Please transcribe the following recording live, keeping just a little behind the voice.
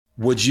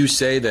Would you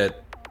say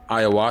that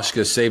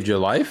ayahuasca saved your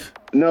life?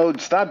 No,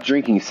 stop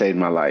drinking saved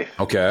my life.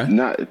 Okay.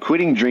 Not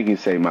quitting drinking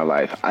saved my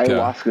life.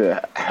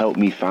 Ayahuasca helped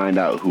me find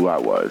out who I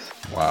was.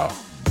 Wow.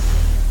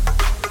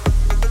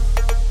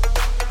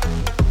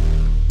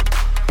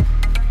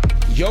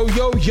 Yo,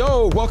 yo,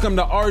 yo, welcome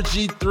to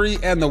RG3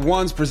 and the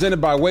Ones, presented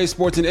by Way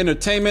Sports and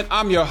Entertainment.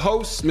 I'm your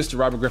host, Mr.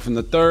 Robert Griffin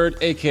III,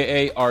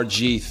 aka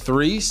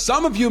RG3.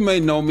 Some of you may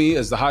know me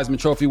as the Heisman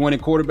Trophy winning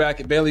quarterback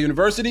at Baylor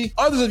University.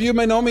 Others of you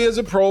may know me as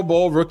a Pro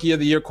Bowl Rookie of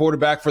the Year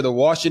quarterback for the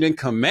Washington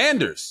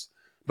Commanders.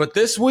 But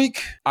this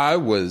week, I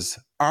was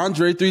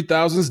Andre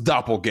 3000's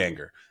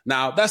doppelganger.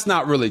 Now, that's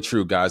not really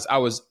true, guys. I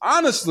was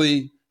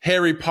honestly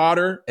Harry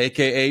Potter,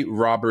 aka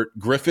Robert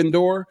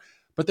Gryffindor.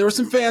 But there were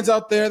some fans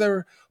out there that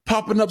were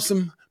popping up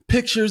some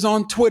pictures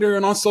on Twitter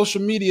and on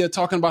social media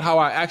talking about how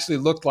I actually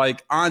looked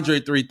like Andre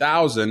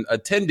 3000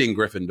 attending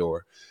Gryffindor.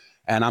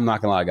 And I'm not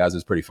going to lie, guys,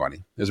 it's pretty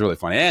funny. It's really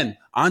funny. And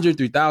Andre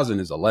 3000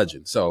 is a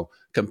legend. So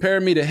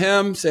comparing me to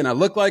him, saying I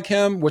look like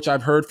him, which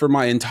I've heard for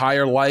my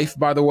entire life,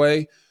 by the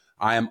way,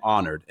 I am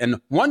honored.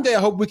 And one day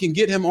I hope we can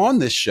get him on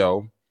this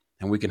show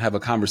and we can have a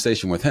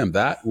conversation with him.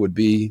 That would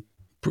be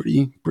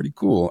pretty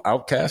cool.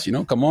 Outcast,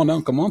 come on now.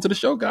 Come on to the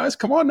show, guys.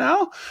 Come on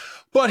now.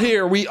 But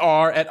here we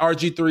are at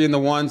RG3 and the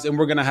Ones, and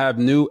we're going to have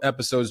new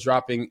episodes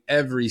dropping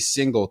every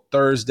single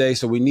Thursday.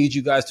 So we need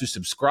you guys to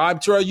subscribe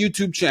to our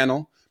YouTube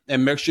channel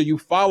and make sure you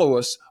follow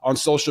us on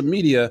social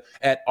media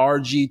at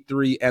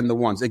RG3 and the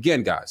Ones.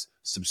 Again, guys,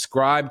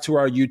 subscribe to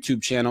our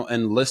YouTube channel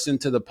and listen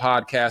to the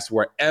podcast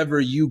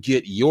wherever you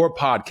get your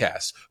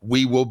podcasts.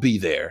 We will be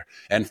there.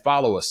 And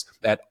follow us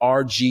at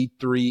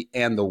RG3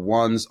 and the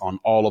Ones on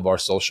all of our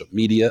social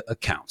media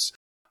accounts.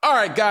 All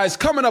right, guys,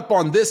 coming up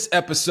on this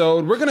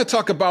episode, we're going to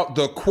talk about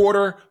the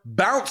quarter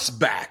bounce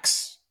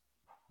backs.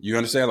 You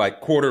understand?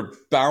 Like quarter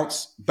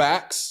bounce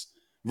backs,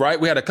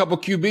 right? We had a couple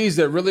QBs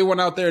that really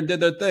went out there and did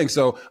their thing.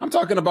 So I'm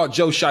talking about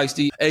Joe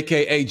Shiesty,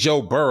 a.k.a.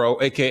 Joe Burrow,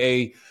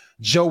 a.k.a.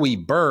 Joey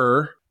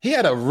Burr. He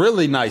had a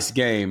really nice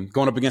game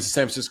going up against the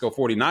San Francisco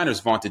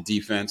 49ers vaunted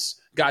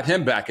defense. Got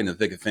him back in the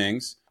thick of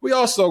things. We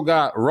also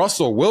got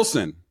Russell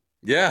Wilson.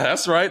 Yeah,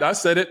 that's right. I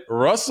said it.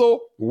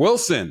 Russell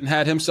Wilson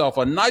had himself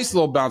a nice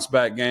little bounce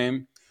back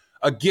game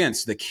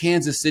against the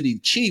Kansas City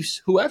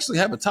Chiefs, who actually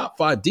have a top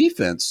 5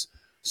 defense.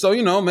 So,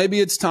 maybe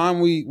it's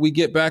time we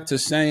get back to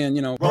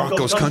saying,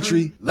 Broncos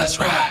country, let's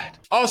ride.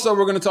 Also,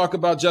 we're going to talk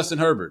about Justin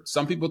Herbert.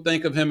 Some people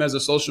think of him as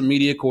a social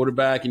media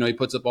quarterback. He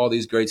puts up all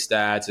these great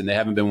stats and they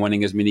haven't been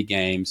winning as many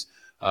games.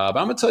 But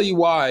I'm going to tell you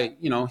why,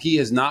 he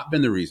has not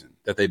been the reason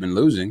that they've been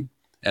losing,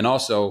 and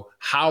also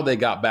how they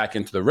got back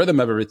into the rhythm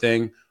of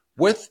everything,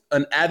 with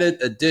an added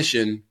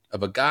addition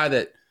of a guy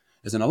that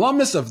is an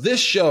alumnus of this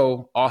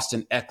show,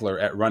 Austin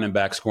Eckler, at running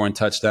back, scoring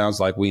touchdowns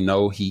like we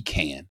know he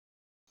can.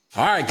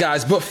 All right,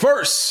 guys, but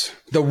first,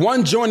 the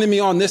one joining me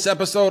on this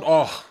episode,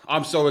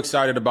 I'm so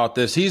excited about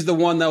this. He's the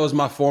one that was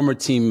my former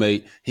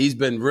teammate. He's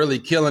been really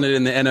killing it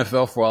in the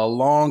NFL for a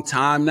long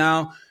time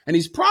now, and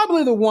he's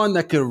probably the one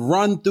that could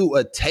run through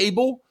a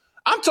table.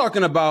 I'm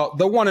talking about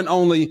the one and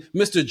only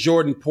Mr.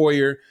 Jordan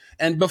Poyer.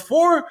 And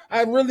before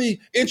I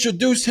really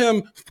introduce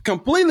him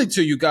completely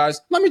to you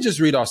guys, let me just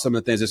read off some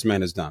of the things this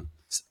man has done.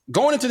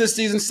 Going into this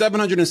season,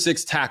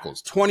 706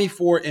 tackles,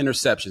 24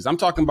 interceptions. I'm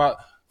talking about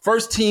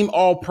first team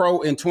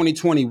All-Pro in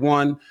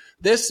 2021.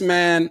 This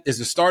man is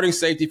the starting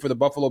safety for the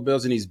Buffalo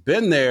Bills, and he's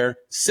been there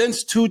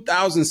since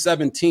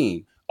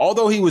 2017.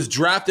 Although he was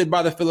drafted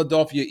by the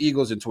Philadelphia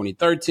Eagles in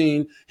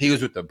 2013, he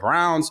was with the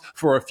Browns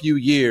for a few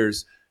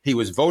years. He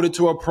was voted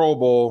to a Pro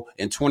Bowl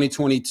in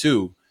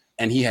 2022.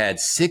 And he had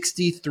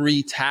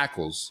 63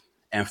 tackles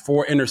and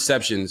 4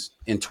 interceptions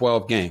in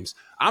 12 games.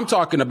 I'm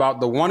talking about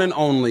the one and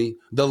only,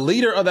 the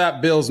leader of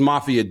that Bills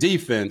Mafia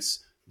defense,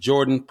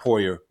 Jordan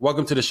Poyer.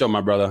 Welcome to the show,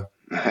 my brother.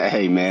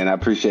 Hey, man, I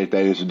appreciate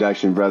that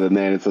introduction, brother,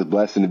 man. It's a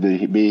blessing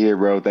to be here,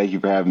 bro. Thank you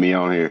for having me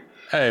on here.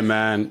 Hey,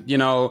 man,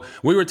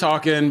 we were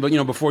talking, but,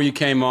 before you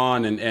came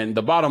on, and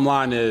the bottom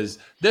line is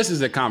this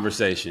is a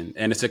conversation,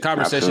 and it's a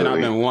conversation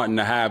Absolutely. I've been wanting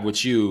to have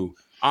with you,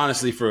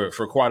 honestly, for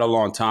quite a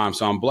long time.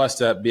 So I'm blessed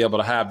to be able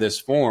to have this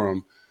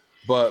forum.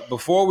 But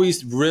before we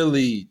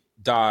really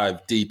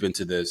dive deep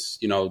into this,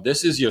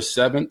 this is your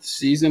 7th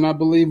season, I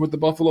believe, with the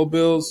Buffalo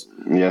Bills.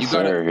 Yes,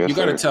 sir. You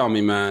got to tell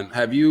me, man,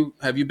 have you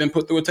been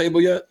put through a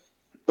table yet?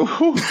 No,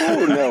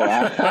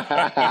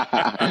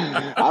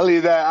 I'll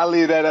leave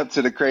that up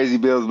to the crazy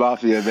Bills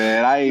Mafia,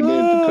 man. I ain't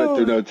been put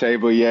through no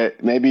table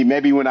yet.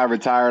 Maybe when I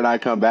retire and I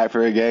come back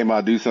for a game,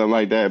 I'll do something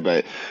like that.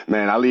 But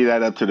man, I'll leave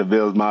that up to the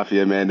Bills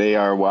Mafia, man. They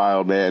are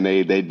wild, man.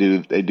 They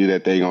do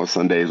that thing on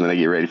Sundays when they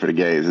get ready for the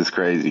games. It's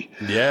crazy.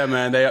 Yeah,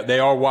 man, they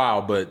are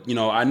wild. But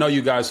I know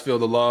you guys feel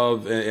the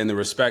love and the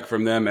respect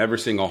from them every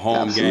single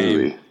home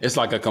Absolutely. game. It's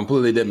like a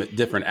completely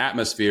different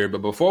atmosphere.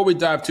 But before we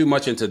dive too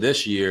much into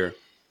this year,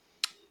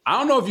 I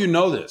don't know if you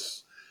know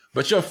this,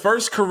 but your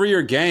first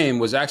career game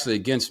was actually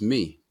against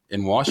me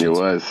in It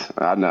Washington. was.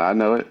 I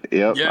know it.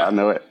 Yep, Yeah. I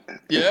know it.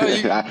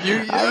 Yeah,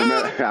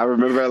 I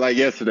remember it like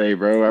yesterday,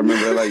 bro.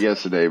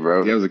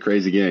 That was a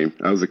crazy game.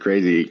 That was a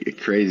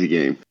crazy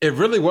game. It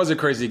really was a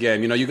crazy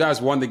game. You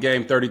guys won the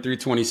game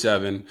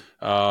 33-27.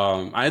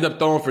 I ended up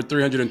throwing for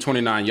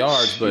 329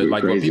 yards, but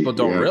like what people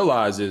don't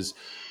realize is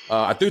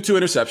I threw 2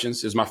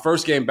 interceptions. It was my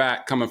first game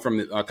back coming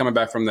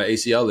back from the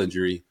ACL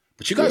injury.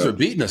 But you guys were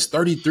beating us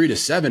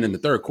 33-7 in the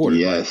third quarter.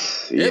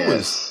 Yes, It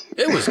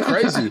was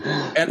crazy.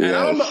 And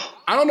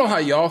I don't know how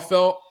y'all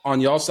felt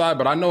on y'all side,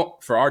 but I know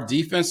for our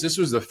defense, this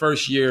was the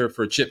first year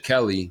for Chip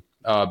Kelly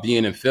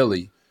being in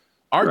Philly.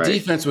 Our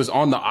defense was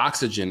on the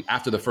oxygen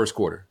after the first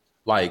quarter.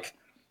 Like,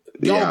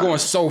 y'all going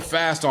so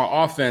fast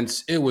on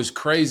offense, it was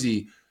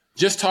crazy.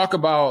 Just talk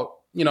about,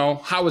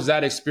 how was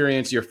that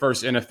experience, your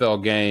first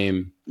NFL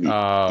game,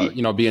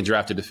 being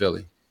drafted to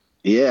Philly?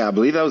 Yeah, I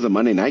believe that was a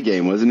Monday night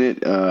game, wasn't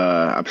it?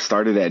 I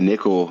started at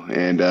nickel,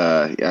 and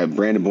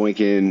Brandon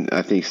Boykin,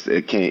 I think,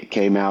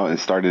 came out and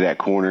started at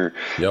corner.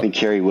 Yep. I think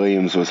Kerry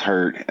Williams was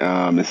hurt,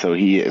 and so I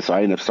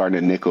ended up starting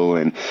at nickel.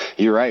 And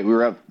you're right, we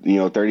were up,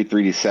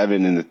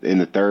 33-7 in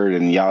the third,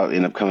 and y'all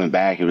ended up coming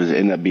back. It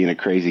ended up being a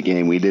crazy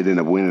game. We did end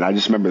up winning. I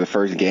just remember the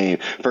first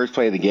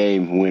play of the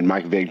game when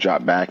Mike Vick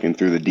dropped back and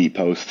threw the deep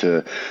post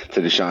to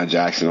Deshaun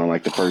Jackson on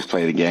like the first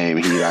play of the game.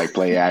 He like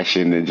play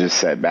action and just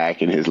sat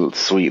back in his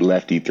sweet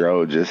lefty throw.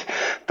 Just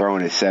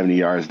throwing it 70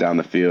 yards down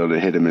the field and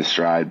hit him in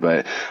stride.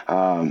 But,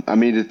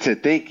 to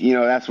think,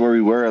 that's where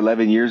we were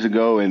 11 years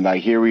ago and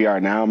like here we are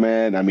now,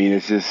 man. I mean,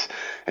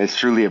 it's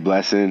truly a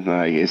blessing.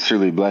 Like it's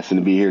truly a blessing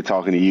to be here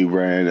talking to you,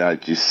 Brian.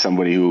 Just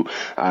somebody who,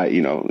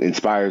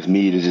 inspires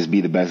me to just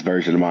be the best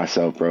version of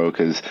myself, bro.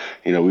 Cause,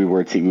 we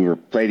were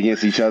played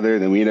against each other.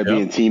 Then we ended up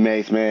being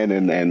teammates, man.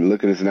 And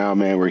look at us now,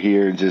 man. We're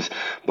here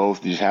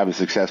both having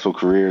successful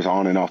careers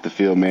on and off the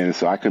field, man. And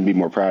so I couldn't be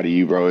more proud of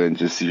you, bro. And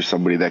just you're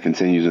somebody that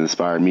continues to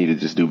inspire me to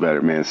just do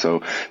better, man.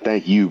 So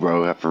thank you,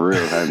 bro, for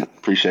real. I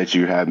appreciate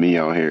you having me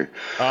on here.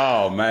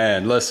 Oh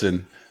man,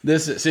 listen.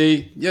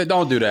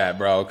 Don't do that,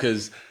 bro.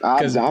 Because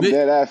I'm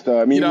dead ass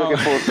though. I mean, look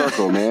at full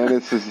circle, man.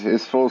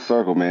 It's full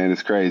circle, man.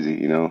 It's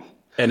crazy,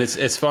 And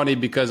it's funny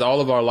because all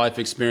of our life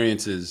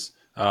experiences,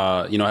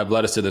 have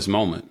led us to this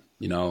moment.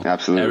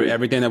 Absolutely.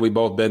 Everything that we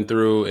both been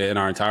through in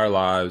our entire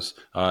lives,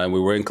 and we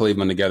were in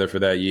Cleveland together for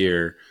that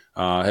year,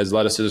 has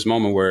led us to this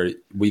moment where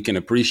we can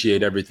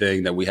appreciate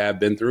everything that we have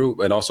been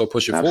through and also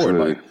push it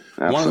forward.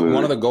 Like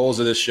one of the goals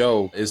of this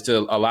show is to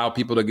allow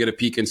people to get a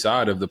peek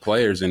inside of the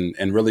players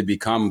and really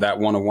become that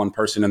one-on-one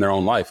person in their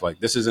own life. Like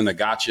this isn't a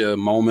gotcha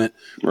moment.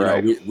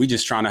 Right. We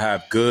just trying to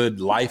have good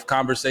life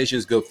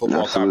conversations, good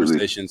football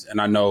conversations. And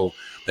I know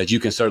that you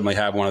can certainly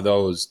have one of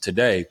those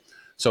today.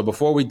 So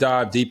before we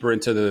dive deeper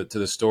into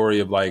the story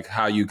of like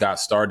how you got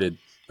started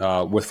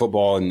with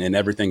football and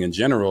everything in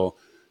general,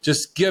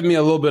 just give me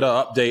a little bit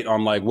of update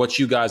on like what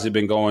you guys have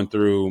been going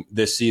through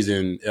this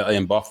season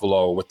in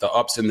Buffalo with the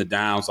ups and the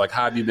downs. Like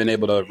how have you been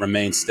able to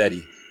remain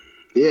steady?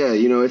 Yeah,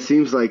 it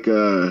seems like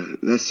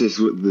that's just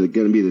going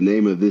to be the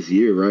name of this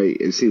year, right?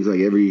 It seems like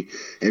every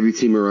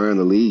team around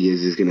the league is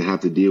just going to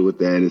have to deal with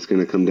that, and it's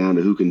going to come down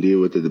to who can deal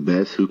with it the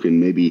best, who can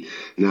maybe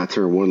not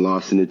turn one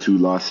loss into 2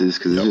 losses,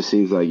 because it just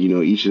seems like,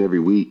 each and every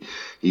week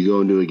you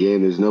go into a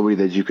game, there's nobody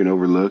that you can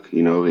overlook.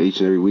 Each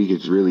and every week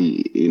it's really,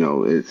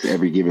 it's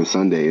every given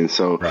Sunday, and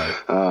so,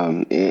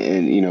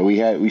 we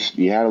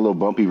had a little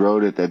bumpy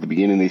road at the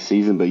beginning of the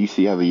season, but you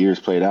see how the year's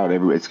played out.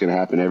 It's going to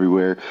happen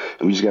everywhere,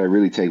 and we just got to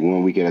really take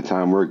one week at a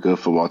time. We're a good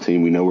football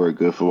team. We know we're a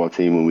good football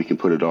team when we can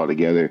put it all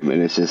together. And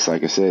it's just,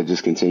 like I said,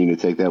 just continue to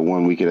take that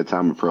 1 week at a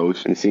time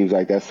approach. And it seems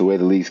like that's the way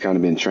the league's kind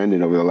of been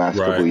trending over the last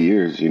couple of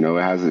years.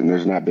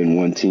 There's not been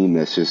one team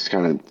that's just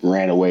kind of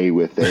ran away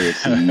with the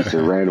AFC East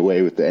or ran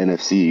away with the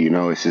NFC.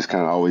 It's just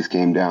kind of always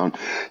came down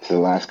to the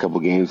last couple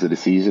games of the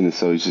season. And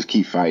so you just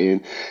keep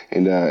fighting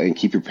and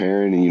keep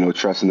preparing and,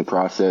 trusting the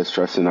process,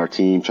 trusting our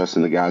team,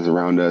 trusting the guys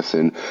around us.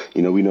 And,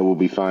 we know we'll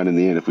be fine in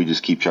the end if we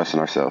just keep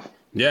trusting ourselves.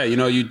 Yeah,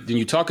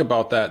 you talk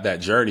about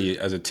that journey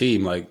as a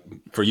team, like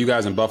for you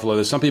guys in Buffalo,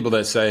 there's some people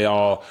that say,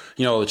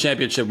 the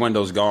championship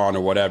window's gone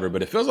or whatever,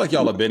 but it feels like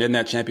y'all have been in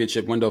that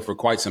championship window for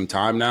quite some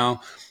time now.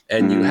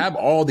 And you have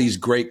all these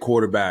great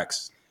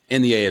quarterbacks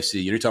in the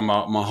AFC. You're talking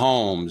about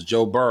Mahomes,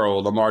 Joe Burrow,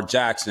 Lamar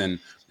Jackson,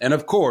 and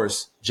of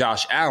course,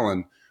 Josh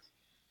Allen.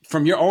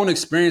 From your own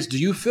experience, do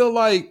you feel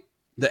like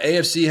the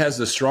AFC has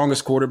the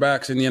strongest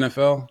quarterbacks in the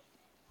NFL?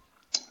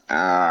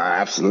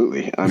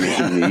 Absolutely. I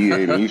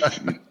mean, you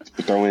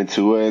throw in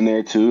Tua in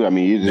there too. I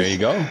mean, there you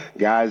go.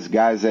 Guys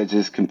that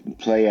just can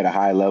play at a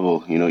high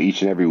level,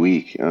 each and every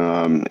week.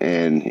 And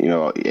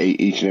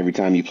each and every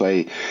time you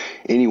play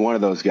any one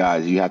of those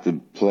guys, you have to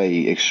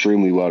play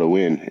extremely well to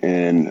win.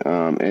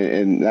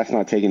 And that's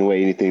not taking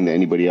away anything that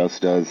anybody else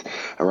does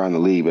around the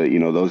league. But,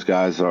 those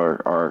guys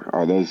are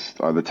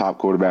the top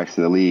quarterbacks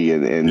in the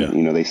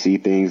league. They see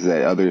things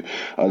that other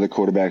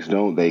quarterbacks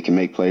don't. They can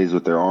make plays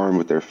with their arm,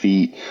 with their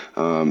feet.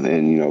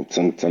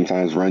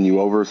 sometimes run you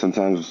over,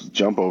 sometimes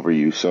jump over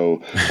you.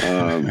 So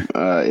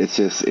it's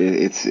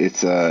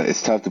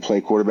tough to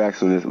play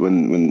quarterbacks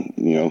when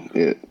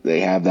they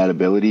have that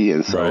ability,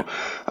 and so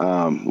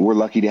we're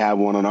lucky to have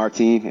one on our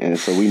team, and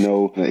so we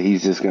know that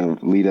he's just going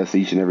to lead us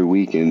each and every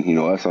week. And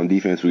us on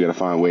defense, we got to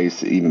find ways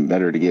to even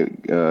better to get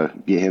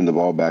him the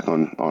ball back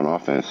on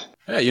offense.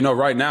 Hey,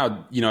 right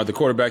now, the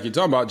quarterback you're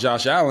talking about,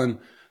 Josh Allen.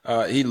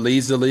 He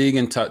leads the league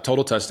in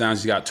total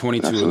touchdowns. He's got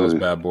 22 Absolutely. of those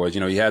bad boys.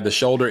 He had the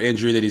shoulder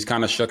injury that he's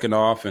kind of shucking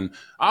off. And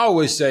I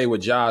always say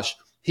with Josh,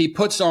 he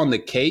puts on the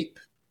cape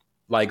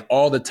like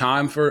all the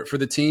time for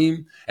the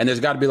team. And there's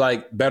got to be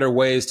like better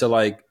ways to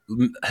like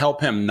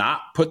help him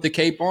not put the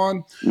cape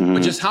on. Mm-hmm.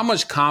 But just how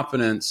much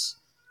confidence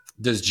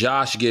does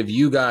Josh give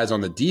you guys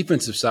on the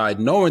defensive side,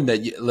 knowing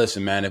that,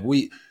 listen, man,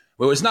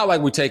 it's not like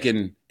we're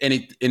taking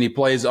any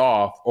plays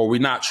off or we're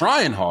not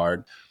trying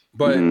hard.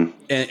 But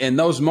in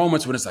those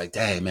moments when it's like,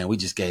 dang, man, we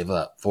just gave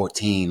up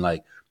 14,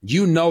 like,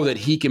 that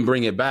he can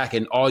bring it back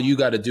and all you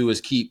got to do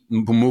is keep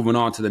moving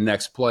on to the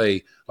next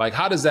play. Like,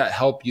 how does that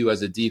help you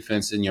as a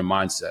defense in your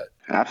mindset?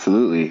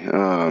 Absolutely.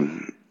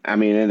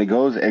 And it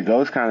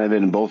goes kind of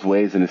in both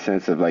ways in the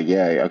sense of like,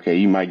 yeah, okay,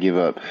 you might give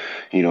up,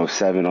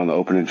 7 on the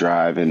opening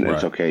drive and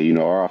it's okay.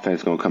 Our offense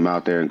is going to come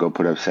out there and go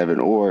put up 7,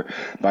 or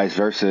vice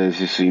versa. It's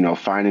just,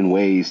 finding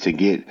ways to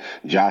get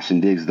Josh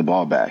and Diggs the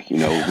ball back. We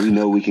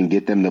know we can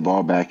get them the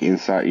ball back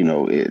inside,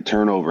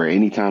 turnover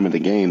any time of the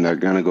game. They're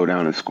going to go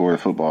down and score the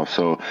football.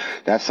 So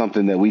that's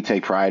something that we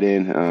take pride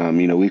in.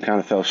 We kind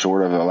of fell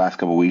short of the last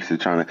couple of weeks of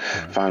trying to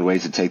find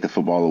ways to take the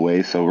football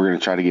away. So we're going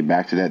to try to get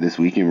back to that this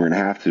weekend. We're going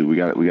to have to. We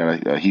got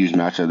a huge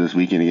matchup this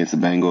weekend against the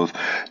Bengals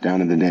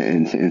down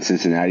in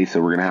Cincinnati. So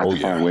we're going to have to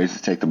find ways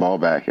to take the ball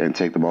back and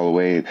take the ball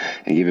away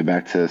and give it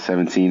back to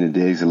 17 and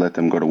Diggs and let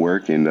them go to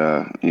work. And,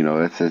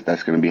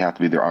 that's going to have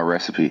to be our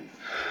recipe.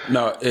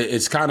 No,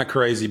 it's kind of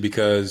crazy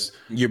because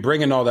you're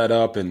bringing all that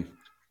up, and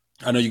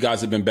I know you guys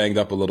have been banged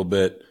up a little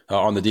bit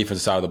on the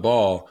defensive side of the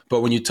ball.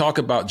 But when you talk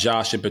about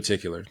Josh in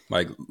particular,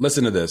 like,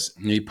 listen to this.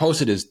 He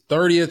posted his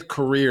 30th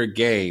career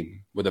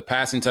game with a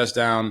passing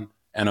touchdown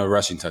and a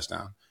rushing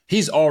touchdown.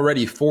 He's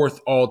already 4th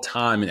all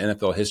time in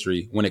NFL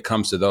history when it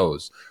comes to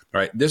those,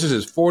 right? This is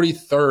his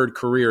 43rd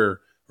career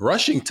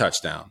rushing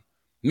touchdown,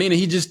 meaning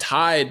he just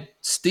tied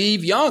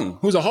Steve Young,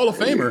 who's a Hall of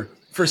Famer,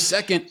 for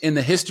 2nd in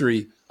the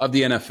history of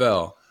the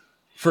NFL.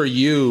 For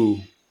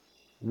you,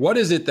 what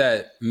is it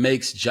that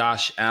makes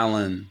Josh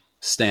Allen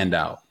stand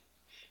out?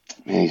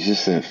 Man, he's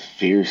just a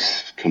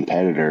fierce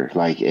competitor.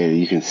 Like,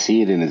 you can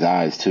see it in his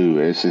eyes too.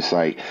 It's just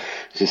like,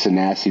 just a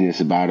nastiness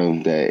about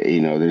him that,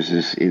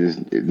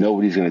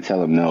 nobody's going to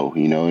tell him no,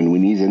 and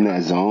when he's in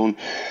that zone,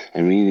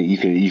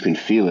 you can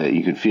feel it.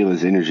 You can feel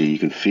his energy. You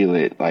can feel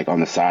it like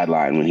on the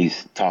sideline when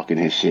he's talking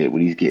his shit,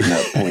 when he's getting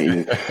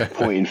up,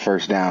 pointing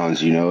first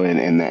downs,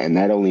 and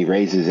that only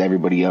raises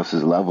everybody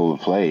else's level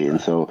of play.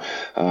 And so,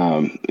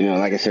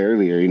 like I said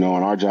earlier,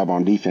 on our job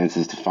on defense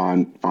is to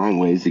find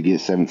ways to get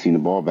 17 the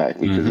ball back,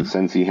 because if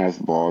 17 has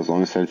the ball, as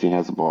long as 17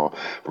 has the ball,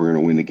 we're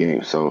going to win the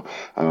game. So,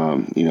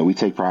 we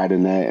take pride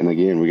in that. And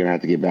again, we're going to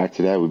have to get back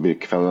to that.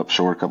 We've fell up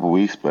short a couple of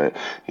weeks, but,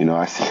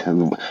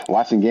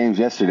 watching games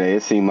yesterday,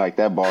 it seemed like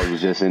that ball was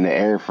just in the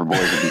air for boys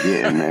to be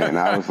getting, man.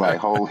 I was like,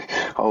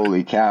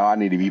 holy cow, I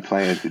need to be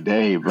playing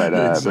today. But,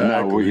 exactly. But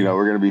no,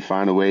 we're going to be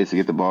finding ways to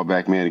get the ball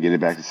back, man, to get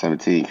it back to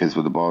 17, because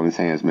with the ball in his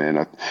hands,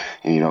 man,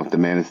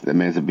 the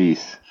man's a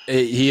beast.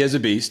 He is a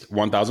beast,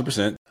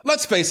 1,000%.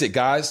 Let's face it,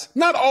 guys.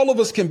 Not all of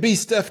us can be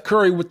Steph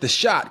Curry with the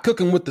shot,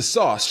 cooking with the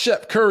sauce,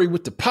 Chef Curry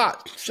with the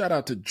pot. Shout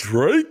out to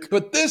Drake.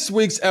 But this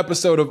week's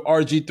episode of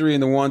RG3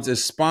 and the Ones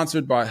is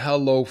sponsored by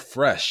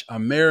HelloFresh,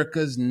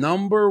 America's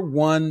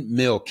 #1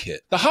 meal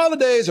kit. The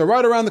holidays are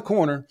right around the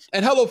corner,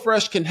 and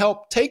HelloFresh can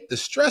help take the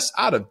stress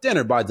out of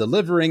dinner by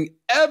delivering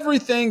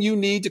everything you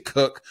need to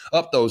cook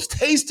up those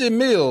tasty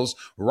meals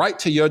right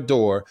to your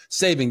door,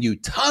 saving you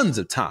tons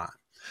of time.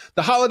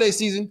 The holiday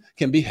season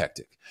can be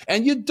hectic,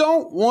 and you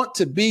don't want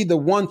to be the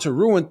one to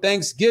ruin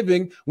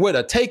Thanksgiving with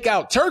a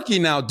takeout turkey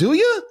now, do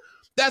you?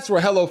 That's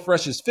where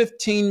HelloFresh's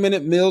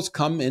 15-minute meals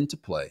come into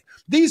play.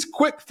 These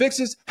quick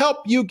fixes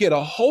help you get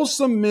a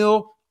wholesome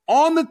meal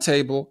on the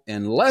table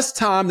in less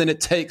time than it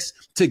takes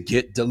to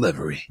get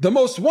delivery. The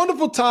most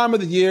wonderful time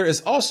of the year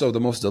is also the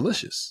most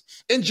delicious.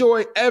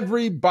 Enjoy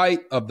every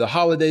bite of the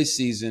holiday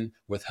season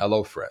with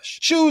HelloFresh.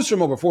 Choose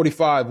from over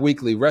 45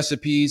 weekly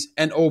recipes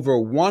and over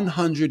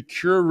 100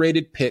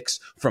 curated picks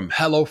from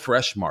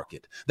HelloFresh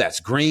Market. That's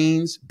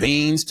greens,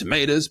 beans,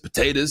 tomatoes,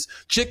 potatoes,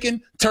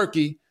 chicken,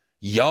 turkey.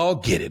 Y'all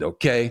get it,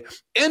 okay?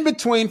 In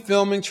between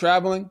filming,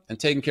 traveling, and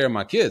taking care of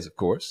my kids, of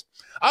course,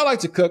 I like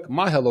to cook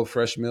my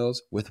HelloFresh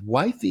meals with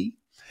wifey.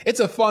 It's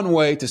a fun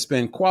way to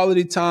spend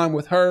quality time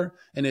with her,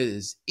 and it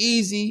is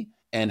easy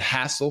and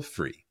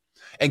hassle-free.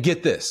 And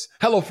get this,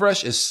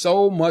 HelloFresh is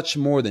so much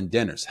more than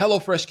dinners.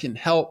 HelloFresh can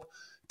help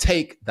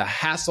Take the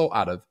hassle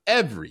out of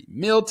every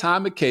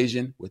mealtime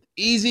occasion with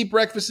easy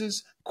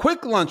breakfasts,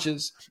 quick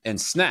lunches, and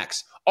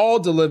snacks, all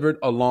delivered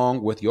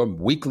along with your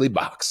weekly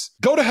box.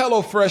 Go to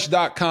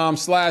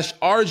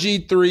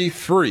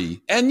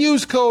HelloFresh.com/RG3free and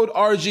use code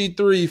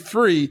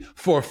RG3free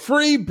for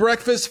free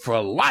breakfast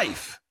for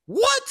life.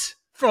 What?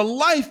 For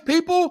life,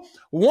 people.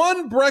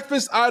 One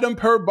breakfast item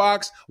per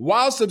box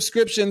while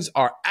subscriptions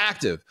are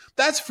active.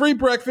 That's free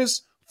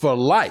breakfast for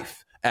life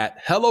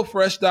at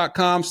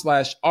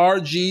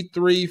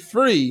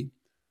HelloFresh.com/RG3free.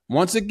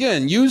 Once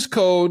again, use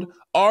code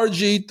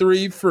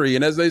RG3free.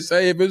 And as they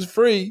say, if it's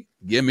free,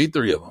 give me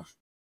 3 of them.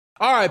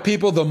 All right,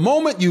 people, the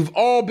moment you've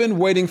all been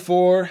waiting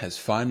for has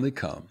finally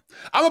come.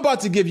 I'm about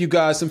to give you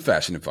guys some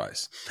fashion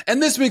advice.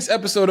 And this week's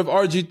episode of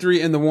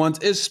RG3 and the Ones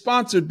is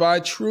sponsored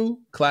by True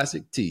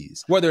Classic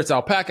Tees. Whether it's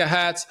alpaca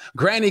hats,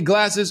 granny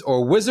glasses,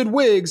 or wizard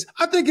wigs,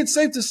 I think it's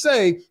safe to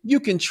say you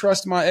can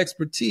trust my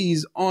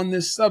expertise on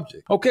this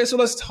subject. Okay, so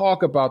let's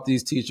talk about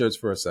these t-shirts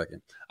for a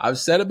second. I've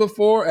said it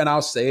before and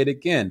I'll say it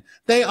again.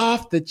 They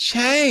off the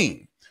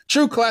chain.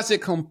 True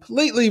Classic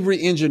completely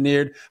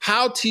re-engineered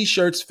how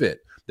t-shirts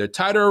fit. They're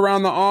tighter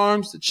around the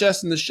arms, the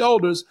chest, and the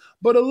shoulders,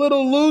 but a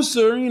little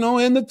looser,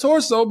 in the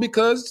torso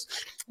because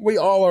we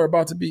all are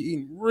about to be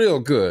eating real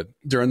good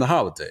during the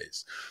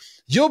holidays.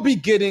 You'll be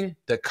getting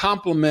the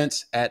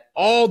compliments at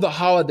all the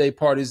holiday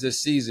parties this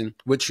season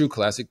with True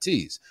Classic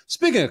Tees.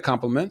 Speaking of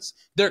compliments,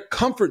 they're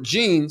comfort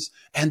jeans,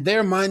 and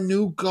they're my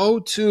new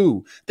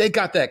go-to. They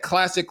got that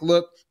classic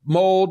look,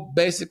 mold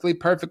basically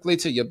perfectly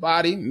to your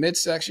body,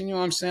 midsection, you know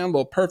what I'm saying? A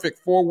little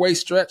perfect four-way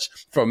stretch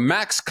for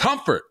max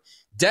comfort.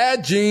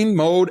 Dad jean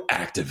mode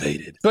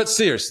activated. But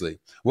seriously,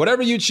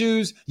 whatever you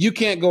choose, you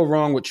can't go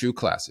wrong with True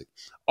Classic.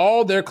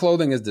 All their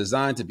clothing is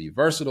designed to be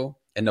versatile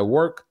and to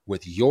work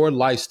with your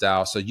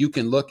lifestyle so you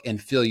can look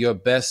and feel your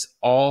best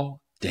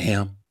all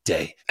damn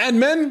day. And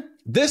men,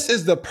 this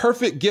is the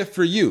perfect gift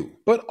for you,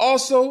 but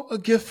also a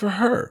gift for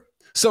her.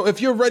 So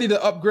if you're ready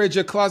to upgrade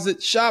your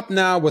closet, shop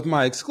now with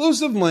my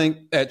exclusive link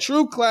at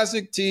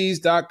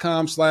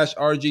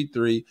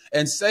trueclassictees.com/RG3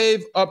 and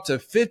save up to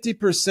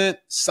 50%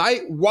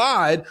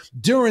 site-wide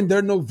during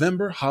their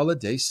November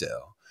holiday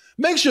sale.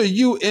 Make sure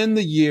you end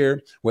the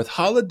year with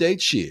holiday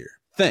cheer,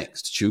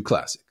 thanks to True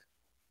Classic.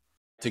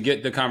 To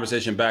get the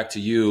conversation back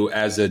to you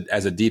as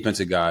a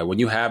defensive guy, when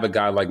you have a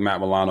guy like Matt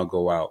Milano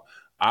go out,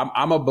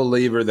 I'm a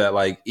believer that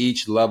like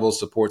each level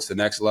supports the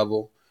next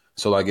level.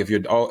 So, like, if your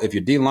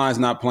D-line's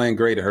not playing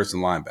great, it hurts the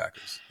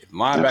linebackers. If the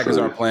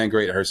linebackers aren't playing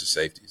great, it hurts the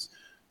safeties.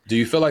 Do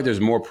you feel like there's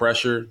more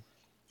pressure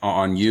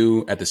on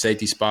you at the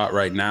safety spot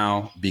right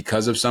now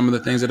because of some of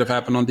the things that have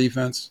happened on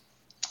defense?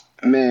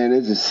 Man,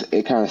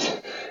 it kind of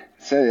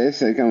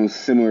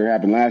similar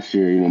happened last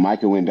year.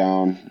 Micah went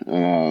down.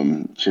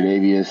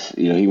 Tre'Davious,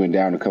 he went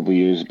down a couple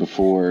years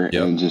before,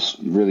 and just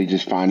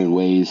finding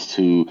ways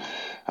to.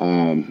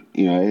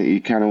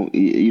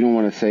 You don't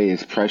want to say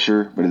it's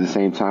pressure, but at the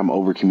same time,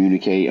 over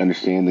communicate,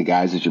 understand the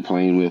guys that you're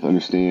playing with,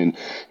 understand,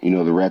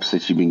 the reps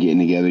that you've been getting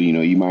together.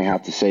 You might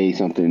have to say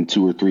something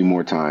 2 or 3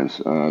 more times.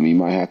 You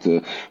might have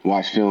to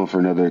watch film for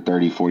another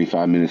 30,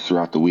 45 minutes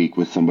throughout the week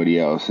with somebody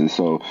else. And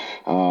so,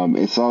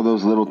 it's all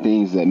those little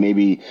things that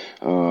maybe,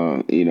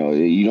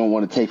 you don't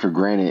want to take for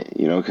granted,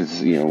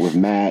 because, with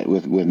Matt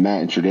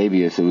and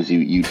Tre'Davious, it was,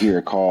 you'd hear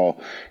a call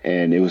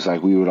and it was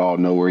like, we would all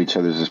know where each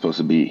other's supposed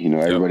to be.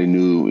 Everybody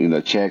knew,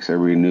 checks,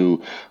 everybody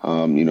knew,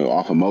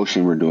 off of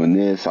motion, we're doing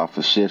this, off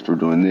of shift, we're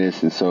doing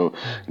this. And so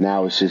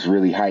now it's just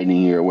really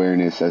heightening your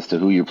awareness as to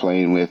who you're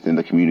playing with and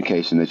the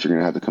communication that you're going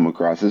to have to come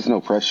across. There's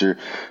no pressure.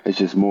 It's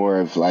just more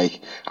of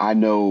like, I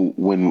know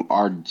when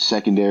our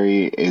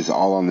secondary is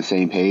all on the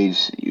same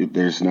page,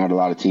 there's not a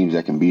lot of teams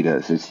that can beat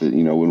us. It's that,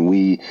 when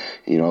we,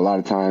 a lot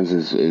of times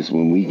is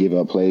when we give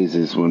up plays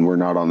is when we're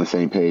not on the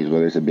same page,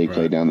 whether it's a big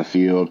play down the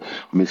field,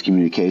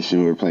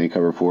 miscommunication, we're playing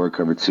cover 4,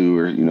 cover 2,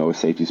 or, a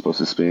safety's supposed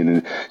to spin,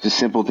 and just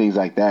simple things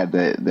like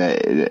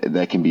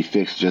that can be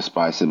fixed just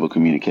by simple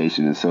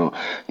communication. And so,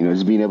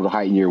 just being able to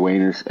heighten your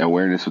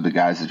awareness with the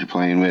guys that you're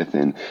playing with,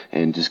 and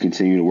just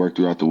continue to work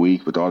throughout the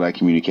week with all that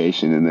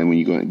communication. And then when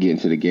you go get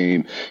into the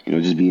game,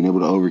 just being able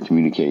to over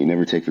communicate. You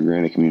never take for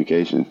granted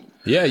communication.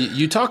 Yeah,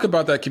 you talk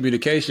about that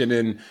communication,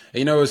 and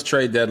it's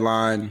trade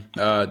deadline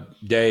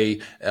day,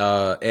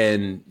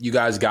 and you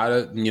guys got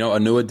a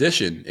new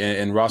addition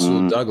in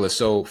Rasul Douglas.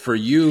 So for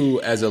you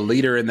as a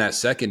leader in that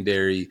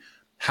secondary,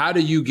 how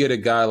do you get a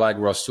guy like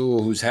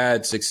Rasul, who's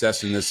had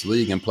success in this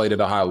league and played at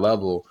a high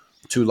level,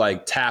 to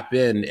like tap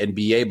in and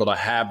be able to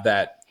have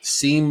that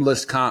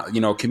seamless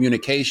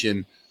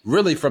communication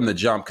really from the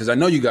jump? Because I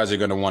know you guys are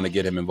going to want to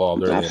get him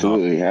involved early.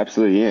 Absolutely.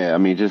 Yeah. I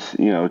mean,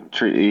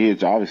 he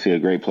is obviously a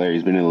great player.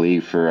 He's been in the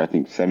league for, I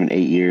think,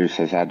 7-8 years,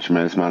 has had a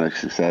tremendous amount of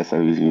success.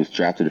 He was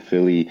drafted to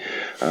Philly.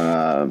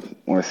 I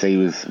want to say he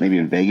was maybe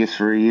in Vegas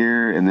for a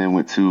year and then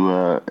went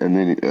to,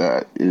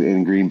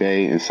 in Green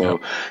Bay. And so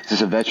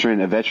just a veteran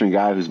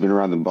guy who's been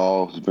around the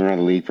ball, who's been around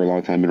the league for a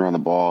long time, been around the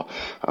ball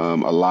a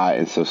lot.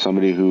 And so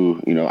somebody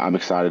who, I'm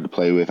excited to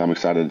play with, I'm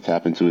excited to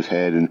tap into his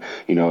head and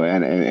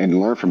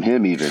learn from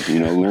him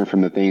even, learn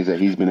from the things that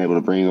he's been able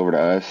to bring over to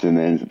us, and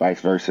then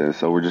vice versa.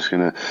 So we're just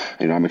gonna,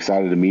 I'm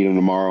excited to meet him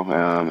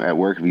tomorrow at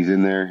work if he's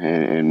in there,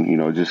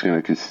 and just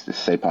gonna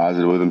stay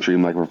positive with him, treat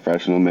him like a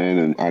professional, man.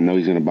 And I know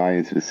he's gonna buy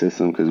into the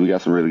system because we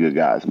got some really good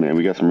guys, man.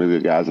 We got some really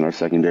good guys in our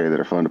secondary that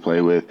are fun to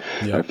play with,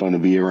 that are fun to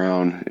be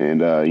around,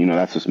 and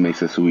that's what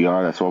makes us who we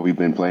are. That's why we've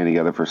been playing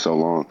together for so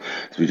long.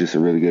 We're just a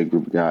really good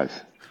group of guys.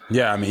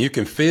 Yeah, I mean, you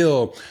can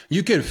feel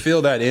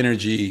that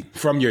energy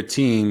from your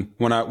team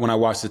when I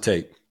watch the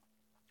tape.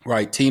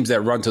 Right, teams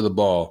that run to the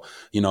ball,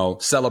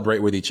 celebrate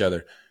with each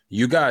other.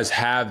 You guys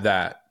have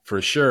that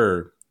for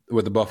sure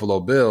with the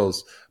Buffalo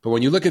Bills. But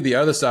when you look at the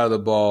other side of the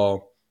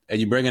ball and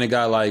you bring in a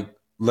guy like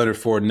Leonard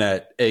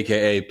Fournette,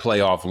 aka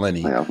Playoff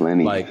Lenny,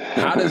 like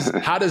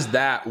how does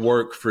that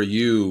work for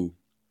you?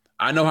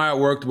 I know how it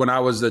worked when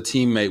I was a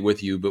teammate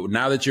with you, but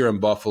now that you're in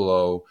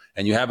Buffalo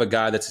and you have a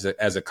guy that's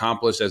as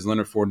accomplished as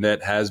Leonard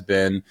Fournette has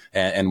been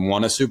and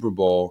won a Super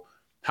Bowl,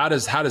 how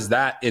does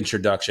that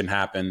introduction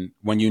happen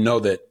when you know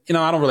that,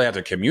 I don't really have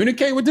to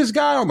communicate with this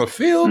guy on the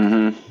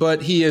field,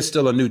 but he is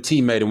still a new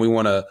teammate and we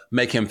want to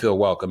make him feel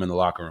welcome in the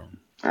locker room?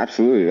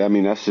 Absolutely. I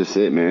mean, that's just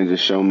it, man.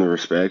 Just show them the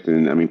respect.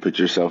 And I mean, put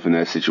yourself in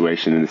that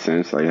situation in a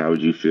sense. Like, how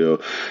would you feel,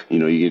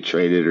 you get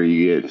traded or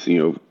you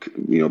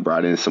get,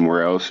 brought in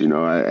somewhere else?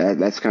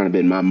 That's kind of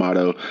been my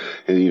motto,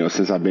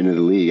 since I've been in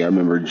the league. I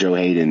remember Joe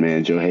Hayden,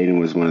 man. Joe Hayden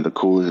was one of the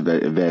coolest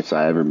vets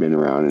I ever been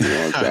around.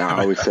 And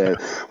I always said,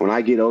 when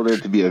I get older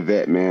to be a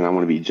vet, man, I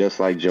want to be just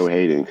like Joe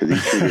Hayden because he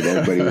treated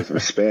everybody with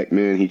respect,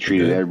 man. He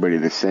treated everybody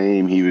the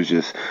same. He was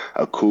just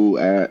a cool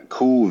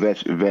vet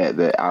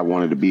that I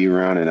wanted to be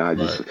around. And I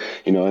just,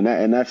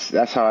 and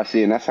that's how I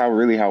see it. And that's how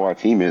our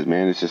team is,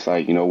 man. It's just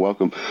like,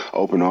 welcome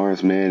open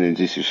arms, man, and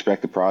just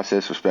respect the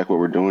process, respect what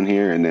we're doing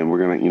here. And then we're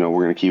going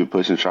to keep it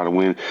pushing, trying to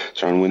win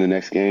the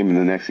next game and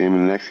the next game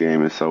and the next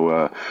game. And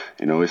so,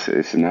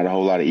 it's not a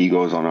whole lot of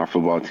egos on our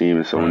football team.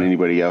 And so when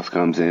anybody else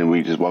comes in,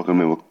 we just welcome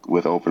him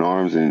with open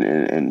arms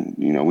and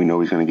we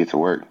know he's going to get to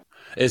work.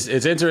 It's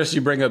interesting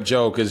you bring up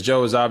Joe because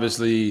Joe is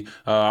obviously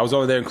I was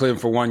over there in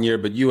Cleveland for 1 year,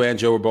 but you and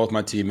Joe were both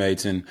my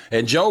teammates, and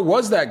Joe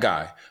was that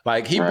guy.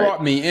 Like he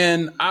brought me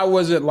in. I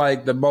wasn't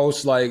like the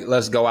most like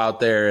let's go out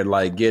there and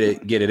like get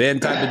it in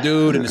type of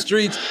dude in the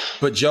streets,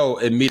 but Joe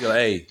immediately,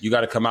 hey, you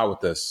got to come out with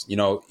this.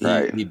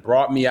 He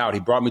brought me out. He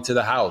brought me to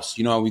the house.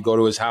 We go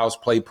to his house,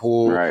 play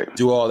pool,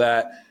 do all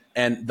that,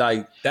 and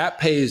like that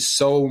pays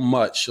so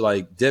much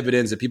like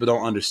dividends that people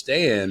don't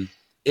understand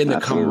in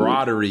the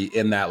camaraderie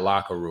in that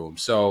locker room.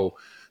 So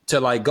to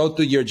like go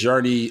through your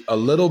journey a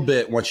little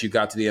bit once you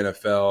got to the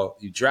NFL,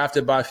 you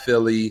drafted by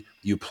Philly,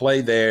 you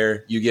play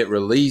there, you get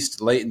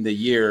released late in the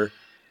year,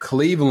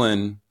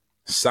 Cleveland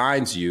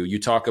signs you. You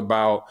talk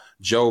about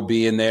Joe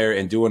being there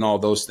and doing all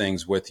those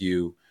things with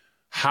you.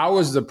 How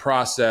is the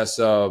process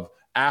of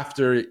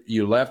after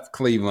you left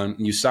Cleveland,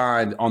 you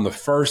signed on the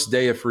first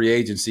day of free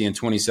agency in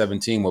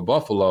 2017 with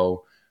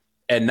Buffalo,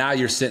 and now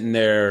you're sitting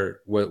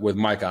there with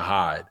Micah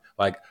Hyde?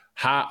 Like,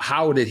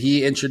 how did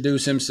he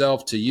introduce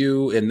himself to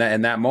you in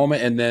that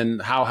moment? And then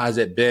how has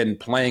it been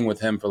playing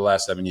with him for the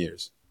last 7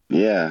 years?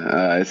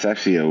 Yeah, it's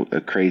actually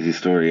a crazy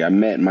story. I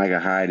met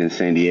Micah Hyde in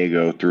San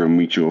Diego through a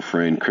mutual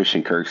friend,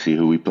 Christian Kirksey,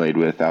 who we played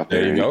with out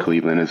there in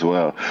Cleveland as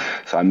well.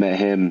 So I met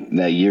him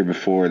that year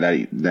before,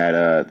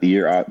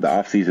 the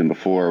off season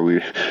before.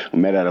 We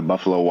met at a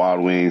Buffalo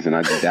Wild Wings, and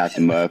I just dapped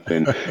him up,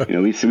 and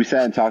we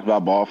sat and talked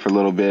about ball for a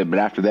little bit. But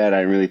after that, I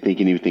didn't really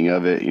think anything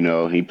of it.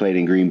 He played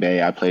in Green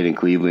Bay, I played in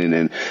Cleveland,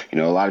 and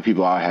a lot of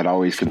people had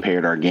always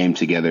compared our game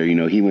together.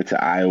 He went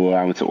to Iowa,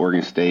 I went to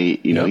Oregon State.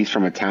 He's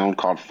from a town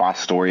called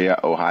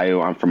Fostoria, Ohio.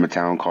 I'm from a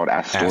town called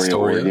Astoria,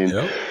 Oregon,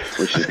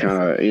 which is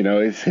kind of,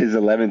 it's his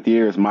 11th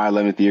year. It's my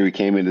 11th year. We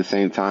came in at the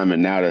same time.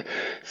 And now to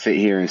sit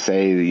here and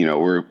say,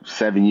 we're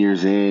 7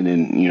 years in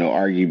and,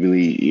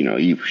 arguably,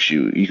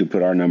 you could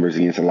put our numbers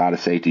against a lot of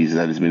safeties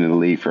that has been in the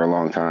league for a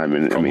long time.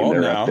 And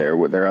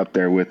they're up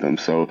there with them.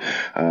 So,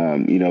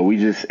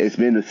 it's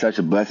been such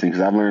a blessing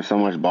because I've learned so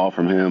much ball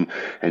from him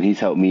and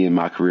he's helped me in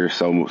my career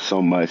so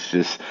much.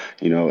 Just,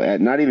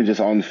 not even just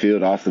on the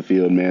field, off the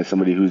field, man,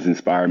 somebody who's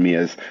inspired me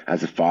as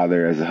a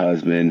father, as a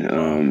husband,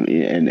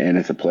 and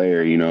as a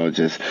player,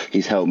 just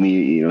he's helped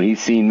me.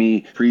 He's seen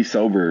me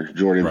pre-sober,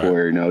 Jordan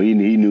Poyer. He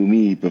knew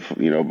me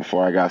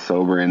before I got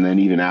sober, and then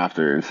even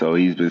after. And so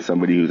he's been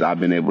somebody who's I've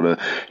been able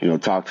to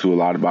talk to a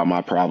lot about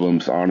my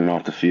problems on and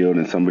off the field,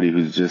 and somebody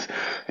who's just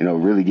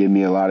really given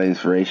me a lot of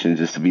inspiration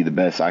just to be the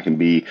best I can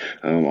be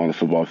on the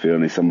football field.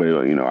 And he's somebody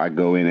I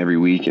go in every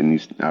week,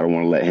 and I don't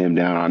want to let him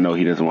down. I know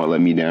he doesn't want to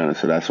let me down, and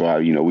so that's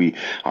why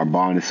our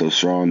bond is so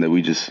strong that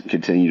we just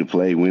continue to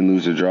play, win,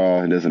 lose, or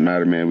draw. It doesn't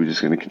matter, man. We're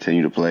just going to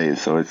continue to play. And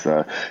so it's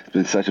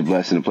been such a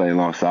blessing to play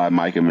alongside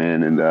Micah,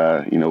 man. And,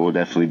 we'll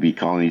definitely be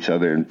calling each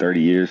other in 30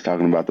 years,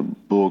 talking about the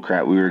bull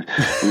crap we were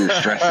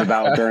stressed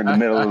about during the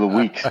middle of the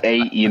week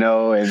 8,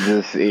 and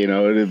just,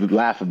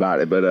 laugh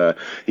about it. But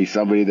he's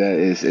somebody that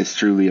is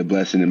truly a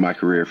blessing in my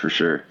career for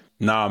sure.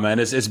 Nah, man,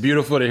 it's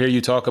beautiful to hear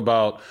you talk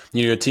about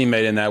your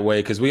teammate in that way,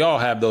 because we all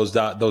have those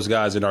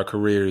guys in our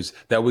careers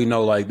that we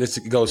know like this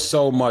goes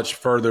so much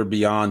further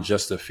beyond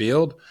just the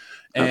field.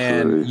 And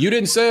Absolutely. you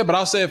didn't say it, but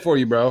I'll say it for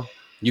you, bro.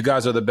 You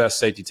guys are the best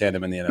safety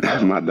tandem in the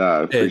NFL. My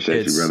dog.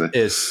 Appreciate you, brother.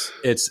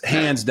 It's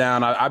hands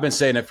down. I've been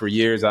saying it for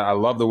years. I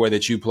love the way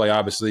that you play,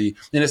 obviously.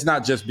 And it's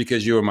not just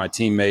because you were my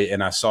teammate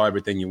and I saw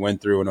everything you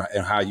went through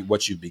and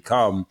what you've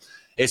become.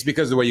 It's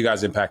because of the way you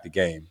guys impact the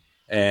game.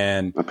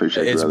 And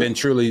it's been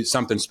truly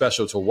something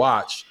special to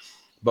watch.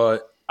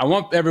 But I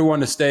want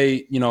everyone to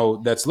stay,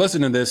 that's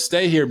listening to this,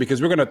 stay here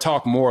because we're going to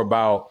talk more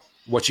about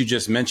what you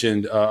just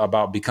mentioned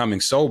about becoming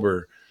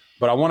sober.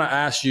 But I want to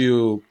ask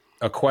you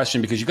a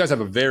question because you guys have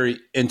a very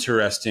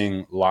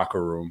interesting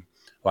locker room,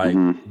 like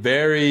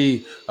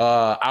very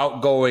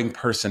outgoing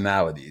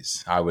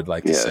personalities, I would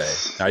like to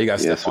say. Now you got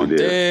Stephon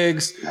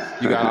Diggs,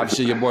 you got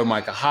obviously your boy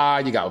Micah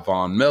Hyde, you got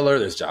Von Miller,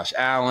 there's Josh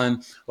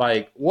Allen.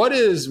 Like, what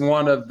is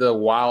one of the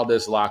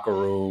wildest locker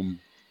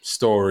room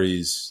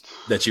stories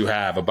that you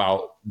have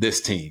about this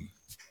team?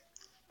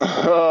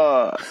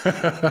 I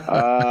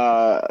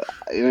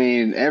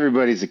mean,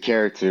 everybody's a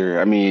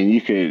character. I mean,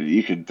 you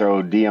could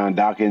throw Deion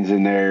Dawkins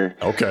in there.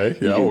 Okay.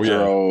 Yeah.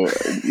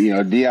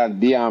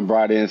 Deion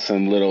brought in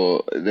some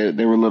little.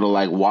 They were little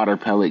like water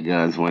pellet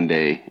guns one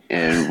day,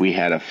 and we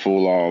had a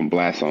full on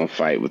blast on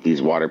fight with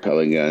these water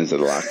pellet guns in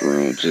the locker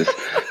room. Just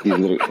these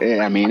little.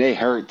 I mean, they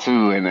hurt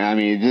too, and I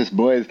mean, just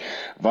boys.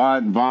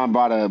 Von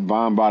bought a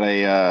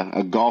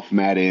golf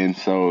mat in,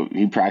 so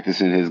he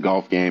practicing his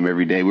golf game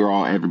every day.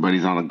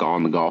 Everybody's on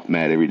the golf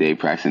mat every day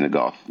practicing the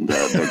golf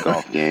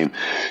game.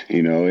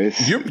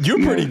 You're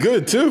pretty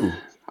good too.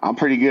 I'm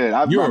pretty good.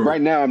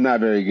 Right now, I'm not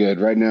very good.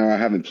 Right now, I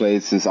haven't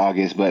played since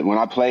August, but when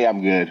I play,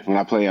 I'm good.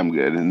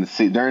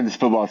 And during this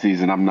football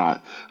season, I'm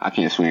not. I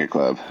can't swing a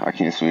club.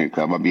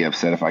 I'll be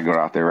upset if I go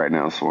out there right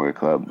now and swing a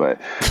club. But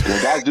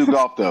guys do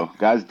golf though.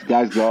 Guys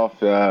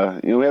golf. We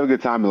have a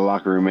good time in the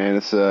locker room, man.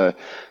 It's so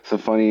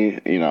funny.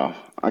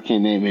 I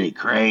can't name any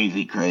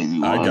crazy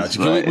ones. I got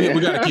you.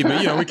 We got to keep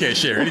it. We can't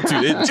share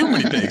too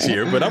many things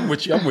here, but I'm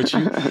with you.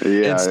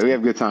 Yeah, we have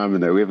a good time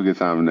in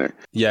there.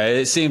 Yeah,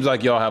 it seems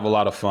like y'all have a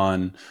lot of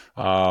fun.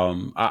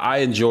 I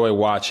enjoy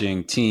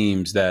watching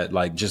teams that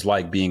just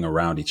like being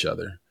around each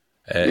other.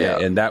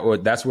 And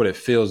that's what it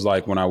feels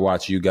like when I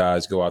watch you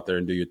guys go out there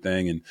and do your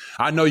thing. And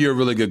I know you're a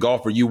really good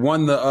golfer. You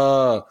won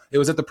it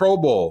was at the Pro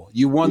Bowl.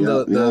 You won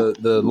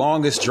the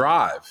longest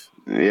drive.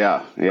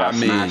 Yeah. I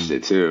smashed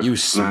it too. You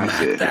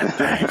smashed that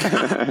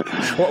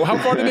thing. Well, how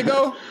far did it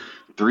go?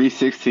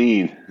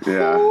 316.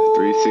 Yeah,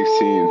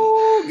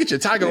 316. Get your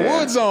Tiger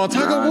Woods on.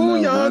 Tiger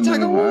Woods.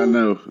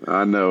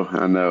 I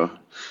know.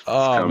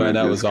 Oh man,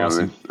 that was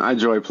awesome. I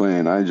enjoy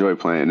playing.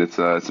 It's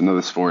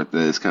another sport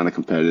that is kind of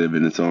competitive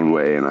in its own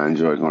way, and I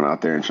enjoy going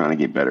out there and trying to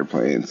get better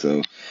playing.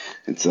 So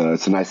it's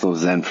a nice little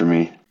zen for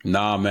me.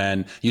 Nah,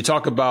 man. You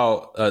talk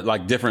about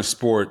different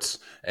sports,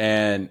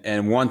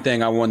 and one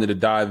thing I wanted to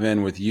dive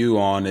in with you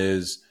on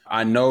is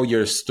I know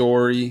your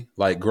story,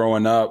 like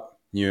growing up.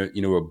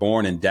 You were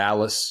born in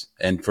Dallas,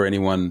 and for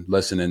anyone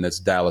listening, that's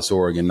Dallas,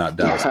 Oregon, not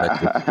Dallas,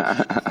 Texas.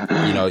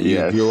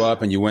 You grew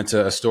up and you went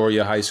to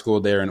Astoria High School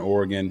there in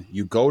Oregon.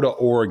 You go to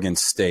Oregon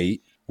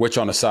State, which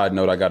on a side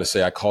note, I got to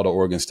say, I called an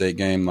Oregon State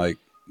game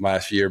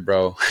last year,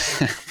 bro,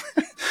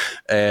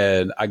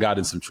 and I got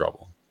in some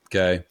trouble.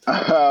 Okay,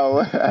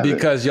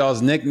 because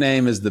y'all's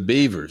nickname is the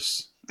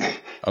Beavers.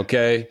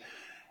 Okay,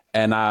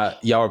 and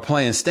y'all were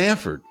playing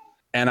Stanford.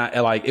 And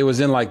it was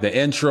in the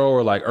intro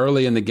or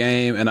early in the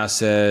game. And I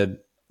said,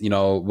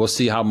 we'll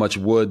see how much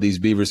wood these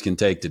Beavers can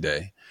take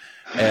today.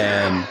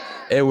 And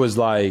it was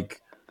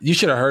you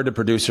should have heard the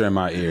producer in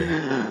my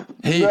ear.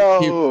 He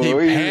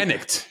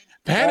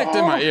panicked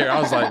in my ear. I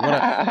was like,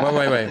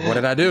 wait, what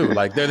did I do?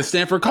 They're the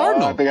Stanford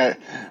Cardinal. You know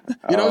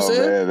what I'm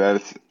saying?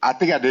 Man, I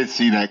think I did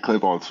see that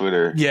clip on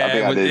Twitter.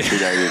 Yeah, I did see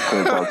that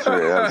clip on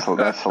Twitter.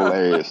 That's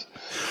hilarious.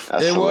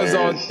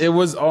 It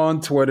was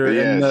on Twitter.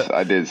 Yes,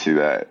 I did see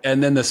that.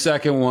 And then the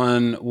second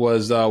one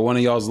was one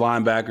of y'all's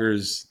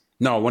linebackers.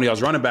 No, one of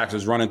y'all's running backs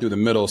was running through the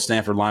middle.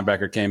 Stanford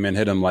linebacker came in,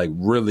 hit him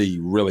really,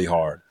 really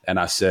hard. And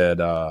I said,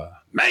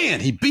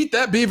 man, he beat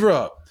that Beaver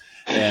up.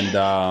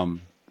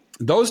 And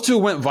those two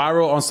went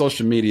viral on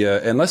social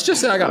media. And let's just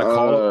say I got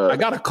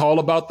a call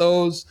about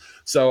those.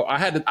 So I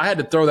had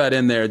to throw that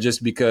in there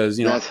just because,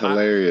 that's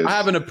hilarious. I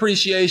have an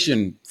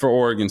appreciation for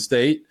Oregon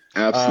State.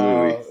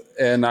 Absolutely.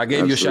 And I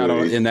gave you a shout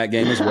out in that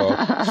game as well.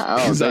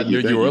 Because I knew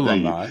you were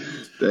alumni.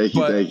 Thank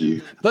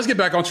you. Let's get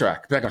back on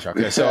track.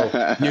 Okay, so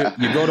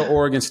you go to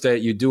Oregon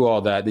State, you do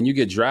all that, then you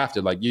get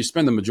drafted. You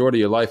spend the majority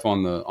of your life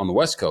on the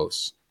West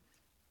Coast,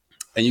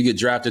 and you get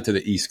drafted to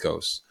the East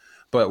Coast.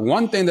 But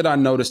one thing that I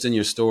noticed in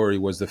your story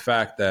was the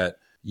fact that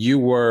you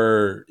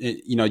were,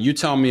 you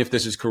tell me if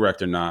this is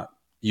correct or not.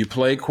 You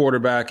played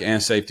quarterback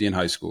and safety in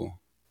high school.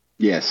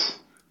 Yes.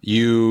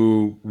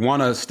 You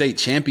won a state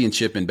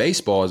championship in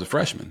baseball as a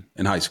freshman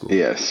in high school.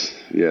 Yes,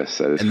 that is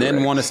correct. And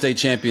then won a state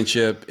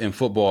championship in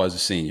football as a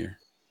senior.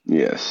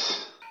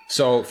 Yes.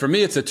 So for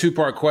me, it's a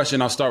two-part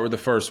question. I'll start with the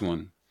first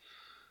one.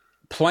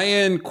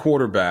 Playing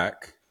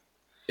quarterback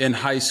in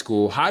high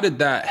school, how did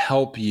that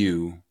help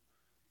you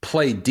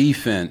play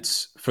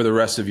defense for the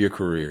rest of your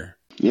career?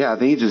 Yeah, I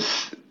think it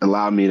just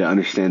allowed me to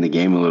understand the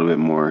game a little bit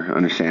more,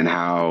 understand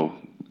how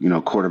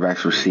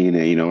quarterbacks were seeing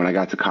it. When I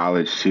got to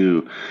college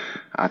too,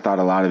 I thought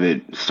a lot of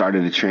it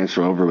started to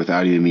transfer over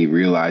without even me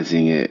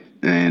realizing it.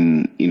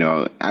 And,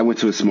 I went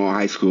to a small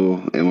high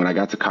school, and when I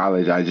got to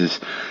college,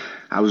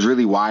 I was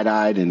really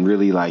wide-eyed and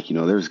really like,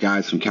 there's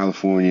guys from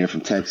California,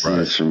 from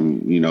Texas,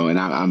 from, and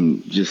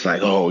I'm just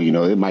like,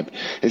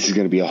 this is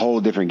going to be a whole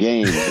different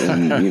game.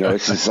 And,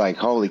 it's just like,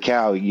 holy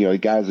cow,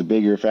 guys are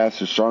bigger,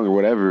 faster, stronger,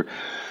 whatever.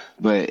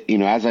 But,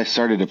 as I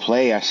started to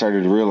play, I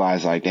started to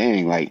realize like,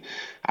 dang, like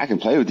I can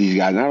play with these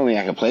guys. Not only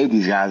I can play with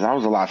these guys, I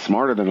was a lot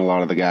smarter than a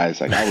lot of the guys.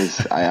 Like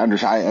I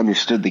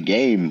understood the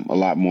game a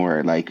lot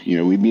more. Like,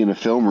 we'd be in a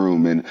film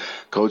room and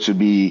coach would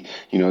be,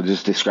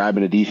 just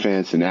describing the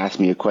defense and ask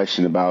me a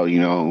question about,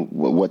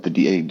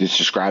 just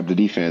describe the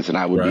defense, and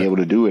I would be able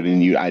to do it.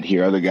 And I'd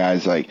hear other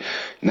guys like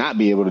not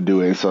be able to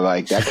do it. And so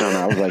like that kind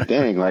of, I was like,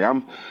 dang, like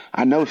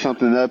I know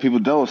something that other people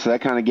don't. So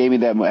that kind of gave me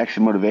that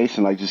extra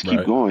motivation, like just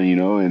keep going,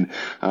 and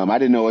I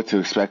didn't know what to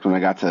expect when I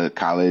got to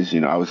college.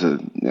 I was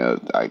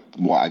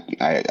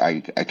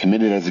I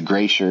committed as a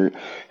gray shirt,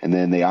 and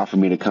then they offered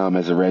me to come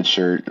as a red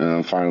shirt.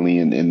 Finally,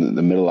 in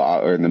the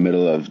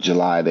middle of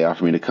July, they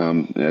offered me to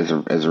come as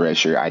a red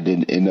shirt. I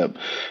didn't end up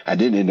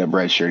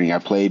redshirting. I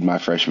played my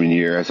freshman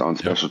year as on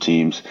special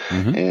teams,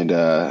 and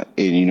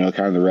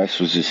kind of the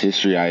rest was just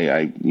history.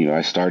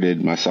 I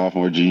started my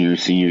sophomore, junior,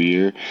 senior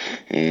year,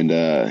 and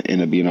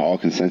ended up being an all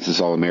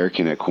consensus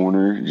All-American at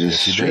corner.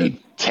 Just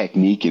straight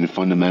technique and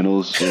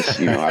fundamentals. Just,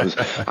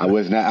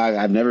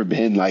 I've never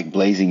been like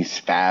blazing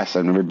fast.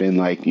 I've never been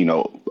like,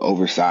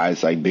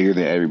 oversized, like bigger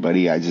than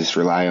everybody. I just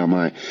rely on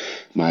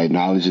my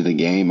knowledge of the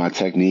game, my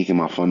technique, and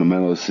my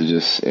fundamentals to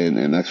just,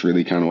 and that's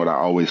really kind of what I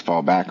always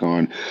fall back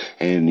on.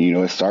 And,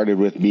 it started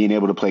with being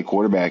able to play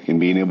quarterback and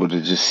being able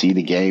to just see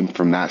the game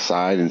from that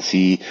side and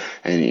see,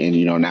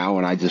 and now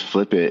when I just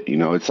flip it,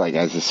 it's like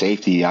as a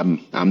safety,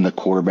 I'm the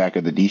quarterback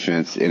of the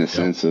defense in a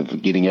sense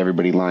of getting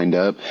everybody lined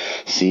up,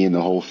 seeing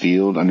the whole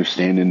field,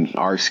 understanding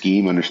our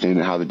scheme,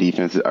 understanding how the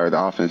defense or the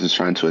offense is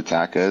trying to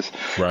attack us,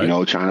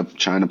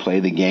 trying to play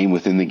the game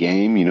within the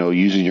game,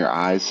 using your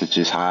eyes to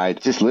just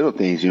hide just little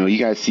things, you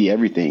guys see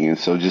everything. And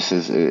so just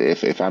as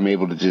if I'm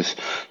able to just,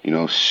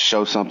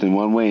 show something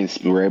one way and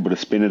we're able to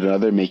spin it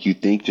another, make you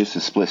think just a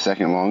split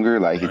second longer,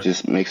 like it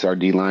just makes our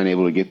D-line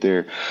able to get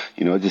there.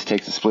 It just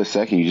takes a split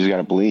second. You just got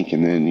to blink.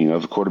 And then,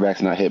 if the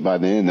quarterback's not hit by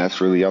then, that's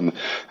really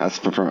that's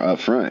from up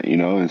front,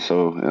 and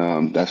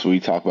so that's what we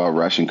talk about,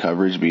 rush and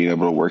coverage, being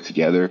able to work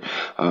together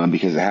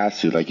because it has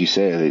to, like you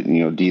said,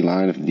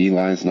 D-line, if the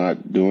D-line's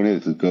not doing it,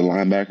 it's a good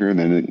linebacker, and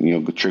then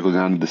it trickles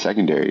down to the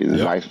secondary and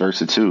vice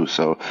versa too.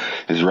 So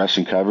it's rush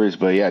and coverage.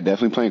 But yeah,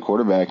 definitely playing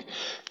quarterback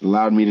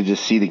allowed me to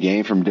just see the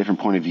game from a different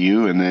point of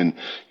view. And then,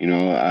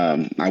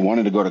 I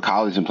wanted to go to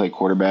college and play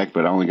quarterback,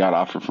 but I only got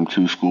offered from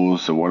 2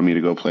 schools that wanted me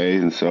to go play.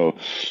 And so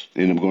I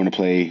ended up going to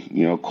play,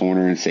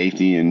 corner and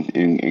safety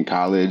in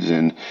college,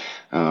 and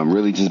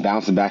really just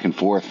bouncing back and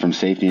forth from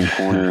safety and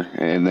corner.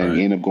 And then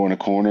ended up going to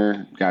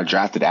corner, got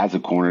drafted as a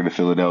corner to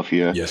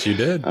Philadelphia. Yes, you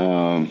did.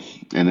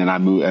 And then I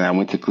moved and I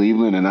went to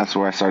Cleveland, and that's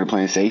where I started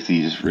playing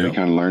safety. Just really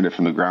kind of learned it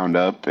from the ground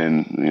up.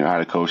 And, I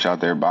had a coach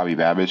out there, Bobby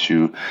Babbage,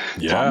 who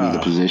taught me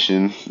the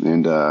position.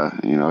 And,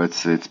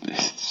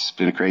 it's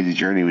been a crazy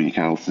journey when you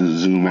kind of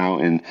zoom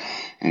out and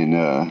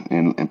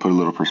put a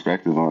little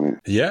perspective on it.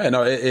 Yeah,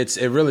 no, it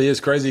really is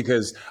crazy,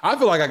 because I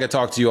feel like I could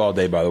talk to you all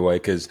day, by the way,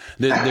 because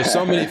there's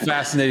so many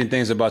fascinating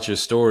things about your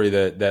story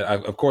that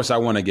of course I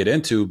want to get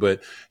into. But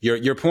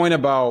your point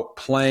about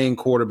playing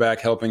quarterback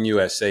helping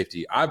you as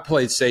safety. I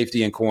played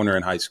safety and corner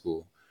in high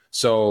school,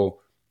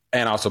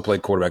 and also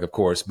played quarterback, of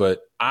course.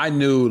 But I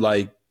knew,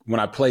 like, when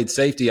I played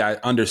safety, I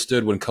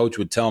understood when coach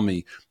would tell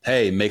me,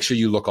 "Hey, make sure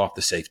you look off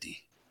the safety."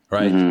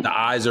 Right. The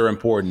eyes are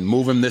important.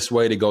 Move him this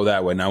way to go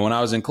that way. Now, when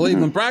I was in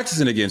Cleveland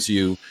practicing against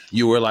you,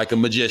 you were like a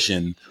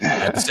magician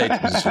at the safety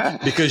position,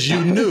 because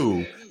you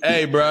knew,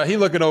 hey, bro, he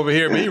looking over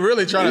here, but he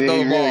really trying to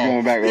throw the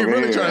ball. He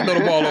really trying to throw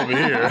the ball over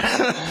here.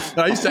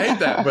 I used to hate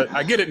that, but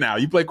I get it now.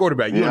 You play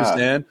quarterback. You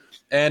understand.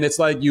 And it's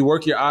like you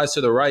work your eyes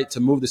to the right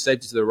to move the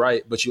safety to the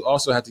right, but you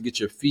also have to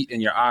get your feet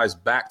and your eyes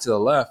back to the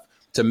left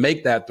to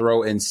make that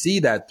throw and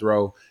see that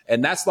throw.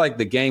 And that's like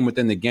the game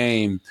within the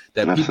game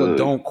that people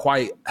don't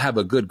quite have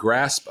a good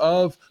grasp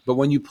of. But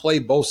when you play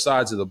both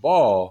sides of the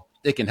ball,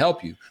 it can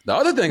help you. The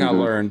other thing I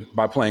learned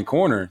by playing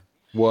corner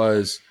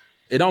was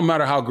it don't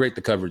matter how great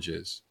the coverage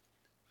is.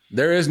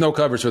 There is no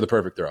coverage for the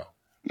perfect throw.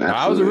 Now,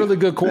 I was a really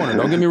good corner.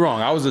 Don't get me wrong.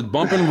 I was a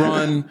bump and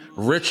run,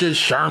 Richard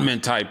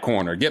Sherman type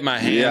corner. Get my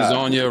hands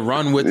on you,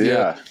 run with you.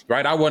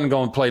 Right? I wasn't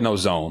going to play no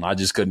zone. I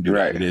just couldn't do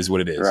that. It is what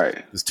it is.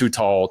 Right. It's too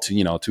tall,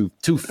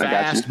 too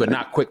fast, but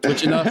not quick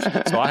twitch enough.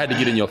 So I had to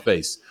get in your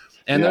face.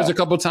 And there's a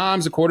couple of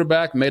times the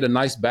quarterback made a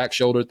nice back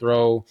shoulder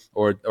throw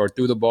or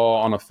threw the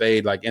ball on a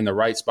fade, like in the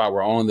right spot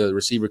where only the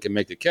receiver can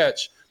make the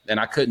catch. And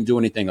I couldn't do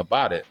anything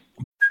about it.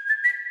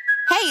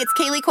 Hey, it's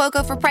Kaylee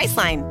Cuoco for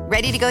Priceline.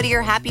 Ready to go to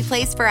your happy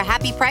place for a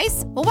happy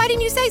price? Well, why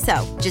didn't you say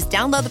so? Just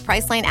download the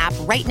Priceline app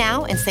right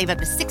now and save up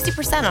to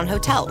 60% on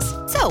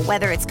hotels. So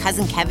whether it's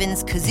Cousin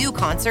Kevin's Kazoo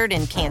Concert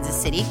in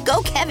Kansas City,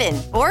 go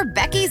Kevin, or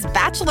Becky's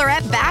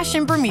Bachelorette Bash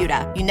in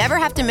Bermuda, you never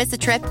have to miss a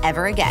trip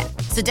ever again.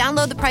 So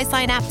download the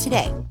Priceline app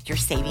today. Your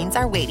savings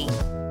are waiting.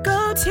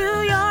 Go to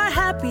your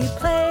happy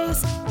place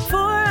for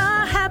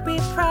a happy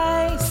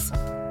price.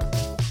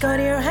 Go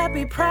to your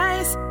happy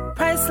price,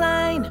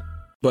 Priceline.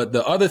 But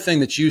the other thing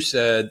that you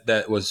said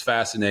that was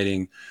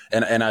fascinating,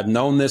 and I've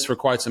known this for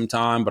quite some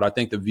time, but I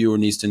think the viewer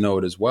needs to know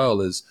it as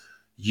well, is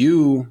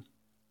you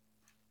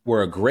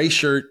were a gray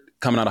shirt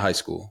coming out of high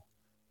school.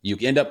 You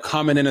end up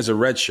coming in as a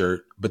red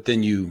shirt, but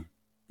then you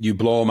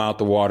blow them out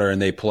the water and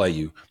they play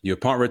you. You're a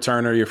punt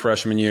returner your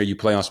freshman year, you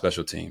play on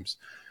special teams.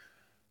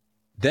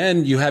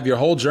 Then you have your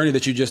whole journey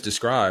that you just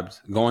described,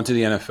 going to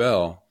the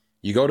NFL.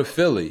 You go to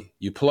Philly,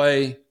 you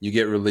play, you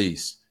get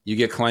released. You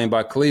get claimed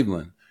by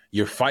Cleveland.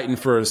 You're fighting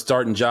for a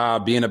starting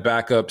job, being a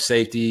backup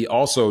safety,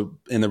 also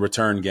in the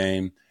return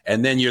game.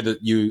 And then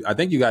I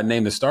think you got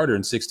named the starter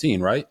in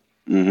 16, right?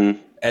 Mm-hmm.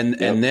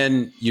 And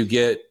then you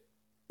get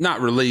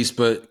not released,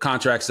 but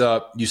contracts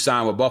up, you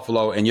sign with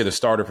Buffalo, and you're the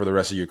starter for the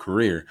rest of your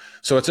career.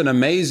 So it's an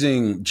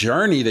amazing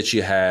journey that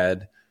you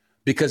had,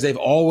 because they've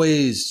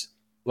always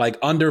like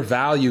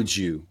undervalued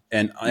you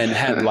and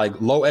had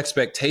like low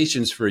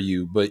expectations for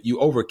you, but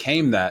you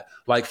overcame that.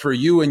 Like for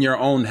you in your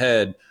own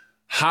head,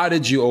 how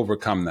did you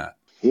overcome that?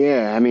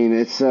 Yeah, I mean,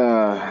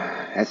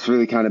 that's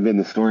really kind of been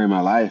the story of my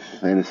life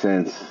in a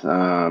sense.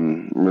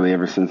 Really,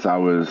 ever since I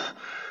was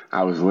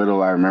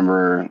little. I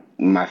remember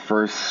my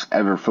first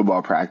ever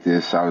football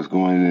practice. I was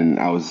going, and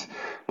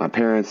my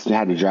parents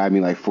had to drive me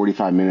like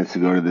 45 minutes to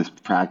go to this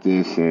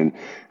practice, and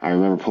I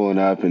remember pulling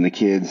up, and the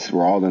kids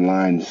were all in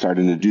line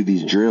starting to do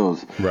these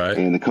drills. Right.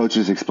 And the coach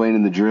was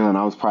explaining the drill, and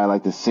I was probably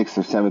like the sixth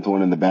or seventh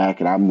one in the back,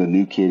 and I'm the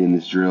new kid in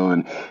this drill.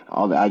 And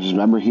I just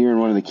remember hearing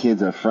one of the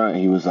kids up front,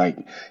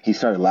 and he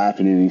started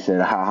laughing, and he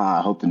said, "Ha ha,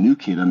 I hope the new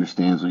kid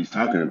understands what he's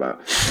talking about."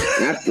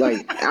 And that's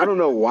like, I don't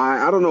know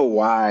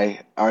why,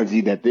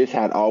 RG, that this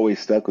had always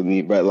stuck with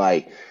me, but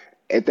like,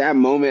 at that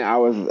moment,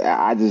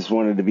 I just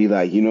wanted to be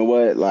like, you know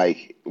what,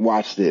 like,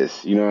 watch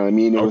this. You know what I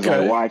mean? It was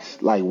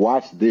like,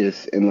 watch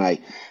this. And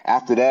like,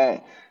 after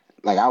that,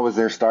 like, I was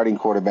their starting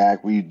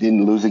quarterback. We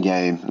didn't lose a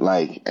game.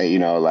 Like, you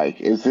know,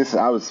 like,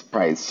 I was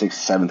probably 6th,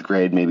 7th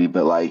grade maybe,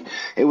 but like,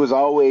 it was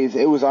always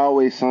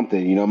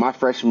something. You know, my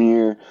freshman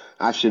year,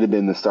 I should have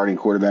been the starting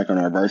quarterback on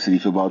our varsity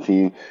football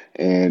team.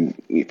 And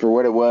for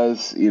what it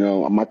was, you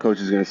know, my coach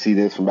is going to see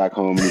this from back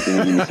home, and he's going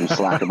to give me some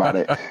slack about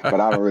it, but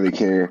I don't really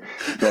care.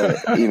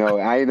 But, you know,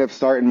 I ended up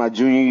starting my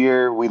junior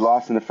year. We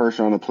lost in the first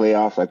round of the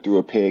playoffs. I threw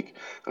a pick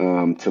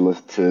to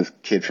a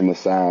kid from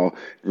LaSalle.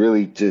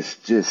 Really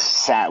just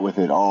sat with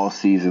it all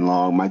season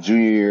long. My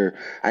junior year,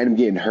 I ended up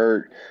getting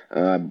hurt.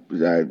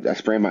 I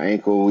sprained my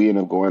ankle. We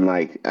ended up going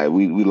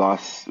we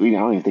lost. I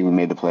don't even think we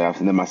made the playoffs.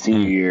 And then my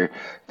senior year,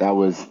 that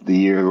was the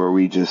year where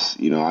we just,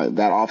 you know,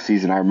 that off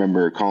season, I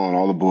remember calling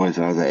all the boys,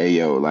 and I was like, "Hey,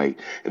 yo, like,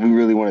 if we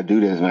really want to do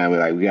this, man,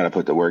 we got to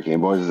put the work in."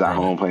 Boys is at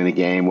home playing a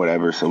game,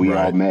 whatever. So we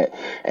all met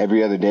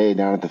every other day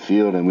down at the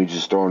field, and we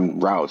just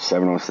throwing routes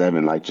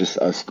 7-on-7, like just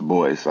us, the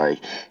boys, like.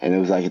 And it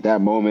was like at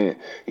that moment,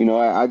 you know,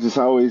 I just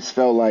always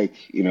felt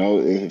like, you know,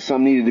 if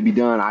something needed to be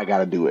done, I got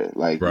to do it.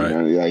 Like, you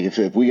know, like if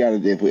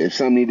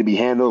something needed to be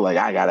handled, like,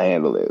 I got to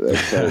handle it. Like,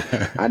 so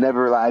I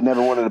never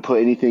wanted to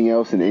put anything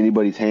else in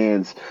anybody's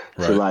hands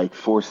to like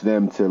force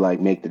them to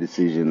like make the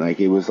decision. Like,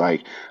 it was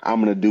like,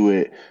 I'm going to do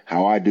it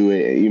how I do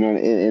it, you know,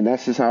 and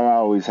that's just how I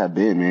always have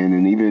been, man.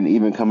 And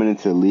even coming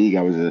into the league,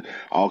 I was an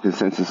all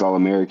consensus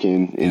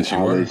All-American in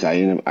college. I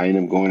ended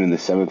up going in the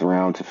 7th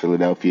round to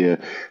Philadelphia.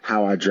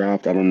 How I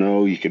dropped, I don't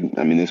know.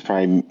 There's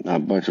probably a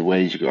bunch of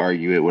ways you could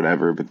argue it,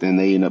 whatever, but then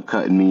they end up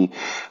cutting me.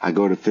 I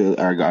go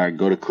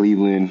to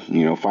Cleveland,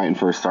 you know, fighting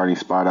for a starting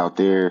spot out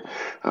there.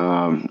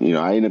 You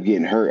know, I ended up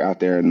getting hurt out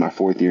there in my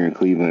 4th year in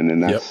Cleveland,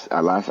 and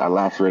I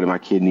lacerated my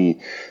kidney,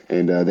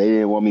 and they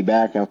didn't want me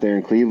back out there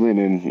in Cleveland.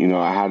 And, you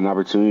know, I had an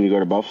opportunity to go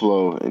to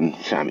Buffalo, and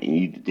I mean,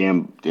 you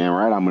damn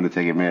right, I'm going to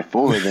take it, man.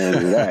 Full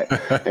advantage of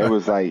that. It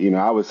was like, you know,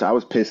 I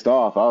was pissed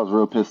off. I was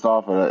real pissed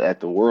off at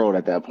the world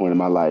at that point in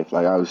my life.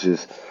 Like, I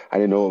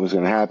didn't know what was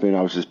going to happen.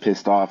 I was just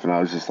pissed off, and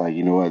I was just like,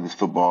 you know what, this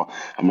football,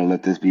 I'm going to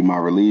let this be my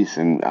release.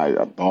 And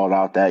I balled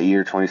out that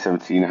year,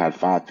 2017. I had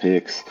 5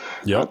 picks.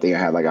 I think I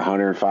had like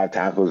 105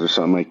 tackles or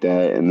something like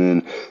that. And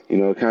then, you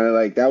know, kind of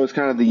like, that was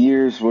kind of the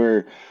years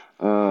where,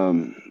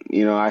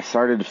 you know, I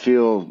started to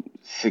feel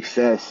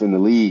success in the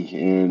league,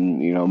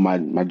 and, you know, my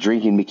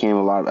drinking became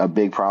a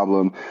big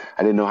problem.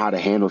 I didn't know how to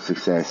handle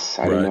success.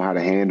 I didn't know how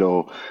to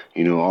handle,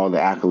 you know, all the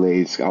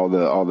accolades,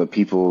 all the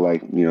people,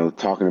 like, you know,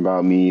 talking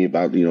about me,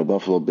 about, you know,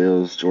 Buffalo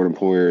Bills, Jordan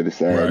Poyer, this,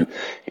 that. And,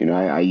 you know,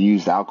 I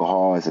used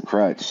alcohol as a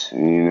crutch,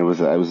 and it was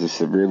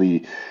just a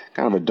really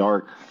kind of a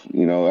dark,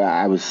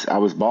 I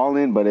was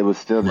balling, but it was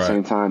still at the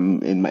same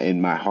time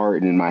in my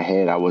heart and in my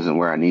head, I wasn't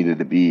where I needed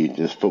to be.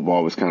 Just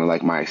football was kind of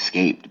like my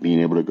escape, being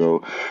able to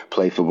go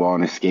play football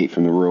and escape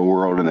from the real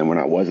world. And then when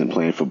I wasn't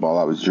playing football,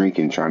 I was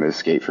drinking, trying to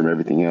escape from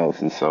everything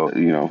else. And so,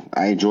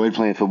 I enjoyed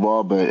playing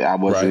football, but I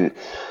wasn't,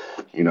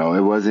 it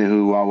wasn't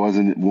who I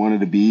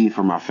wanted to be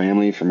for my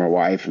family, for my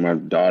wife, for my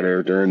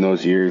daughter during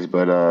those years.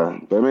 But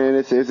man,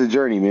 it's a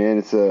journey, man.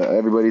 It's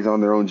everybody's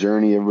on their own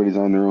journey. Everybody's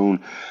on their own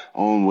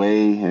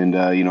way. And,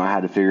 I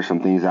had to figure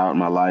some things out in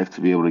my life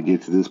to be able to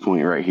get to this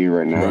point right here,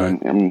 right now. Right.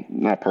 I'm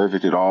not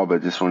perfect at all,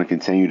 but just want to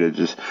continue to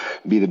just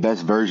be the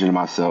best version of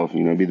myself,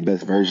 be the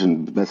best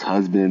version, best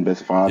husband,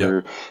 best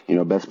father,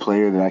 best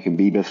player that I can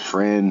be, best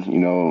friend,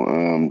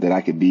 that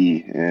I could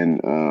be.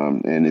 And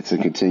it's a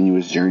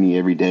continuous journey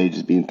every day,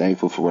 just being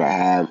thankful for what I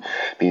have,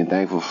 being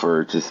thankful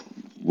for just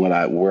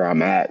where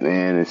I'm at,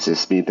 man. It's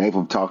just being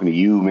thankful for talking to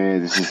you,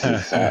 man. It's just,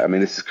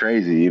 this is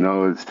crazy.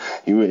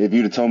 If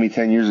you'd have told me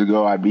 10 years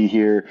ago I'd be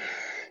here,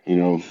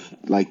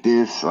 like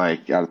this,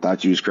 like I'd have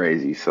thought you was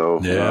crazy. So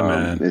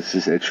man,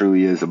 it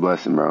truly is a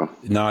blessing, bro.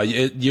 No,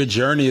 your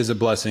journey is a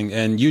blessing,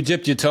 and you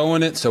dipped your toe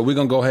in it. So we're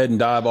gonna go ahead and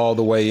dive all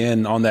the way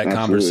in on that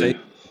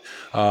conversation.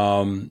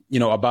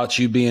 About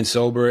you being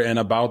sober and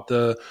about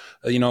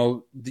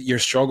your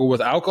struggle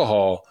with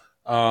alcohol.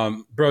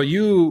 Bro,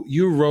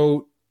 you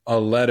wrote a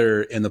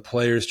letter in the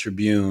Players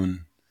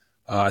Tribune.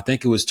 I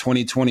think it was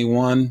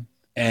 2021.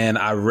 And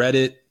I read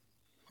it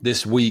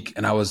this week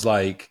and I was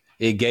like,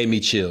 it gave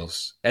me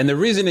chills. And the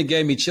reason it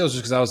gave me chills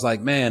was because I was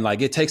like, man,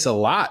 like it takes a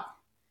lot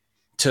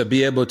to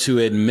be able to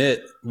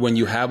admit when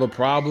you have a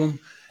problem.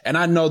 And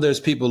I know there's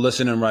people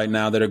listening right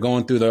now that are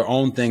going through their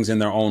own things in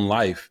their own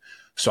life.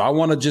 So I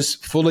want to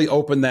just fully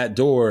open that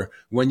door.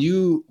 When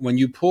you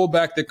pull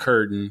back the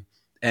curtain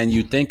and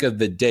you think of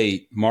the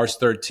date, March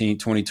 13,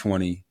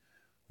 2020,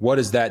 what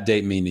does that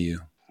date mean to you?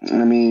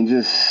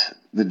 Just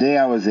the day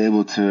I was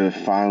able to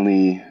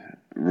finally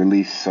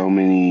release so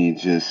many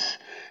just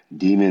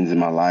demons in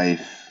my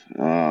life,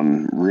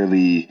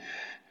 really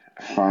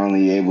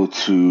finally able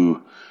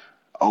to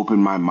open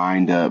my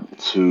mind up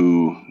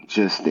to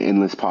just the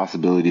endless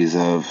possibilities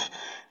of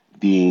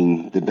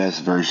being the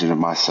best version of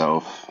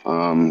myself,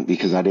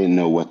 because I didn't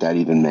know what that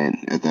even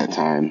meant at that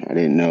time. I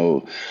didn't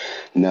know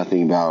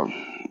nothing about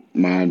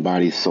mind,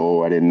 body,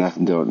 soul. I didn't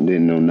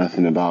know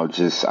nothing about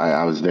just,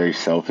 I was very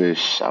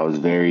selfish. I was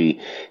very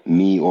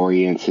me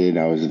oriented.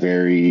 I was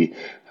very,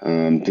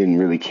 didn't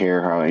really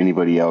care how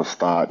anybody else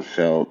thought,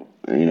 felt,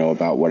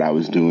 about what I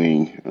was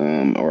doing,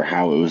 or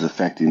how it was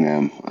affecting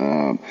them.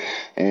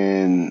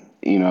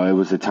 It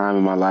was a time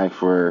in my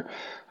life where,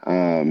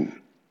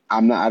 I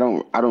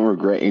don't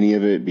regret any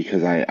of it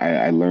because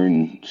I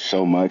learned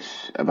so much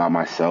about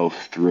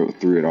myself through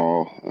it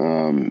all.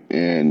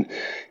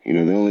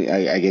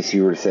 I guess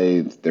you were to say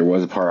there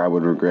was a part I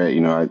would regret,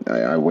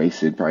 I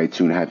wasted probably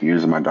 2.5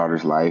 years of my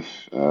daughter's life,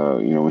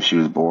 when she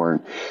was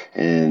born.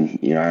 And,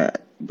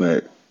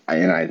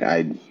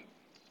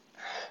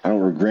 I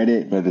don't regret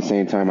it, but at the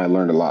same time, I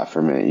learned a lot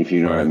from it, if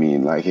you know what I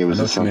mean. Like, it was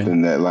just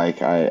something that,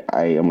 like,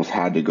 I almost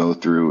had to go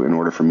through in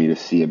order for me to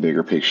see a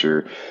bigger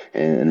picture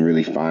and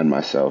really find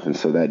myself. And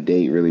so that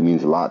date really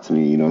means a lot to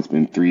me. It's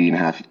been three and a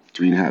half,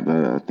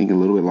 I think a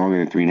little bit longer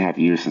than 3.5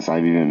 years since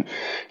I've even,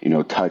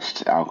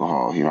 touched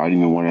alcohol. I didn't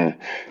even want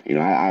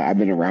to, I've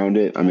been around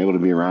it. I'm able to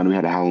be around it. We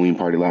had a Halloween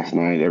party last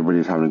night. Everybody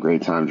was having a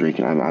great time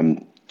drinking.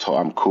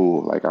 I'm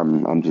cool. Like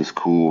I'm just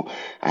cool.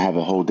 I have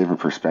a whole different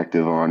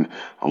perspective on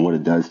what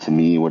it does to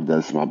me, what it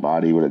does to my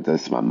body, what it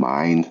does to my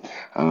mind.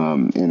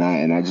 And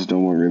I just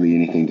don't want really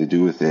anything to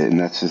do with it. And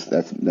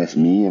that's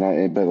me.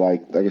 But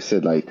like I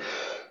said, like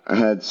I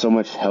had so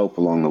much help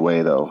along the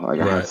way though. Like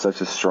I had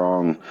such a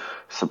strong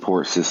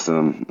support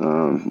system.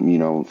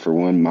 For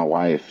one, my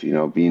wife,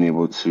 being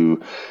able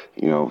to,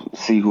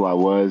 see who I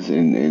was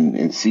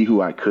and see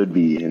who I could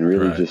be and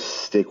really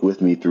just stick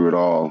with me through it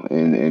all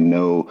and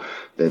know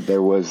that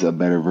there was a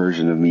better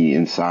version of me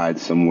inside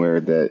somewhere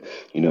that,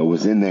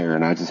 was in there,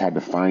 and I just had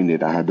to find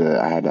it. I had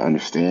to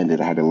understand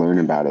it. I had to learn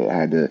about it. I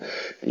had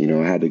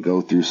to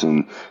go through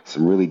some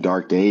really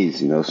dark days,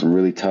 some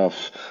really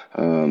tough,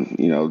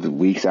 the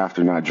weeks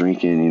after not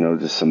drinking,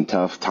 just some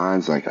tough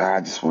times like,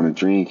 I just want to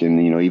drink. And,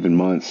 even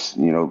months,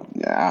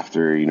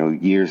 after,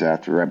 years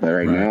after, right? But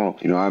right now,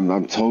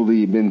 I'm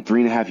totally been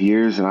 3.5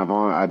 years and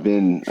I've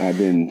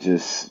been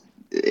just,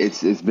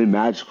 it's been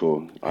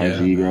magical,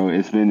 RG, bro.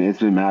 It's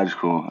been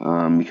magical,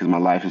 because my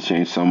life has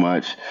changed so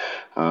much,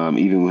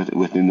 even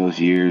within those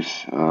years.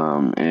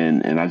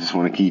 And I just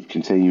want to keep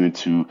continuing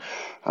to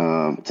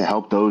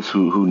help those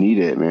who need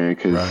it, man.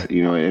 Cause,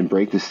 and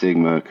break the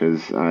stigma.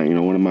 Cause,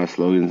 one of my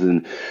slogans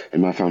in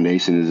my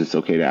foundation is it's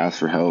okay to ask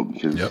for help.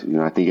 Because,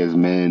 I think as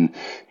men,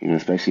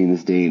 especially in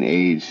this day and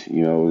age,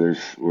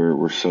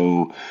 we're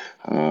so,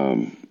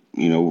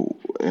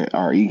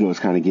 our egos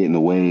kind of get in the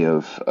way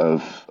of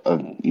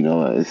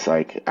it's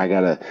like, I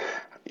gotta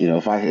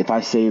if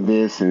I say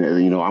this and,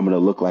 I'm going to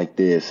look like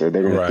this, or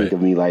they're going to think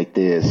of me like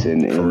this.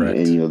 And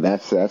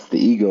that's the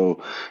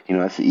ego,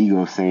 that's the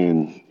ego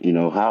saying,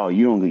 how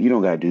you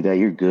don't got to do that.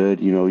 You're good.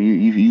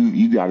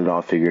 You got it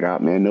all figured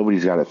out, man.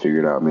 Nobody's got it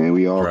figured out, man.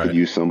 We all could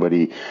use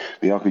somebody.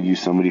 We all could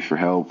use somebody for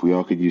help. We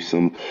all could use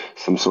some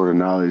sort of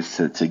knowledge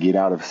to get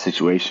out of a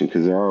situation.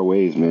 Cause there are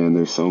ways, man.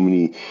 There's so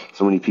many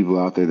people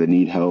out there that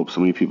need help.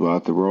 So many people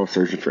out there. We're all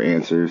searching for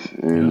answers,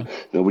 and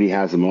nobody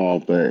has them all.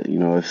 But,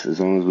 as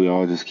long as we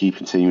all just keep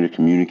continuing to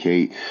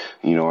communicate,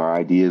 our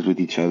ideas with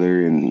each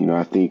other. And,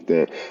 I think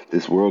that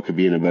this world could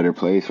be in a better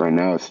place. Right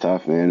now, it's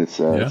tough, man. It's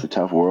a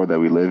tough world that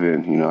we live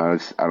in. I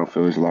don't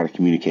feel there's a lot of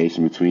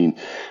communication between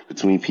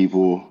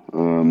people,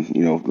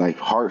 like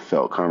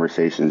heartfelt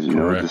conversations,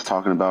 just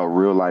talking about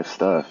real life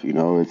stuff.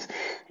 It's,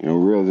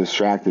 real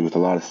distracted with a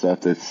lot of stuff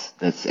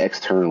that's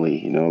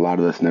externally. A lot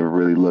of us never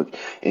really look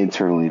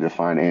internally to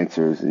find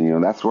answers.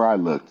 And, that's where I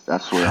looked.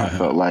 That's where I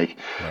felt like,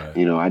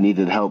 I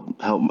needed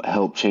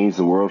help change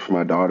the world for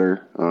my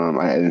daughter.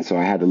 And so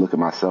I had to look at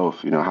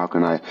myself, how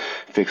can I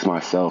fix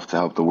myself to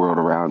help the world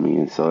around me?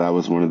 And so that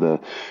was one of the,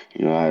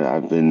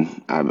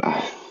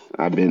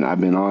 I've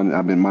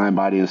been mind,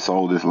 body, and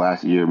soul this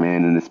last year,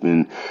 man, and it's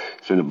been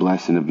a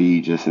blessing to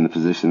be just in the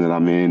position that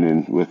I'm in,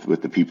 and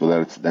with the people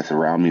that's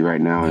around me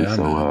right now. And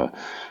so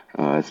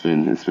it's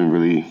been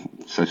really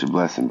such a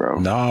blessing, bro.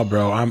 Nah,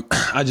 bro,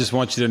 I just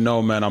want you to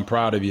know, man, I'm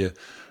proud of you.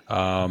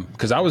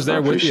 Cause I was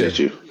there with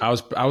you. I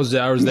was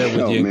there with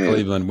you in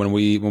Cleveland when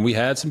we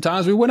had some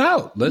times we went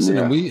out,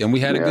 and we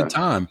had a good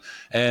time.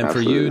 And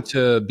Absolutely. For you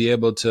to be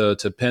able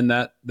to pen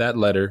that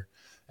letter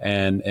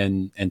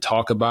and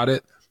talk about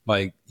it,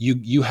 like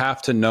you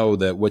have to know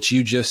that what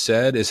you just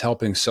said is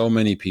helping so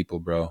many people,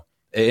 bro.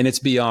 And it's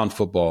beyond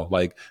football.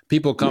 Like,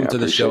 people come to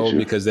the show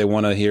because they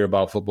want to hear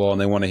about football,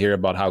 and they want to hear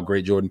about how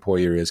great Jordan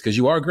Poyer is, because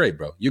you are great,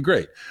 bro. You're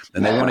great.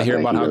 And they want to hear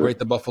about how great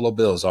the Buffalo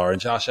Bills are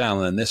and Josh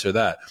Allen and this or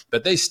that.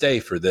 But they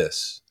stay for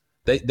this.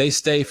 They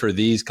stay for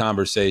these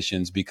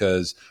conversations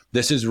because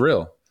this is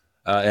real.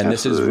 And Absolutely.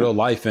 This is real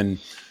life. And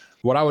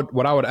what I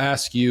would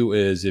ask you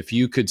is, if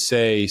you could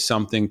say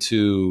something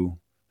to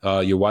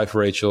your wife,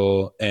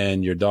 Rachel,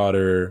 and your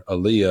daughter,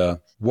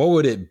 Aaliyah, what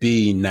would it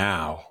be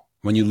now?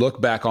 When you look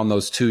back on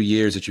those 2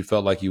 years that you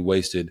felt like you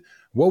wasted,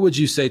 what would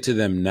you say to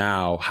them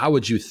now? How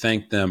would you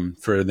thank them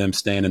for them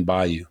standing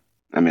by you?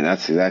 I mean,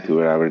 that's exactly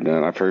what I would have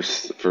done. I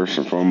first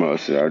and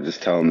foremost, I would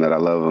just tell them that I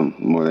love them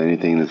more than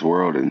anything in this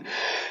world, and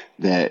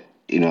that,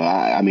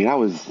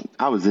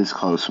 I was this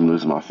close from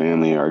losing my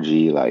family,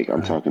 RG. Like,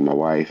 I'm talking my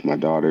wife, my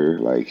daughter.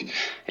 Like,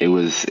 it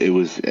was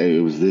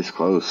this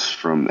close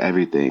from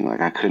everything. Like,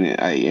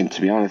 and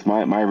to be honest,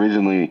 my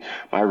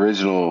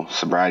original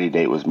sobriety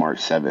date was March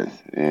 7th,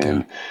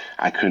 and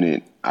I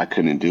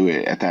couldn't do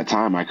it at that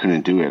time. I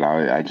couldn't do it.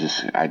 I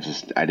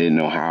didn't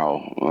know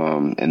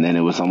how. And then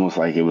it was almost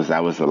like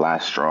that was the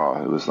last straw.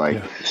 It was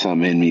like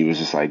something in me was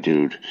just like,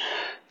 dude,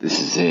 this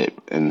is it.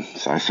 And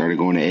so I started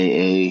going to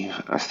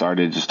AA. I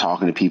started just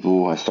talking to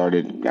people. I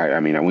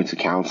went to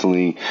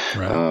counseling.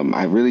 Right.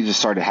 I really just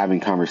started having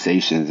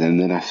conversations. And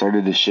then I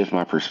started to shift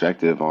my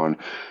perspective on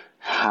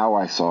how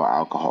I saw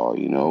alcohol,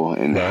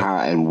 and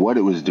and what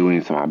it was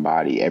doing to my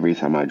body every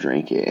time I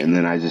drank it. And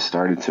then I just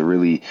started to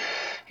really,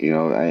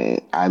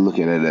 I look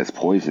at it as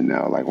poison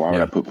now. Like, why would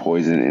I put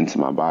poison into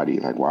my body?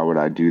 Like, why would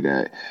I do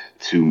that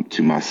to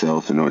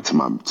myself and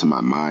to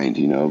my mind?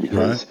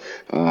 Because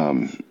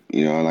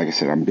like I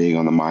said, I'm big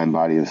on the mind,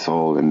 body, and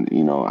soul, and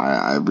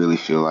I really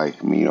feel like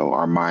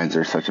our minds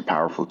are such a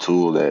powerful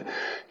tool that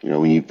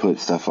when you put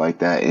stuff like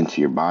that into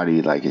your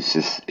body, like it's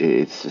just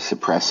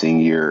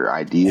suppressing your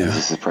ideas,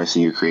 it's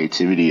suppressing your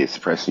creativity, it's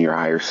suppressing your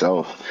higher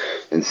self.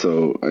 And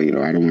so I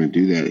don't want to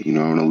do that.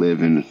 I want to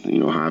live in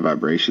high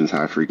vibrations,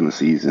 high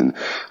frequencies, and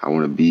I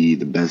want to be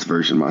the best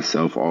version of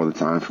myself all the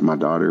time for my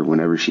daughter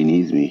whenever she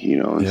needs me.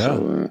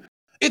 So.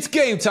 It's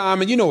game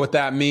time, and you know what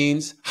that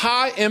means.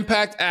 High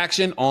impact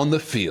action on the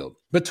field.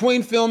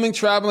 Between filming,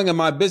 traveling, and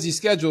my busy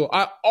schedule,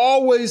 I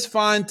always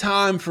find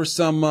time for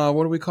some,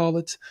 what do we call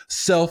it?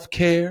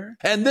 Self-care.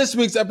 And this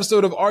week's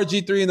episode of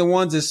RG3 and the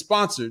Ones is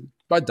sponsored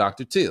by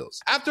Dr.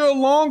 Teals. After a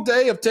long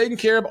day of taking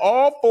care of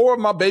all 4 of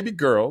my baby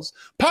girls,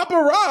 Papa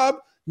Rob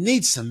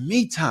needs some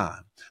me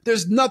time.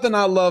 There's nothing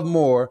I love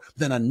more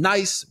than a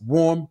nice,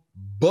 warm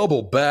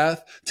bubble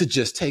bath to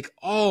just take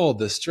all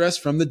the stress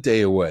from the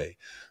day away.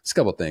 It's a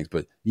couple of things,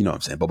 but you know what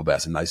I'm saying, bubble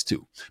baths are nice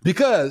too.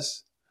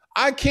 Because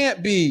I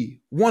can't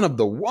be one of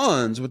the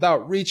ones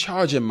without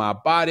recharging my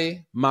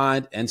body,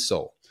 mind, and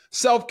soul.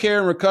 Self-care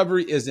and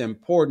recovery is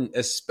important,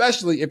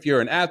 especially if you're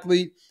an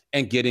athlete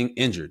and getting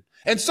injured.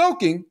 And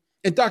soaking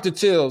in Dr.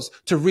 Teals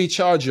to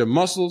recharge your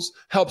muscles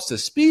helps to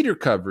speed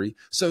recovery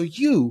so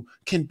you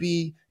can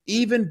be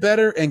even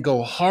better and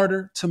go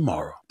harder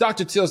tomorrow.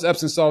 Dr. Teals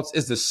Epsom Salts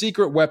is the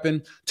secret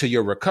weapon to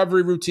your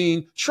recovery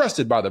routine,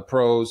 trusted by the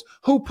pros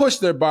who push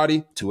their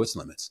body to its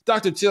limits.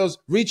 Dr. Teals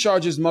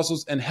recharges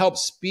muscles and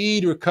helps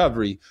speed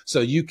recovery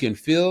so you can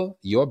feel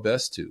your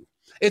best too.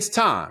 It's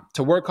time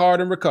to work hard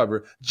and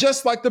recover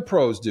just like the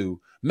pros do.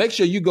 Make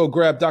sure you go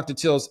grab Dr.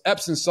 Till's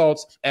Epsom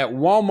salts at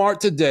Walmart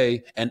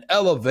today and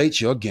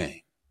elevate your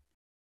game.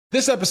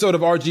 This episode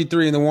of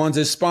RG3 and the Ones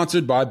is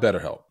sponsored by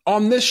BetterHelp.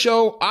 On this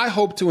show, I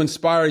hope to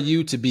inspire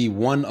you to be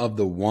one of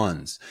the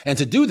ones. And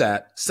to do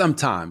that,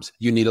 sometimes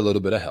you need a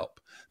little bit of help.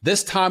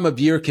 This time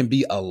of year can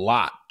be a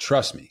lot,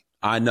 trust me,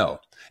 I know.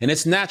 And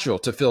it's natural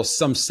to feel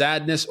some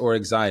sadness or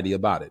anxiety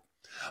about it.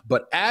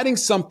 But adding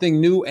something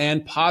new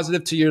and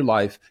positive to your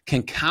life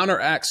can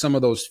counteract some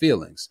of those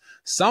feelings.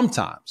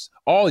 Sometimes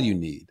all you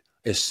need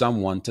is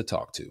someone to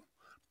talk to.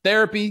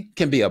 Therapy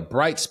can be a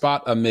bright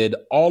spot amid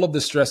all of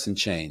the stress and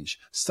change,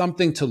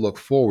 something to look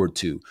forward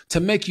to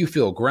make you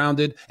feel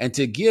grounded, and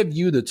to give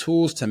you the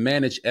tools to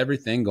manage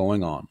everything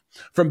going on.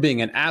 From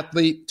being an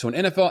athlete to an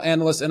NFL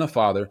analyst and a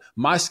father,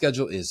 my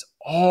schedule is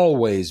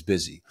always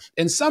busy.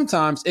 And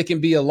sometimes it can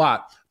be a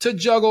lot to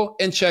juggle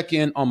and check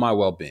in on my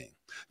well-being.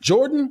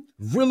 Jordan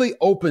really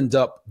opened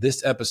up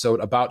this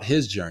episode about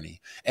his journey,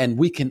 and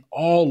we can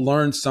all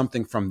learn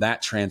something from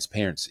that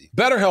transparency.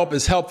 BetterHelp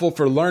is helpful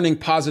for learning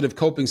positive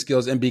coping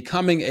skills and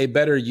becoming a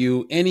better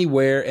you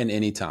anywhere and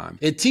anytime.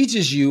 It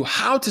teaches you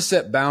how to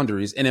set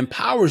boundaries and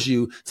empowers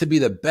you to be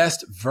the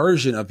best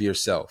version of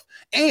yourself.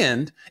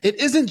 And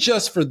it isn't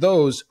just for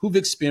those who've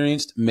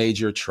experienced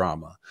major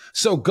trauma.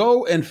 So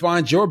go and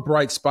find your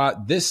bright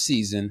spot this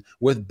season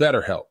with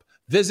BetterHelp.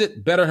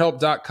 Visit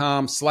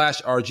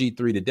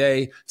BetterHelp.com/RG3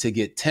 today to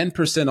get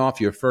 10%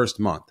 off your first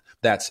month.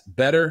 That's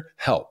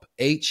BetterHelp,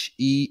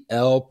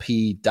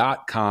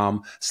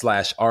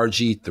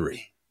 HELP.com/RG3.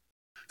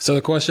 So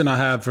the question I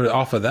have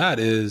off of that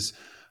is,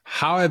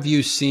 how have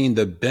you seen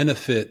the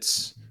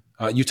benefits?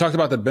 You talked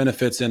about the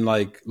benefits in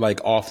like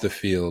off the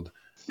field.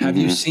 Have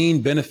you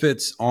seen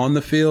benefits on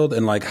the field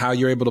and like how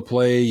you're able to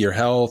play, your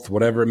health,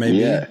 whatever it may be?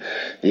 Yeah,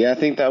 I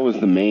think that was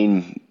the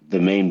main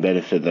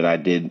benefit that I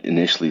did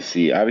initially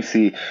see.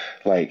 Obviously,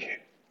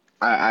 like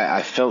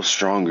I felt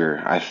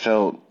stronger. I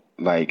felt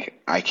like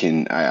like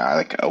in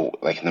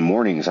the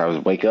mornings I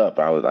would wake up,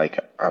 I was like,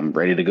 I'm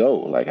ready to go.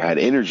 Like I had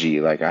energy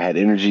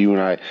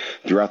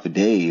throughout the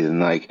day. And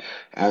like,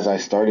 as I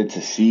started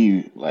to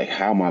see like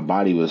how my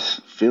body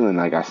was feeling,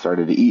 like I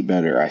started to eat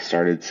better. I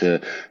started to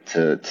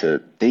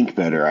think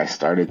better. I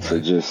started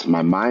to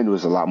my mind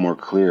was a lot more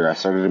clear. I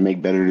started to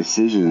make better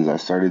decisions. I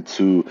started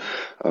to,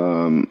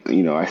 to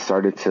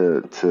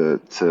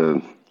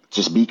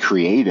just be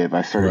creative.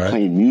 I started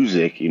playing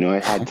music. I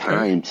had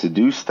time to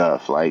do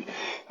stuff like,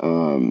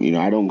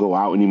 I don't go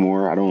out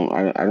anymore. I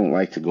don't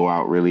like to go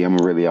out really. I'm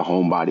really a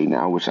homebody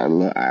now, which I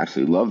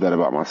actually love that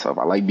about myself.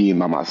 I like being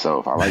by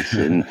myself. I like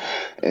sitting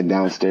and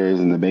downstairs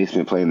in the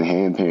basement playing the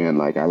handpan.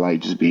 Like I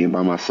like just being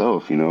by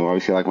myself.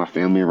 Obviously I like my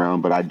family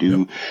around, but I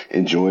do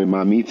enjoy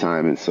my me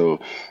time. And so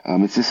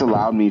it's just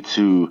allowed me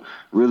to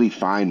really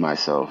find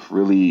myself,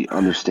 really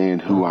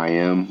understand who I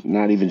am,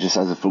 not even just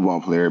as a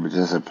football player, but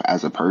just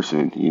as a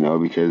person,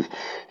 because,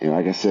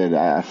 like I said,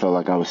 I felt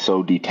like I was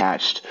so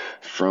detached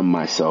from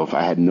myself.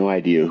 I had no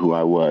idea who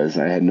I was.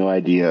 I had no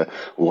idea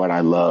what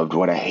I loved,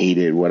 what I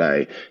hated, what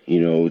I,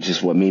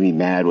 just what made me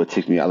mad, what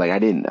ticked me out. Like I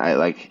didn't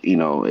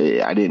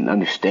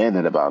understand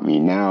that about me.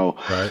 Now,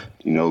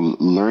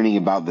 learning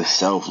about the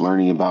self,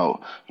 learning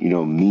about,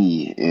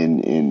 me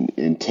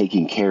and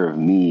taking care of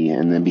me.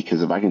 And then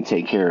because if I can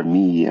take care of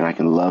me and I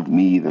can love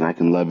me, then I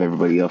can love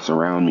everybody else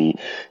around me.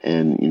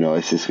 And,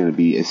 it's just going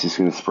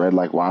to spread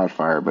like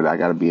wildfire, but I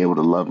got to be able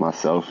to love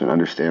myself and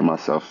understand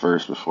myself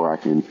first before I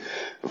can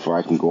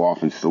go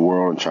off into the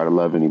world and try to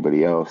love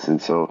anybody else.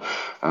 And so,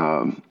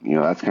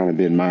 that's kind of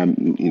been my,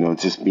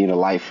 just being a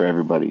light for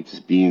everybody,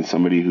 just being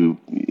somebody who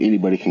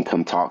anybody can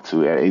come talk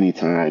to at any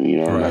time,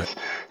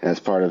 that's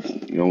part of,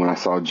 when I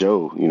saw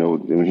Joe,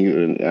 when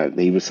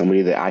he was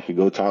somebody that I could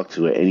go talk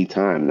to at any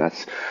time.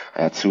 That's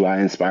who I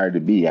inspired to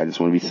be. I just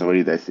want to be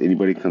somebody that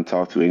anybody can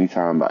talk to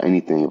anytime about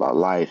anything, about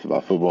life,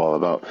 about football,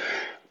 about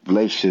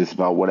relationships,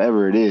 about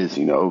whatever it is,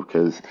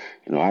 because,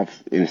 I've,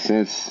 in a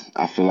sense,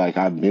 I feel like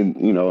I've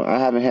been, I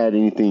haven't had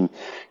anything,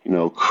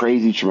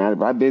 crazy traumatic,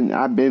 but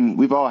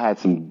we've all had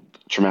some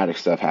traumatic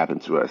stuff happen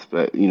to us.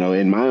 But,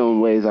 in my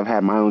own ways, I've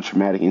had my own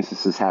traumatic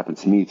instances happen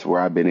to me to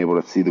where I've been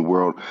able to see the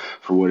world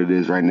for what it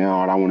is right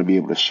now. And I want to be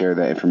able to share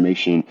that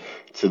information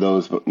to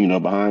those,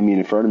 behind me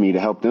and in front of me to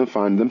help them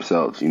find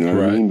themselves, what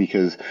I mean?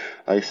 Because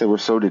like I said, we're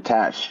so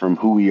detached from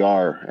who we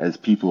are as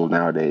people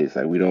nowadays.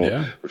 Like we're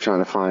trying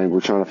to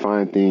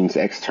find things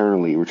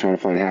externally. We're trying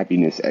to find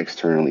happiness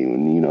externally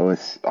when,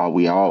 it's all,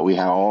 we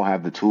all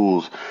have the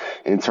tools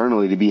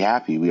internally to be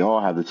happy. We all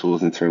have the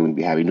tools internally to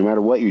be happy, no matter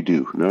what you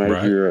do. No matter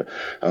if you're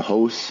a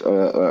host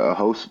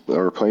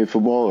or playing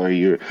football or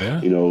you're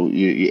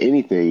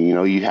anything,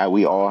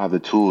 we all have the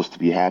tools to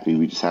be happy.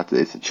 We just have to,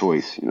 it's a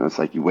choice. It's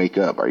like you wake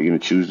up, are you going to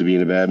choose to be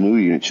in a bad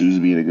mood. You're going to choose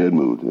to be in a good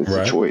mood. It's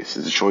Right. a choice.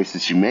 It's a choice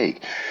that you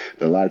make.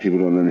 But a lot of people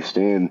don't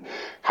understand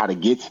how to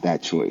get to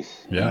that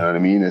choice. Yeah. You know what I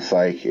mean? It's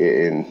like,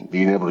 in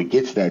being able to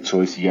get to that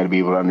choice, you got to be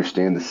able to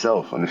understand the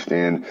self,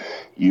 understand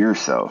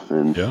yourself.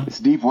 And it's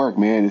deep work,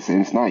 man.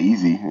 It's not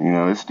easy. You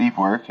know, it's deep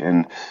work.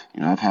 And,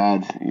 you know,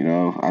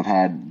 I've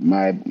had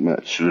my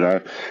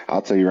shoot,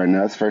 I'll tell you right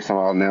now, it's the first time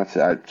I'll announce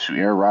it.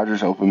 Aaron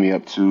Rodgers opened me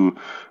up to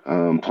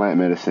plant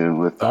medicine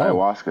with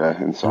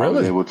ayahuasca. And so I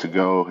was able to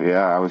go.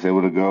 Yeah, I was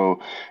able to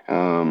go.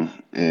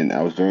 And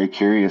I was very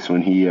curious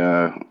when he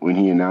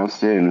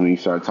announced it and when he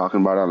started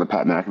talking about it on the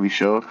Pat McAfee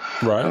show.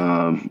 Right.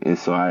 And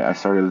so I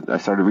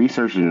started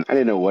researching. I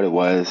didn't know what it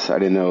was. I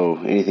didn't know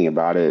anything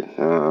about it.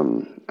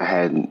 I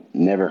had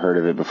never heard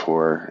of it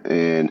before.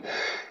 And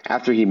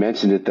after he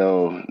mentioned it,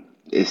 though,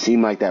 it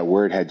seemed like that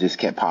word had just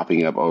kept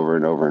popping up over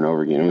and over and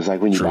over again. It was like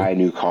when you buy a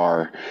new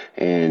car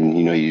and,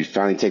 you know, you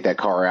finally take that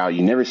car out.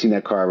 You've never seen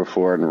that car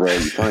before on the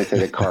road. You finally take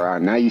that car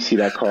out. Now you see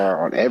that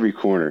car on every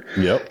corner.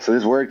 Yep. So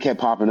this word kept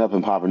popping up.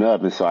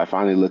 And so I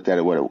finally looked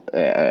at what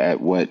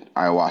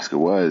ayahuasca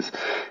was.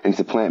 And it's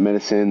a plant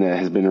medicine that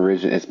has been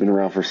it's been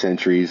around for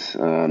centuries.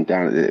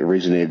 It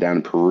originated down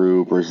in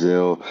Peru,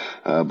 Brazil,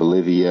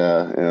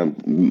 Bolivia,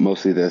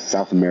 mostly the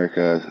South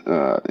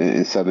America,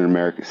 in South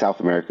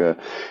America.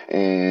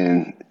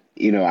 And,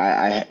 you know,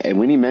 and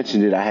when he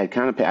mentioned it, I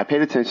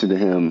paid attention to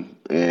him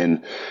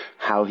and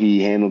how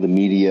he handled the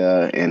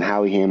media and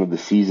how he handled the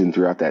season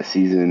throughout that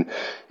season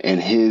and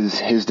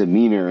his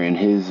demeanor and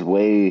his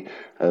way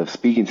of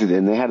speaking to them.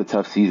 And they had a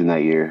tough season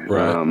that year.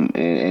 Right.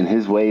 And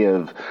his way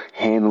of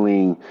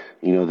handling,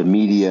 you know, the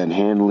media and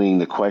handling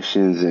the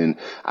questions. And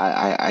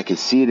I could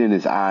see it in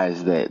his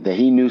eyes that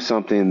he knew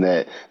something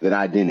that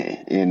I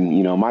didn't. And,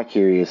 you know, my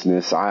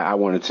curiousness, I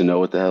wanted to know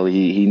what the hell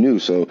he knew.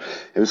 So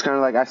it was kind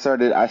of like I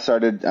started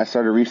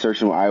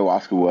researching what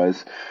ayahuasca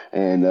was.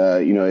 And,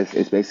 you know,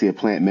 it's basically a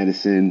plant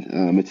medicine.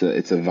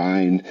 It's a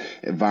vine.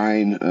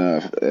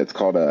 It's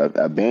called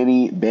a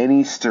Bani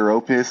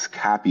Steropus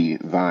capi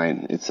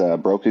vine. It's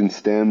broken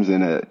stems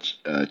and a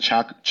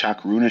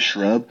chacruna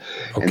shrub.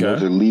 Okay. And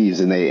those are leaves,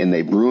 and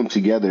they brew them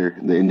together.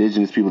 The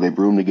indigenous people, they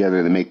brew them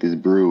together to make this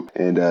brew.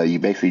 And you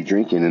basically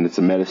drink it, and it's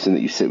a medicine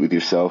that you sit with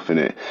yourself, and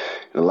it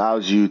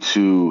allows you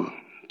to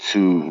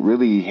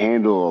really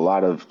handle a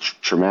lot of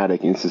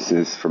traumatic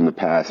instances from the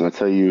past. And I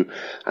tell you,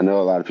 I know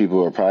a lot of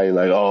people are probably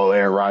like, "Oh,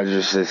 Aaron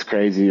Rodgers is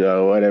crazy,"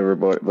 or whatever.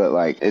 But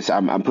like,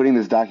 I'm putting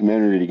this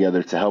documentary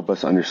together to help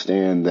us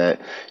understand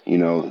that,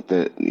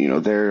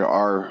 there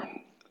are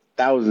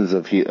thousands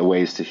of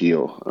ways to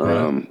heal.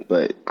 Right.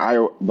 But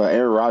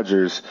Aaron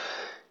Rodgers,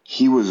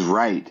 he was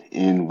right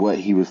in what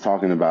he was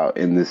talking about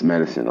in this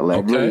medicine. A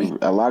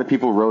lot of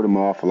people wrote him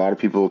off. A lot of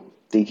people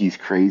think he's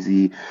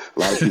crazy. A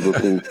lot of people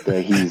think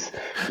that he's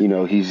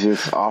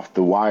just off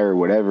the wire or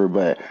whatever.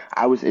 But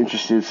I was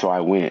interested, so I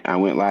went. I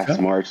went last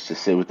March to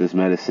sit with this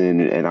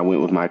medicine, and I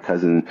went with my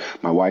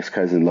wife's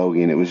cousin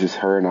Logan. It was just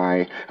him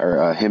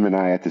and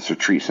I at this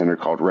retreat center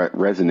called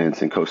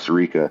Resonance in Costa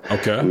Rica.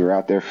 Okay. We were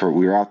out there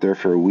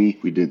for a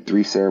week. We did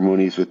 3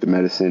 ceremonies with the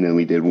medicine, and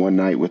we did one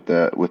night with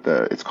the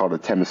it's called a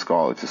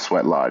temescal. It's a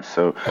sweat lodge.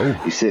 So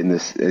you sit in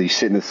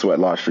this sweat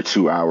lodge for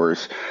 2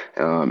 hours,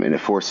 and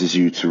it forces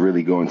you to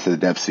really go into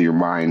the depths of your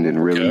mind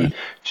and really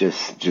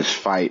just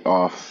fight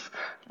off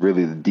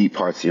really the deep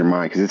parts of your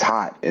mind, because it's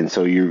hot, and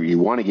so you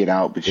want to get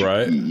out, but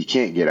you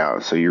can't get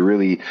out. So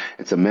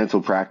it's a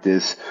mental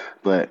practice.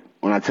 But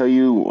when I tell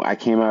you, I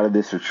came out of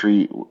this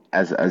retreat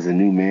as a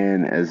new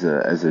man,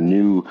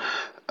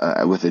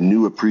 with a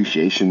new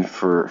appreciation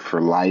for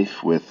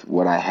life, with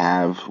what I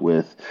have,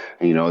 with,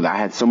 I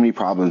had so many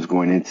problems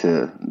going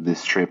into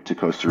this trip to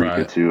Costa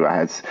Rica too.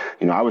 I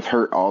was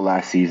hurt all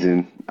last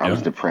season. I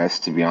was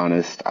depressed, to be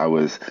honest. I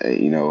was,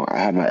 I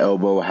had my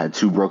elbow, I had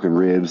 2 broken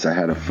ribs, I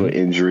had a foot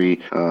injury,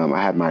 I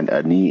had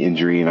a knee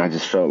injury, and I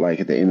just felt like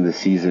at the end of the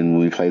season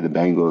when we played the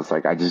Bengals,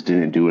 like I just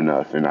didn't do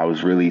enough, and I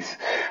was really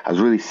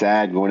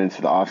sad going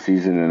into the off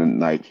season,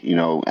 and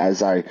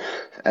as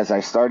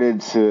I started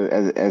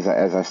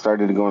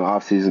to go in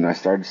off season, I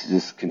started to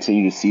just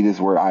continue to see this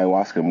word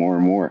ayahuasca more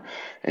and more.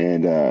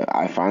 And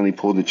I finally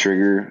pulled the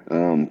trigger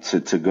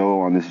to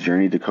go on this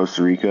journey to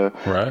Costa Rica.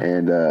 Right.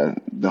 And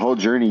the whole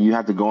journey, you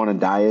have to go on a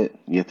diet.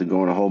 You have to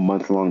go on a whole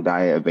month-long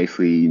diet of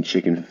basically eating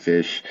chicken,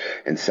 fish,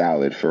 and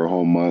salad for a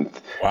whole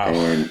month. Wow.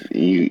 And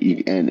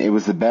and it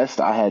was the best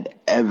I had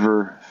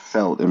ever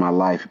felt in my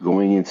life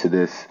going into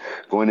this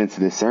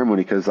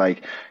ceremony, because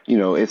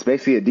it's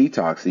basically a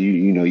detox.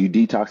 You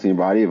detoxing your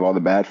body of all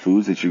the bad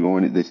foods that you're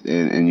going to,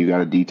 and you got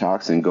to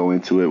detox and go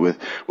into it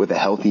with a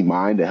healthy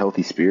mind, a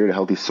healthy spirit, a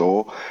healthy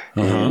soul.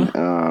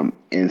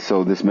 And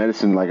so this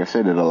medicine, like I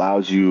said, it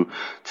allows you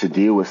to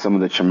deal with some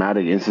of the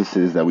traumatic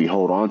instances that we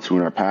hold on to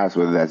in our past,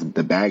 whether that's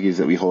the baggage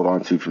that we hold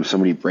on to from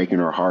somebody breaking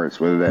our hearts,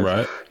 whether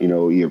that's,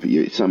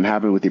 something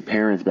happened with your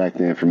parents back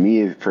then. For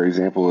me, for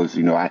example, is,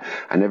 I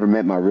never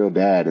met my real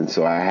dad. And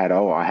so I had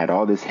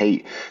all this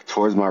hate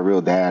towards my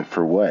real dad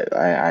for what?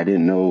 I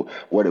didn't know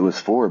what it was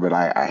for, but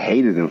I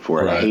hated him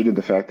for it. Right. I hated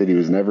the fact that he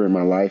was never in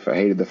my life. I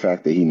hated the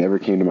fact that he never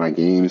came to my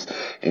games.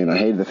 And I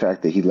hated the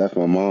fact that he left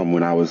my mom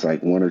when I was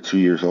like 1 or 2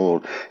 years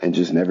old and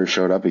just never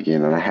showed up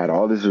again. And I had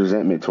all this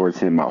resentment towards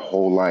him my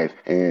whole life.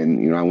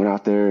 And, I went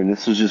out there, and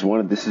this is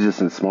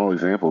just a small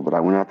example, but I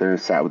went out there and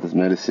sat with this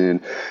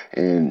medicine,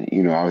 and,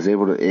 I was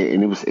able to,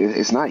 and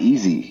it's not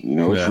easy,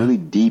 it's really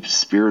deep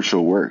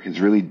spiritual work. It's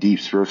really deep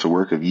spiritual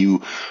work of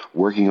you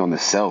working on the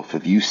self,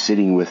 of you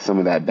sitting with some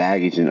of that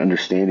baggage and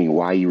understanding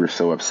why you were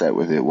so upset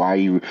with it, why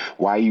you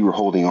were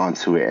holding on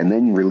to it, and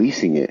then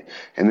releasing it.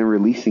 And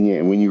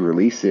when you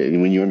release it,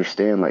 and when you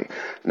understand, like,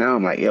 now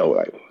I'm like, yo,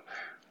 like,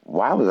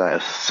 why was I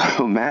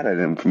so mad at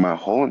him for my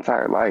whole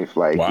entire life?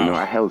 Like, wow.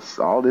 I held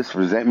all this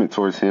resentment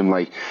towards him.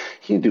 Like,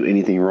 he didn't do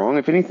anything wrong.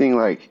 If anything,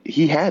 like,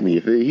 he had me.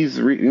 If he's,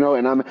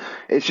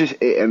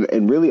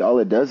 and really all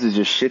it does is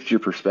just shift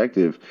your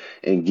perspective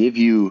and give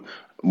you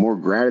more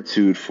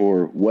gratitude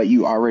for what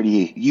you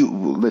already,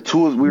 the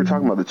tools we were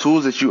talking about, the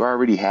tools that you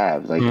already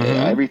have. Like,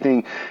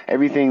 everything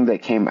that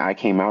I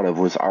came out of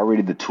was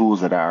already the tools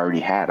that I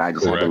already had. I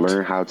just had to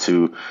learn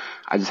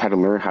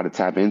how to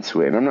tap into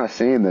it. And I'm not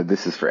saying that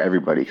this is for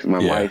everybody, because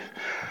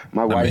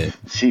my wife,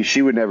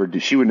 she would never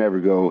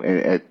go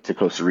to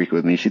Costa Rica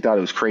with me. She thought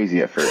it was crazy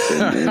at first.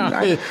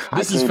 And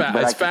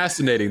it's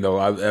fascinating though.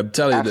 I'm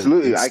telling you,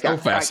 absolutely, it's so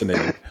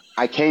fascinating.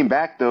 I came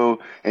back though,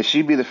 and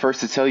she'd be the first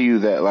to tell you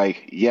that,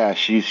 like, yeah,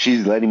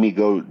 she's letting me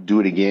go do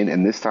it again.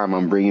 And this time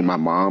I'm bringing my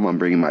mom, I'm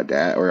bringing my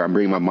dad, or I'm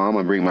bringing my mom,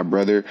 I'm bringing my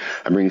brother,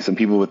 I'm bringing some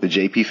people with the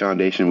JP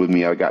Foundation with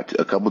me. I got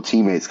a couple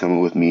teammates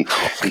coming with me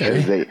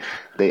because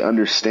they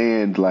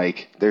understand,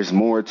 like, there's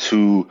more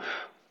to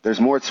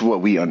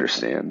what we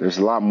understand. There's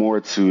a lot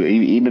more to,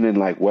 even in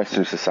like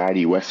Western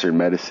society, Western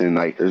medicine,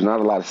 like there's not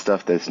a lot of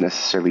stuff that's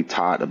necessarily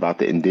taught about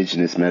the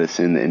indigenous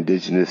medicine, the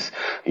indigenous,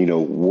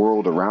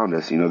 world around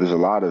us. There's a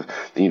lot of,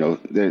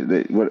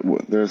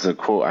 there's a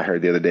quote I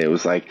heard the other day. It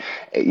was like,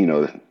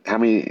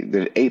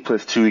 there's 8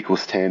 + 2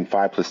 = 10,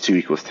 5 +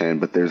 2 = 10,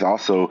 but there's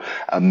also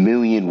a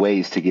million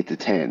ways to get to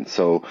 10.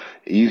 So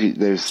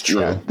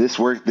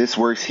this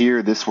works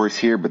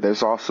here, but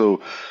there's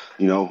also,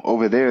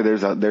 over there,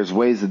 there's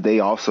ways that they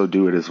also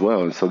do it as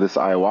well. And so this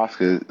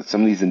ayahuasca,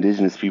 some of these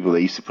indigenous people,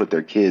 they used to put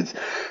their kids,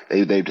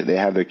 they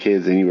have their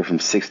kids anywhere from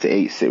 6 to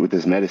 8 sit with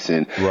this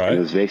medicine. Right. And it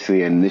was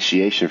basically an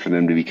initiation for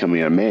them to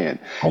becoming a man.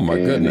 Oh my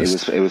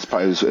goodness! It was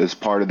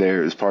part of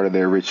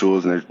their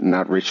rituals,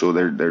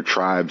 and their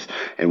tribes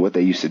and what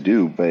they used to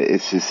do. But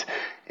it's just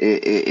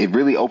it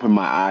really opened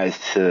my eyes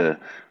to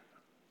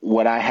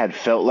what I had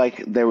felt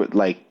like there were,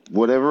 like,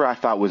 whatever I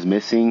thought was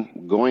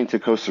missing. Going to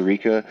Costa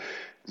Rica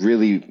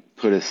really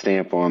put a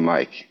stamp on,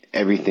 like,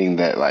 everything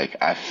that, like,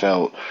 I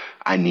felt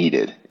I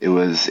needed. It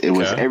was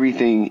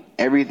everything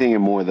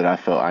and more that I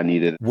felt I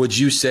needed. Would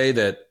you say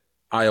that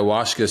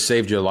ayahuasca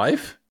saved your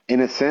life?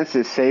 In a sense,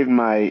 it saved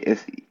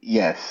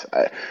yes.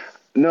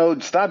 No,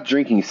 stop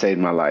drinking saved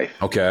my life.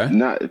 Okay.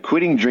 Not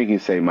quitting drinking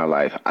saved my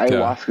life.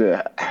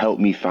 Ayahuasca helped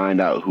me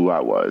find out who I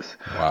was.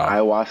 Wow.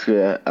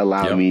 Ayahuasca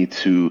allowed me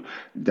to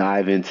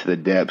dive into the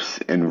depths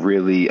and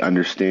really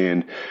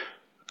understand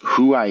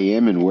who I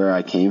am and where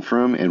I came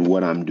from and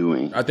what I'm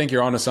doing. I think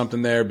you're onto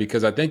something there,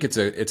 because I think it's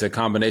a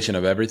combination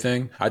of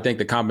everything. I think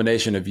the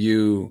combination of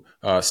you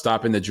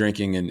stopping the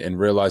drinking and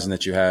realizing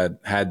that you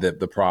had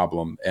the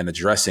problem and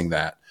addressing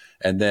that.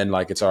 And then,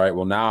 like, it's all right.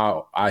 Well,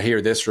 now I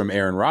hear this from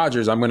Aaron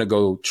Rodgers. I'm going to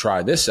go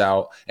try this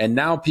out. And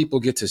now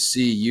people get to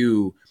see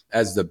you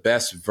as the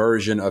best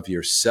version of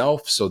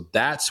yourself. So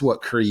that's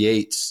what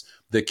creates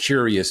the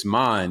curious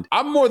mind.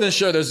 I'm more than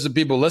sure there's some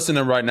people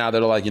listening right now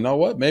that are like, you know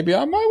what, maybe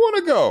I might want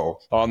to go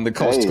on the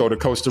coast, go to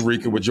Costa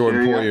Rica with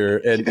Jordan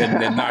Poyer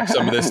and knock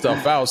some of this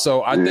stuff out.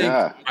 So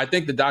I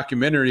think the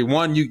documentary,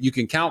 one, you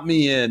can count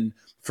me in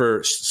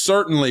for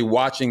certainly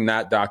watching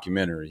that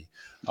documentary.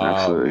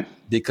 Absolutely.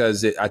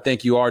 Because I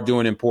think you are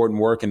doing important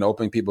work and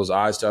opening people's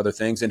eyes to other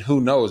things. And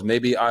who knows,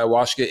 maybe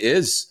ayahuasca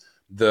is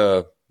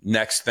the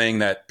next thing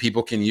that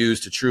people can use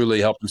to truly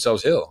help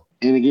themselves heal.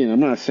 And again, I'm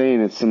not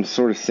saying it's some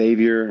sort of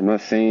savior. I'm not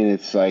saying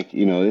it's like,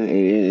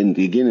 and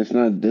again,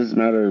 it doesn't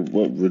matter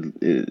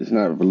it's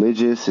not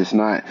religious. It's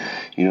not,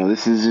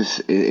 this is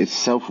just, it's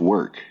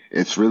self-work.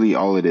 It's really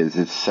all it is.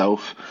 It's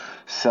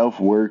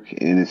self-work.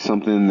 And it's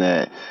something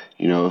that,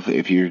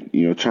 if you're,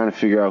 trying to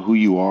figure out who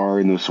you are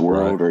in this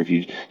world, right, or if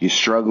you're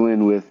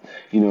struggling with,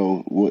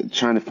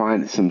 trying to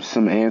find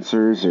some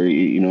answers, or,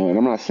 and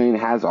I'm not saying it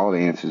has all the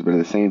answers, but at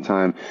the same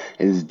time,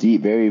 it is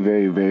deep, very,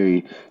 very,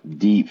 very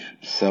deep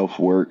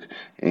self-work.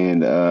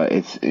 And,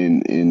 it's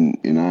and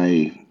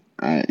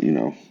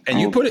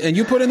you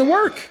put in the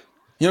work.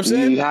 You know what I'm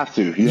saying? You have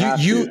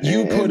to.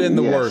 You put in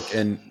the yes. work,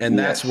 and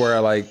that's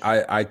where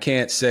I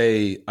can't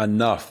say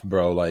enough,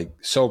 bro. Like,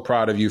 so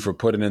proud of you for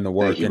putting in the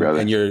work. Thank you, brother.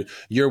 And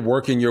you're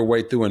working your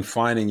way through and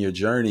finding your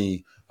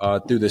journey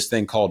through this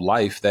thing called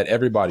life that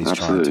everybody's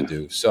trying to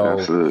do.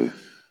 So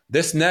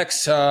this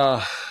next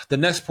the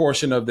next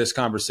portion of this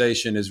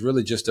conversation is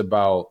really just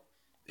about,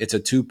 it's a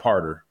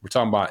two-parter. We're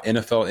talking about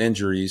NFL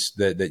injuries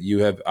that you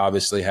have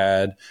obviously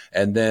had,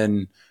 and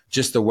then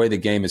just the way the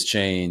game has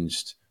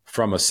changed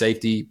from a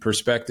safety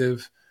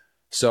perspective.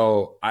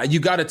 So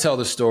you got to tell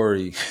the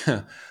story.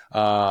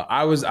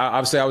 I was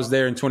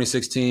there in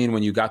 2016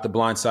 when you got the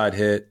blindside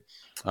hit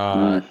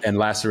and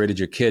lacerated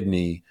your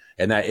kidney,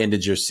 and that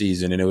ended your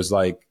season. And it was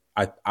like,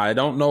 I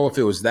don't know if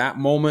it was that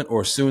moment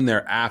or soon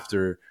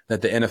thereafter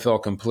that the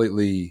NFL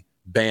completely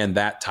banned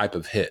that type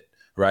of hit,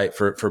 right?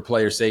 For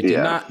player safety,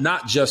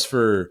 not just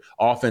for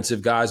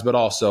offensive guys, but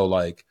also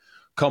like,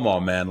 come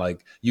on, man.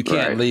 Like, you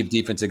can't leave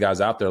defensive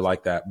guys out there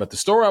like that. But the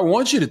story I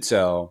want you to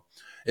tell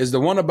is the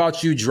one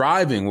about you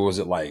driving. What was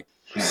it, like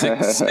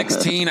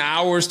 16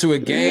 hours to a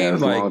game?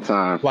 Yeah, long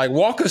time. Like,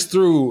 walk us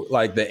through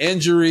like the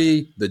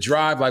injury, the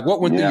drive, like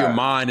what went through your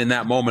mind in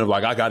that moment of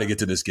like, I got to get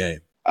to this game.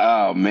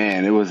 Oh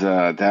man, it was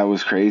that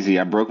was crazy.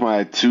 I broke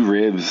my 2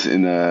 ribs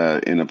in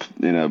a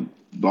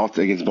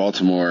against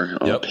Baltimore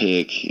on a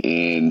pick,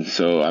 and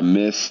so I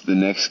missed the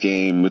next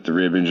game with the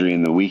rib injury.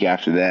 And the week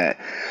after that,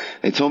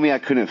 they told me I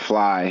couldn't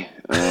fly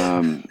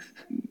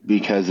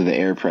because of the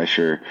air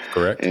pressure.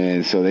 Correct.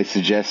 And so they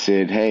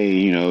suggested,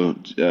 hey,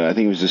 I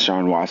think it was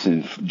Deshaun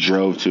Watson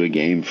drove to a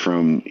game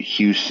from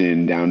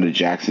Houston down to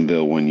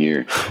Jacksonville one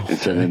year. Okay. And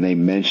so then they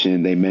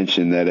mentioned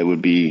that it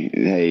would be,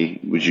 hey,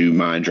 would you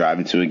mind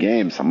driving to a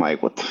game? So I'm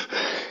like, what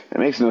that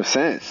makes no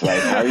sense.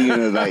 Like, how are you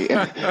going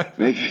to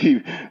make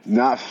me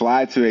not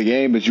fly to a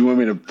game, but you want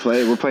me to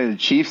play? We're playing the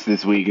Chiefs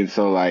this week. And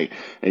so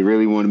they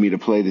really wanted me to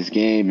play this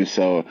game. And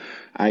so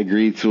I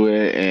agreed to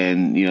it.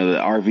 And, the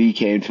RV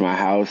came to my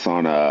house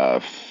on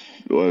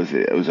what was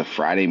it? It was a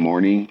Friday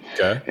morning.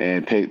 Okay.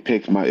 And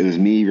it was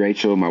me,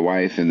 Rachel, my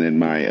wife, and then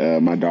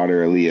my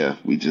daughter,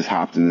 Aaliyah. We just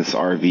hopped in this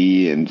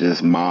RV and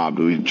just mobbed.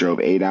 We drove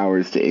 8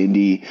 hours to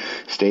Indy,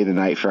 stayed the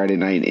night, Friday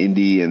night in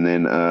Indy, and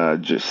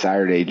then just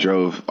Saturday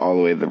drove all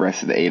the way the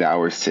rest of the 8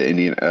 hours to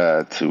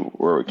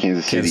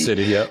Kansas City. Kansas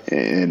City, yep.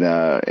 And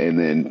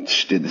then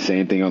did the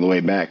same thing on the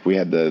way back. We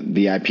had the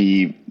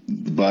VIP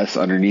bus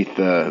underneath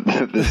the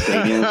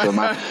stadium. So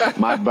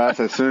my bus,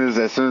 as soon as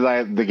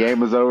the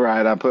game was over,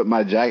 I put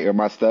my jacket or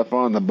my stuff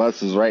on. The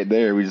bus was right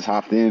there. We just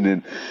hopped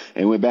in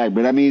and went back.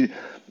 But I mean,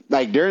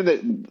 like during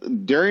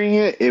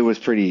it was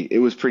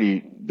pretty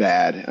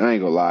bad. I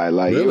ain't gonna lie.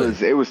 Like,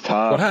 really? it was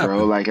tough,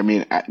 bro. Like, I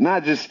mean,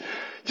 not just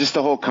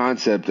the whole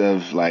concept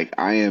of like,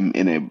 I am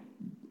in a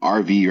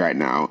RV right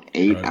now,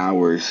 8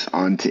 hours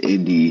onto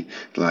Indy.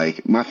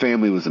 Like, my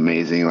family was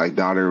amazing. Like,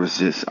 daughter was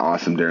just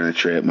awesome during the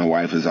trip. My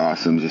wife was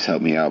awesome, just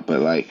helped me out.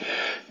 But like,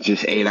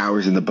 just 8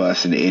 hours in the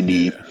bus into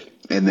Indy. Yeah.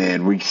 And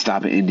then we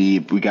stopped in Indy.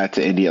 We got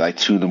to Indy at like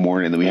 2 a.m.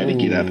 And then we had to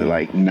get up at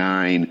like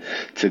 9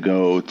 to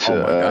go to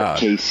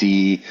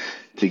KC.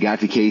 Got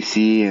to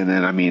KC. And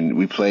then, I mean,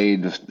 we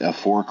played a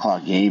 4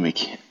 o'clock game. I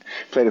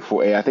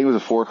think it was a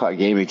 4 o'clock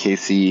game in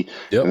KC.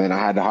 Yep. And then I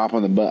had to hop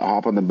on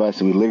the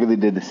bus, and we literally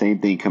did the same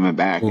thing coming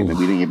back. And then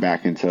we didn't get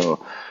back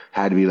until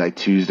had to be like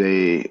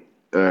Tuesday,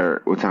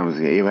 or what time was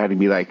it? It had to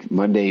be like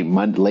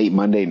late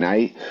Monday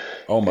night.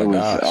 Oh my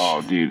gosh.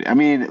 Oh, dude. I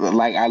mean,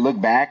 like, I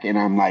look back and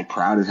I'm like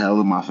proud as hell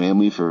of my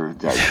family for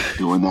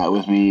doing that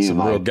with me.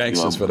 Some real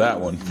gangsters for that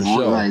one, for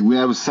sure. Like,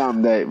 that was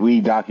something that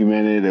we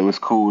documented. It was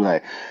cool.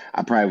 Like,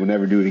 I probably would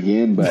never do it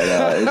again, but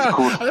it's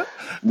cool.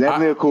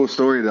 Definitely a cool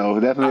story, though.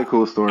 Definitely a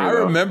cool story. I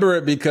remember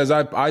it because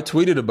I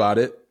tweeted about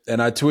it. And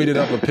I tweeted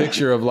up a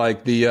picture of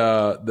like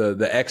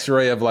the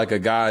X-ray of like a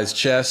guy's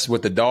chest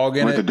with the dog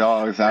in it. With the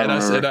dogs. I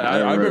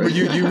remember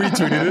you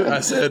retweeted it. I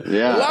said,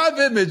 a live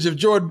image of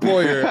Jordan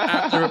Poyer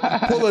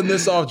after pulling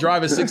this off,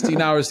 driving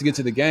 16 hours to get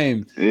to the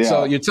game. Yeah.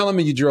 So you're telling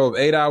me you drove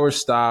 8 hours,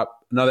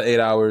 stopped, another 8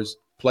 hours,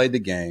 played the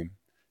game,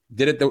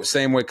 did it the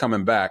same way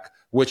coming back,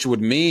 which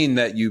would mean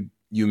that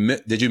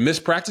did you miss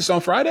practice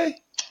on Friday?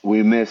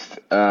 We missed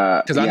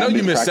because I know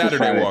you missed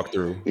Saturday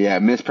walkthrough. Yeah, I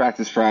missed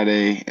practice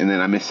Friday, and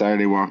then I missed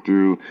Saturday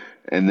walkthrough,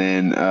 and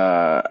then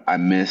I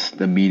missed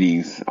the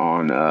meetings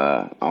on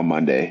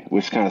Monday,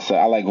 which kind of sucks.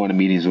 I like going to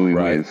meetings when we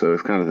win, so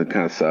it kind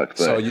of sucks.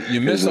 But so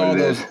you missed all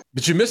those,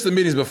 but you missed the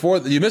meetings before.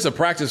 You missed a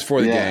practice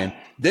for the game.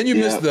 Then you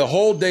missed the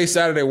whole day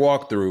Saturday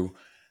walkthrough,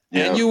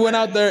 and you went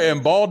out there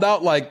and balled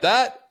out like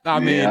that. I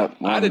mean,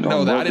 I didn't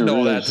know that. I didn't know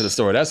all that to the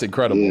story. That's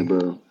incredible. Yeah,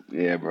 bro.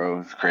 Yeah,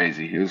 bro, it's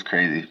crazy. It was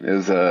crazy. It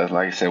was,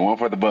 like I said, one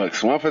for the Bucks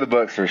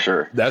for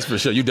sure. That's for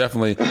sure. You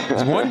definitely.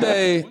 One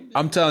day,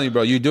 I'm telling you,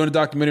 bro, you're doing a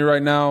documentary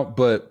right now,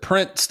 but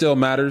print still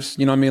matters.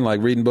 You know what I mean?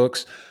 Like reading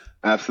books.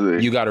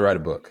 Absolutely. You got to write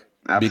a book.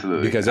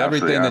 Absolutely. Because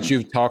everything that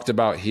you've talked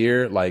about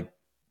here, like,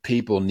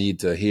 people need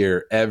to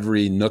hear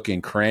every nook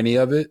and cranny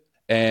of it.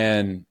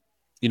 And,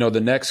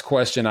 the next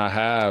question I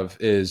have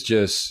is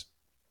just,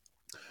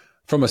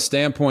 from a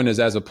standpoint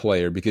as a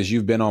player, because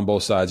you've been on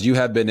both sides, you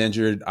have been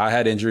injured. I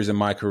had injuries in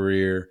my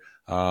career.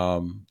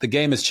 The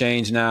game has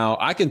changed now.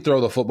 I can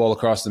throw the football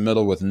across the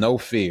middle with no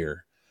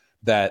fear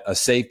that a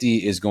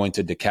safety is going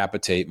to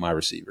decapitate my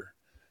receiver.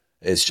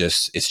 It's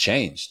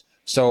changed.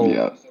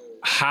 So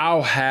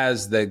how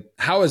has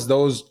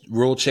those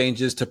rule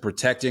changes to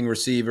protecting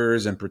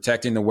receivers and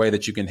protecting the way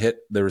that you can hit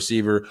the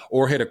receiver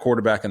or hit a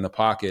quarterback in the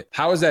pocket,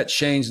 how has that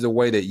changed the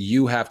way that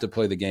you have to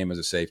play the game as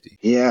a safety?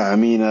 Yeah, I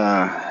mean,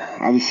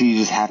 obviously you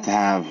just have to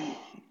have,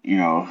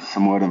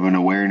 somewhat of an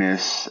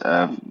awareness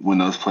of when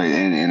those plays.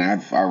 And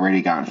I've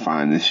already gotten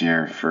fined this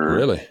year for.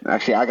 Really?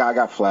 Actually, I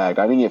got flagged.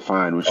 I didn't get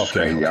fined, which is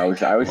crazy. I always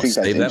think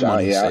that's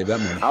interesting. Save that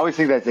money. I always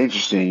think that's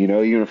interesting.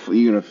 You're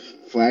gonna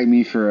flag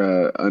me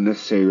for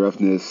unnecessary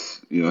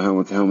roughness.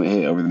 Helmet to helmet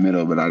hit over the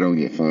middle, but I don't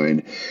get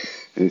fined.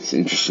 It's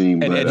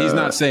interesting. And he's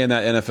not saying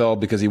that NFL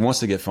because he wants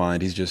to get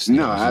fined. He's just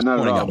not at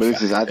all.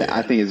 But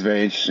I think it's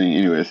very interesting.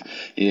 Anyways,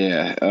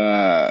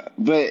 yeah.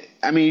 But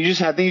I mean, you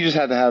have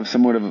to have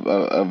somewhat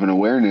of an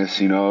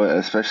awareness,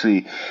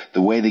 especially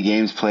the way the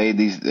game's played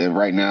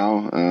right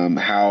now.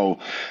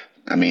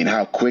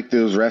 How quick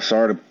those refs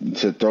are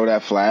to throw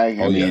that flag.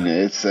 I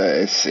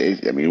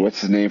mean,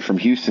 what's his name from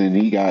Houston?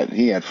 He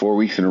had 4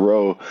 weeks in a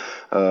row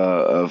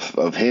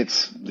of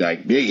hits,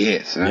 like big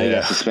hits, and he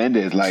got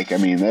suspended. Like, I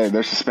mean,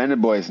 they're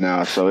suspended boys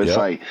now. So it's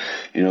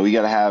you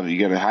got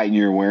to heighten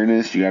your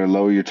awareness. You got to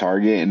lower your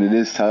target, and it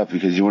is tough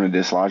because you want to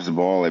dislodge the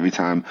ball every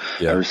time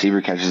a receiver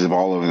catches the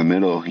ball over the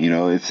middle.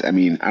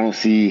 I don't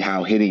see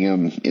how hitting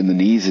him in the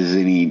knees is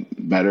any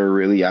better,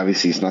 really.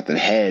 Obviously, it's not the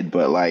head,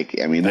 but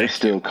they're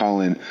still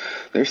calling,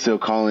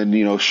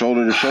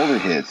 shoulder to shoulder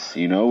hits,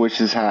 which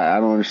is how I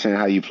don't understand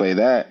how you play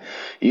that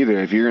either.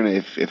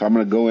 If I'm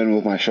gonna go in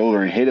with my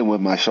shoulder and hit him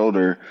with my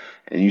shoulder,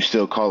 and you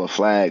still call a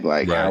flag,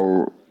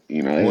 how.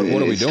 What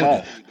are we doing?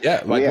 Tough.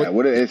 Yeah,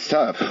 it's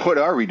tough. What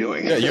are we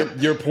doing? Yeah,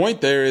 your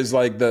point there is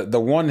like the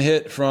one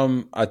hit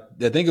from I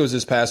think it was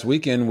this past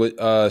weekend with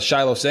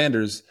Shiloh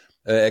Sanders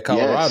at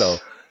Colorado,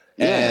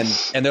 and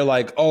they're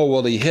like, oh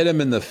well, he hit him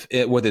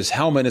with his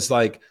helmet. It's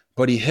like,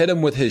 but he hit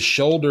him with his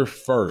shoulder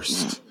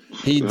first.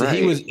 He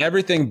was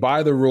everything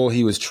by the rule.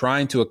 He was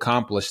trying to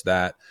accomplish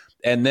that,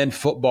 and then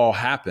football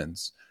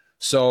happens.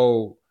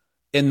 So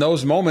in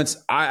those moments,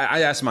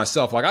 I asked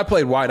myself, I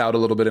played wide out a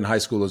little bit in high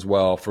school as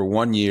well. For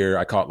 1 year,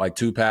 I caught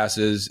 2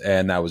 passes,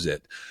 and that was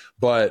it.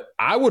 But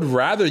I would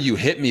rather you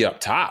hit me up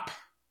top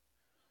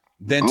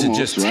than to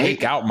just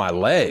take out my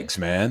legs,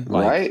 man.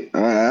 Right.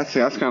 That's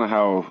kind of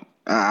how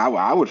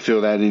I would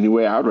feel that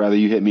anyway. I would rather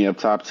you hit me up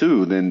top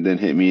too than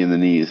hit me in the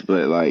knees.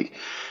 But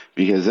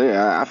because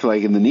I feel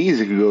like in the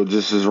knees it could go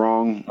just as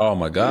wrong. Oh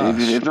my gosh,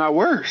 if not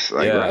worse.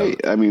 Right?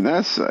 I mean,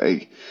 that's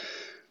at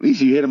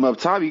least you hit him up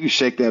top, you can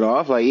shake that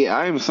off.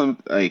 I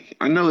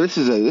know this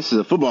is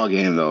a football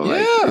game though.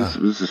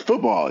 This is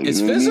football.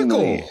 It's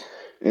physical.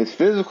 It's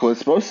physical. It's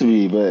supposed to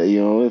be, but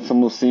it's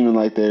almost seeming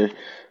like they're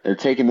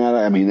taking that.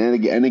 I mean,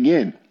 and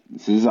again.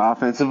 This is an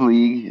offensive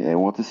league. They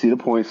want to see the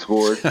points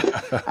scored.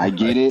 I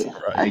get it.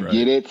 I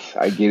get it.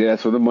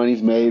 That's where the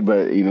money's made.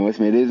 But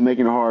it is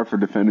making it hard for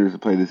defenders to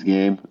play this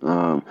game.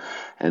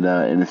 And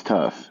it's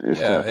tough. It's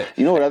tough.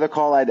 You know what other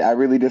call I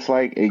really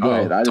dislike? Hey, go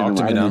ahead. I didn't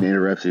mean to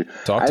interrupt you.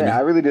 I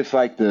really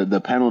dislike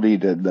the penalty,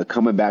 the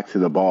coming back to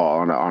the ball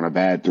on a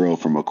bad throw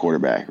from a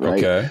quarterback.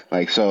 Right.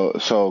 Okay.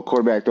 So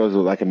quarterback throws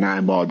a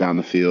 9 ball down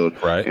the field.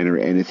 Right. And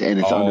it's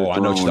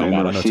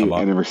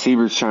underthrown. And the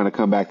receiver's trying to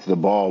come back to the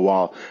ball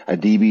while a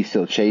DB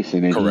still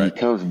chasing, and he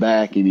comes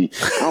back, and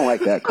I don't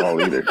like that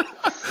call either.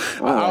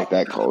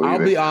 I'll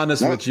be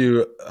honest with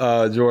you,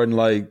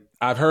 Jordan.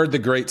 I've heard the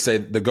GOAT say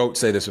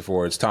this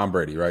before. It's Tom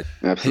Brady, right?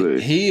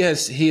 Absolutely. He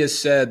has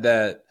said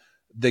that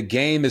the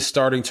game is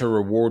starting to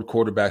reward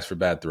quarterbacks for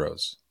bad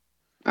throws.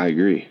 I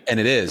agree, and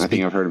it is. I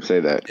think I've heard him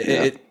say that.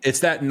 It's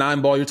that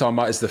 9 ball you're talking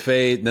about. It's the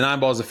fade. The 9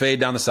 ball is the fade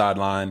down the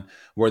sideline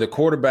where the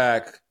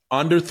quarterback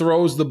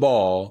underthrows the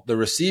ball. The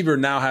receiver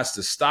now has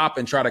to stop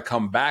and try to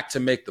come back to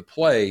make the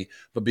play.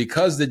 But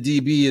because the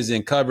DB is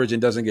in coverage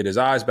and doesn't get his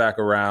eyes back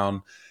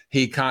around,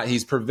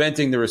 he's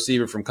preventing the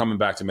receiver from coming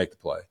back to make the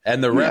play.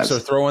 And the refs are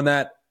throwing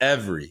that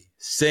every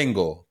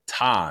single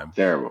time.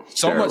 Terrible.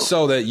 Much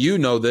so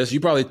that this. You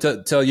probably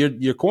tell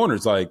your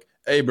corners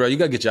hey, bro, you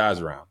got to get your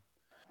eyes around.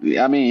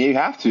 I mean, you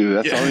have to.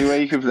 That's the only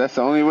way you can. That's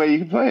the only way you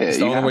can play it. It's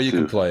the only way you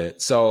can play it.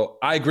 So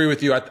I agree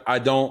with you. I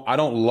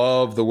don't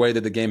love the way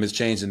that the game has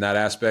changed in that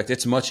aspect.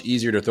 It's much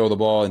easier to throw the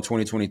ball in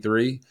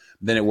 2023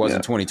 than it was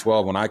in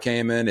 2012 when I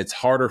came in. It's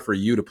harder for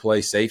you to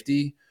play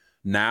safety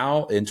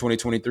now in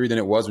 2023 than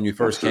it was when you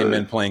first came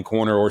in playing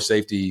corner or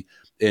safety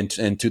in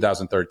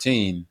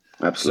 2013.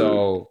 Absolutely.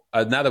 So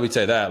now that we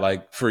say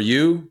that, for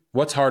you,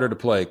 what's harder to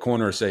play,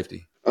 corner or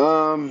safety?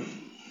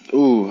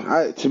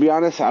 To be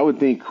honest, I would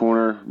think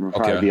corner would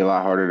probably be a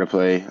lot harder to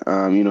play.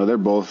 They're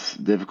both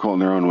difficult in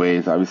their own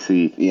ways.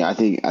 Obviously, I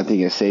think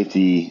at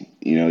safety,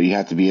 you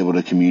have to be able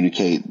to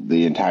communicate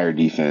the entire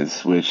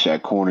defense, which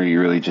at corner,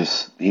 you really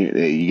just,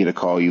 you get a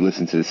call, you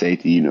listen to the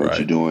safety, you know what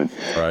you're doing.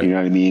 Right. You know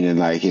what I mean? And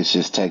like, it's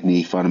just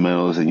technique,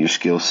 fundamentals, and your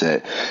skill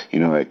set.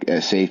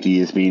 At safety,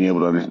 it's being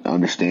able to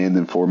understand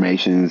the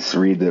formations,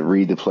 read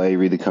the play,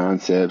 read the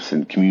concepts,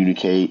 and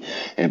communicate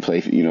and play.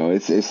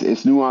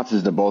 It's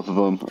nuances to both of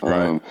them.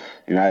 Right.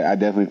 I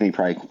definitely think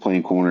probably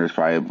playing corner is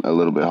probably a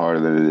little bit harder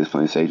than it is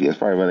playing safety. That's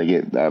probably why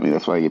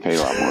that's why I get paid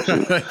a lot more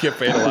too. Get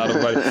paid a lot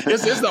of money.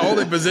 It's the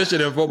only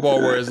position in football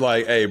where it's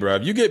like, hey, bro,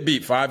 if you get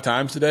beat 5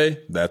 times today,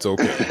 that's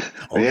okay.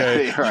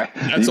 Okay, yeah, right.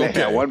 That's you okay. Make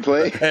that one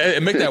play.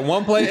 And make that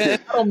one play.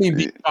 And I don't mean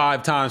beat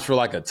 5 times for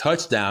like a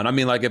touchdown. I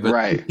mean like if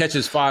it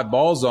catches 5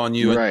 balls on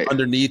you and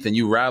underneath and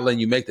you rattle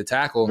and you make the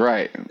tackle,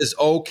 it's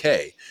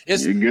okay.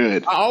 You're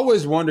good. I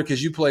always wonder,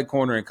 because you played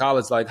corner in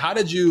college, like how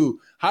did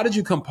you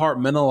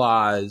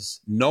compartmentalize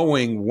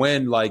knowing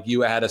when like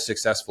you had a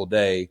successful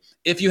day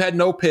if you had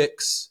no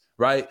picks,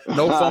 right?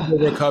 No fumble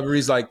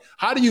recoveries. Like,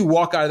 how do you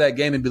walk out of that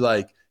game and be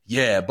like,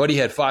 yeah, buddy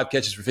had 5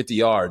 catches for 50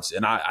 yards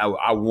and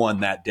I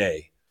won that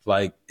day?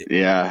 Like,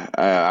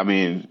 I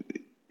don't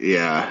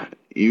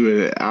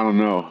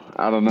know.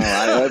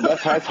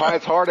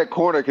 That's hard at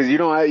corner because you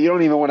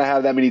don't even want to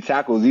have that many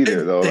tackles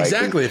either, though.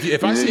 Exactly. Like,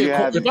 if I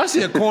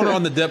see a corner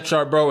on the depth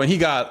chart, bro, and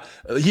he's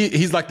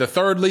like the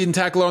 3rd leading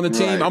tackler on the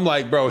team, I'm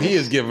like, bro, he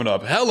is giving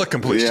up hella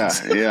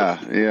completions.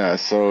 Yeah.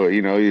 So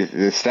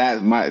the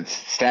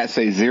stats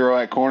say 0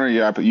 at corner.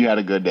 You had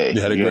a good day.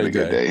 You had a great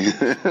day.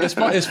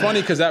 It's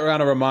funny because that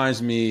kind of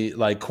reminds me,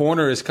 like,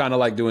 corner is kind of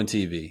like doing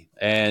TV.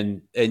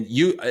 And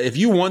if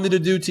you wanted to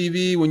do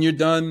TV when you're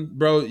done,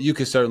 bro, you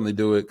could certainly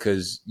do it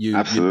because you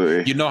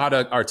know how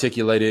to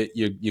articulate it.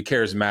 You're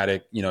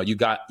charismatic. You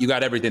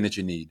got everything that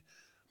you need.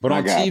 But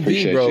on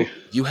TV, bro,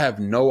 you have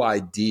no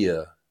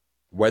idea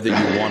whether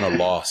you won or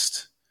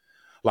lost.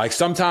 Like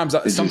sometimes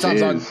I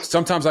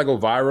go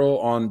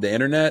viral on the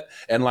internet,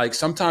 and like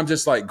sometimes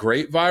it's like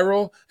great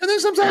viral, and then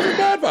sometimes it's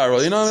bad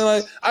viral. You know what I mean?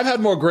 Like I've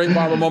had more great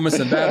viral moments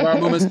than bad viral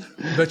moments,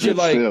 but you're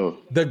like,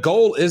 the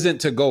goal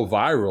isn't to go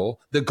viral.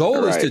 The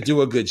goal is to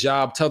do a good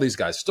job, tell these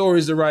guys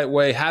stories the right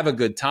way, have a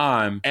good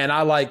time. And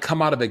I like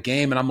come out of a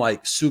game and I'm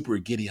like super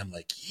giddy. I'm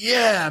like,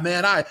 yeah,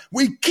 man,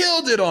 we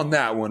killed it on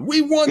that one. We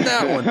won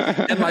that one.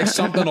 And like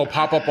something will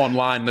pop up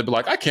online and they'll be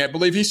like, I can't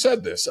believe he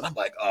said this. And I'm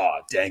like, oh,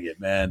 dang it,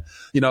 man.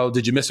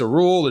 Did you miss a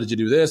rule, or did you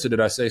do this, or did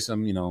I say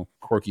some,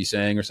 quirky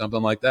saying or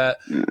something like that?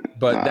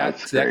 But that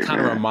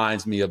kind of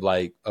reminds me of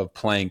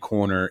playing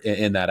corner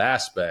in that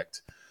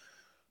aspect.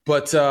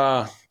 But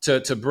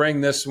to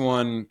bring this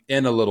one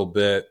in a little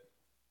bit,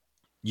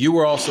 you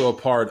were also a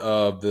part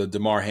of the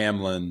Damar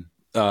Hamlin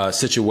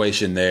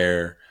situation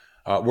there.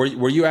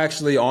 Were you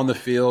actually on the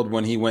field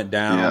when he went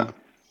down?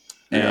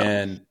 Yeah.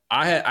 And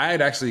I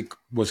had actually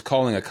was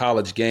calling a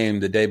college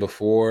game the day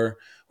before,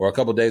 or a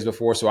couple of days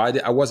before. So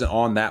I wasn't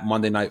on that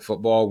Monday Night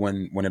Football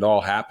when it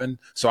all happened.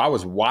 So I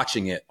was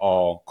watching it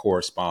all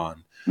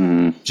correspond.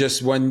 Mm-hmm.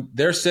 Just when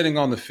they're sitting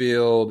on the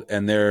field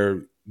and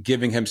they're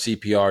giving him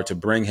CPR to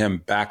bring him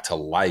back to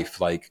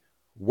life, like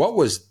what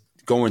was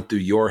going through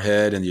your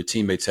head and your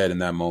teammates' head in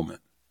that moment?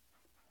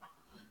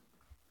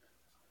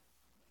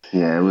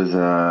 Yeah, it was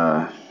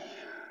one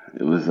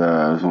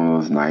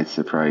of those nights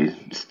that probably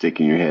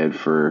stick in your head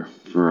for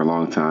a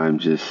long time,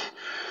 just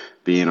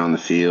being on the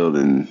field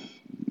and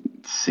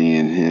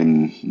seeing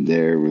him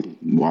there with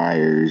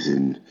wires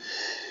and,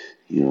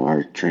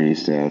 our training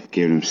staff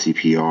giving him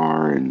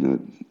CPR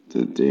and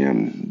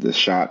the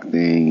shock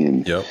thing.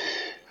 And,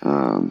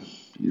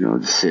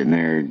 just sitting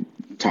there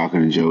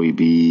talking to Joey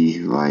B,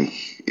 like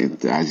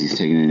as he's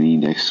taking a knee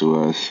next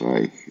to us,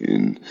 like,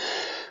 and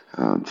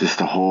just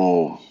the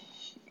whole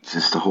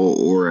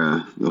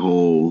aura, the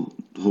whole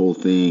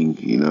thing,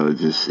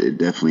 it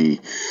definitely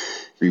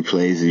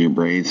replays in your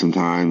brain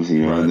sometimes, right.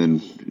 And then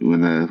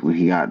when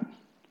he got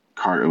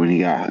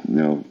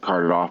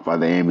carted off by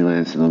the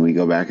ambulance, and then we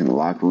go back in the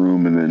locker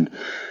room, and then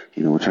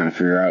we're trying to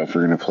figure out if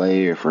we're going to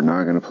play or if we're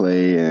not going to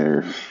play,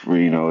 or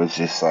it's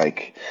just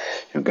like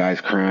guys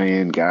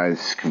crying,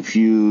 guys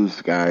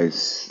confused,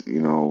 guys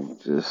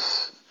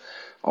just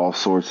all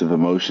sorts of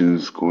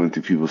emotions going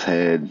through people's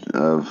head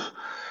of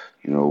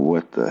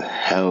what the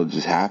hell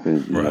just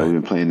happened. We've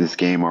been playing this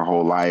game our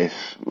whole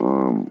life.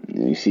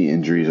 You see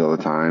injuries all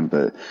the time,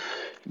 but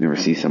you never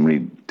see somebody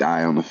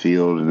die on the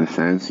field in a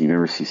sense. You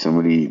never see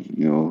somebody,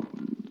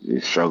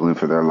 struggling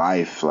for their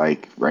life,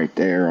 like right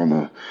there on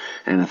the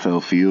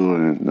NFL field,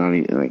 and not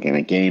even like in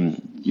a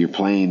game you're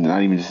playing,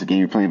 not even just a game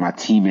you're playing, my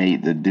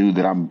teammate, the dude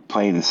that I'm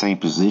playing the same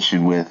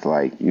position with,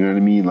 like, you know what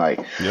I mean?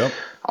 Like, yep.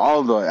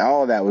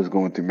 All of that was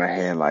going through my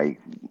head, like,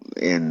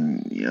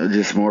 and,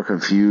 just more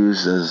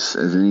confused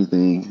as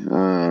anything.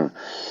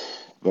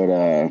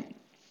 But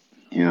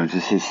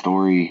just his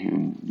story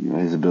and,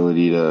 his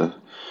ability to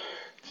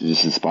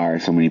just inspire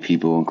so many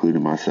people,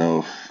 including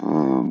myself,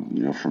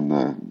 from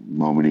the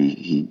moment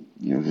he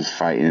just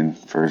fighting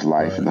for his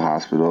life in the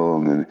hospital,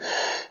 and then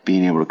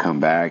being able to come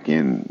back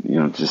and,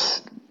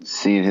 just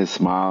seeing his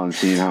smile and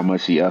seeing how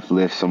much he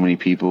uplifts so many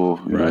people.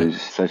 You know,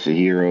 he's such a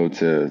hero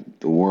to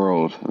the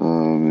world,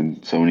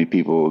 and so many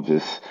people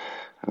just.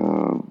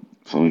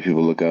 So many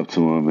people look up to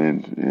him,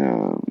 and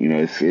you know,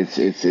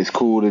 it's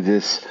cool to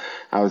just.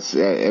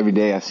 Every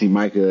day I see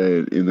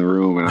Micah in the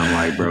room, and I'm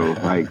like, bro,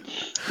 like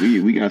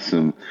we got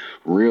some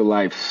real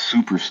life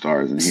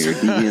superstars in here.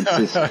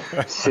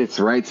 DM sits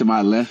right to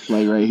my left,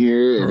 like right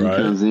here, and he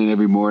comes in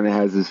every morning,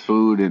 has his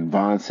food, and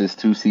Vaughn sits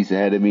 2 seats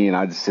ahead of me, and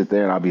I just sit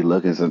there and I'll be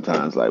looking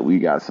sometimes like we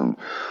got some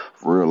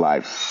real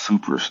life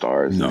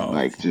superstars,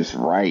 like just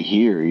right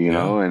here, you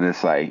know, and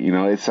it's like,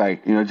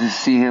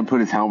 just see him put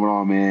his helmet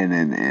on, man,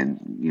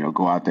 and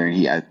go out there.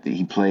 And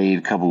he played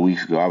a couple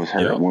weeks ago. I was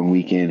hurt one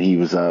weekend. He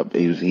was up.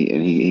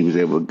 He was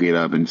able to get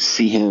up and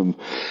see him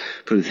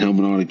put his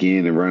helmet on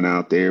again and run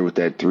out there with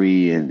that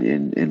 3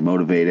 and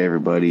motivate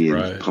everybody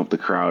and pump the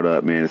crowd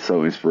up, man. It's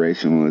so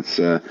inspirational. It's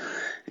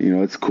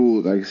it's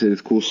cool. Like I said,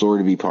 it's a cool story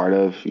to be part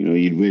of. You know,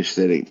 you'd wish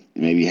that it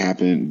maybe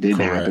didn't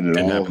happen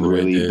at all,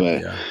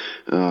 really.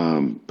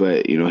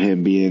 But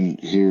him being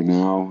here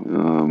now,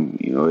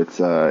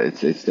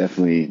 it's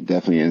definitely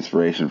an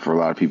inspiration for a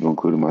lot of people,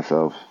 including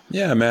myself.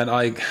 Yeah, man.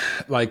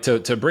 Like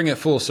to bring it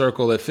full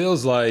circle, it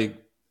feels like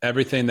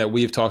everything that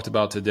we've talked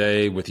about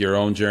today with your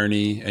own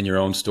journey and your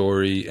own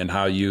story and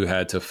how you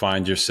had to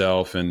find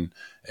yourself and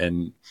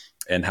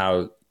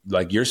how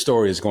like your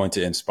story is going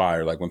to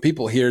inspire. Like when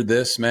people hear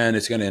this, man,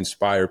 it's going to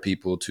inspire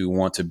people to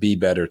want to be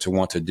better, to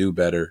want to do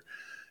better.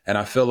 And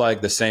I feel like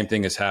the same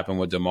thing has happened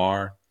with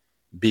Damar,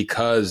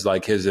 because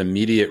like his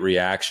immediate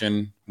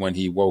reaction when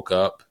he woke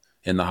up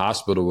in the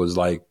hospital was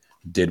like,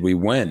 did we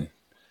win?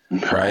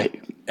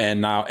 Right. And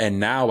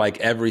now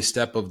like every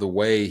step of the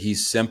way, he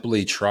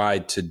simply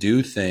tried to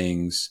do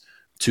things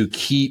to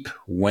keep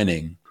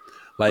winning.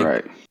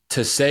 Like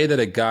to say that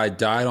a guy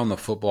died on the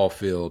football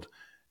field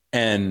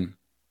and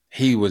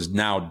he was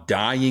now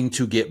dying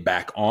to get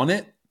back on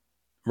it.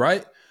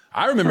 Right.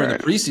 I remember in the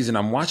preseason,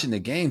 I'm watching the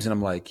games and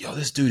I'm like, yo,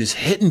 this dude is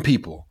hitting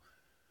people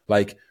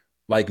like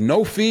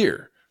no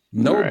fear,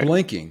 no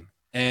blinking.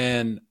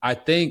 And I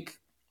think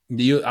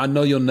I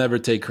know you'll never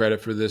take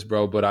credit for this,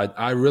 bro, but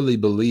I really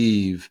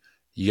believe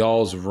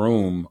y'all's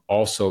room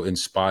also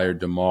inspired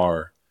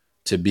Damar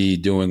to be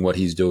doing what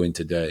he's doing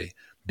today,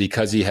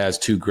 because he has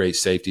 2 great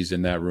safeties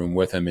in that room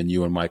with him, and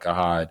you and Micah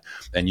Hyde,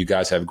 and you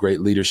guys have great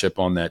leadership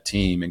on that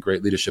team and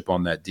great leadership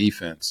on that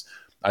defense.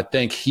 I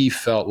think he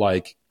felt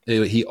like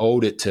he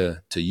owed it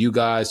to you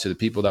guys, to the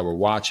people that were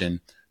watching,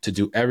 to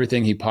do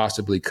everything he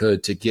possibly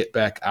could to get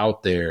back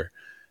out there.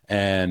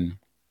 And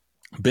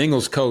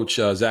Bengals coach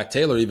Zach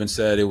Taylor even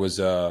said it was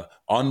an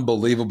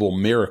unbelievable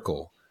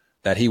miracle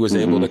that he was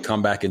able to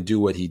come back and do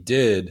what he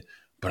did.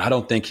 But I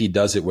don't think he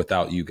does it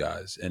without you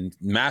guys. And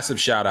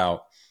massive shout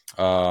out.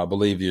 I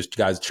believe your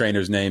guy's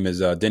trainer's name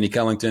is Denny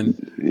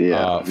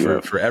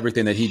Kellington for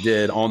everything that he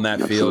did on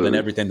that field and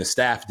everything the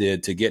staff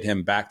did to get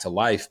him back to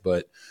life.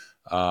 But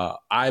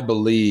I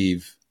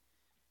believe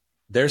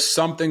there's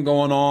something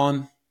going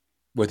on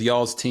with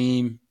y'all's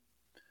team,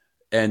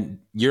 and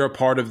you're a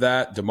part of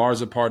that.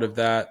 Damar's a part of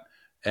that.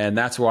 And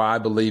that's why I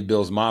believe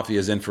Bills Mafia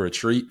is in for a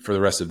treat for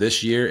the rest of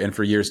this year and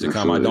for years to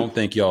come. I don't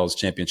think y'all's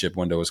championship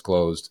window is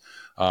closed.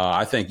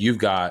 I think you've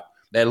got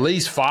at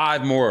least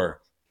 5 more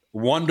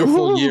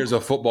wonderful years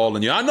of football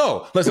in you. I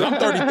know. Listen, I'm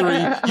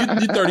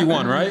 33. You're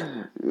 31, right?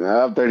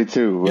 I'm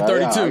 32. You're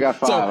 32. I got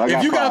 5. So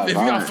if you got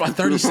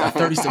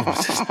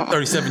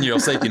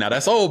 37-year-old safety now,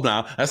 that's old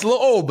now. That's a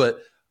little old, but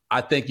I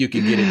think you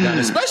can get it done,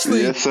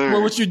 especially with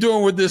what you're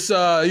doing with this,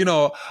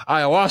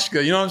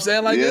 ayahuasca. You know what I'm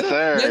saying? Like, yes,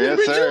 sir.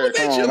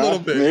 Rejuvenate you a little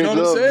bit. You know what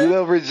I'm saying? A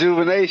little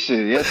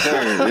rejuvenation. Yes,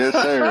 sir. Yes,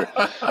 sir.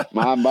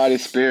 Mind, body,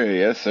 spirit.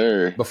 Yes,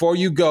 sir. Before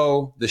you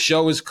go, the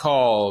show is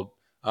called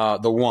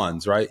The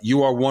Ones, right?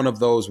 You are one of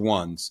those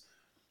ones.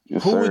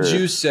 Yes, Who sir. would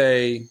you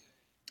say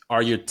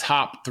are your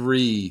top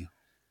 3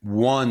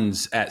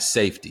 ones at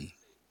safety?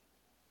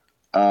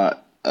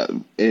 Ever?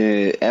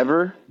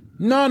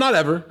 No, not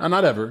ever.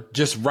 Not ever.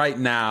 Just right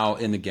now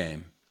in the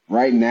game.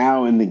 Right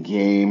now in the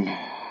game,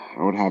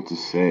 I would have to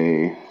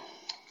say,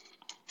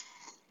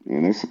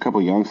 man, there's a couple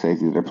young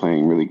safeties that are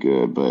playing really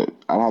good, but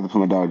I'd have to put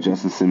my dog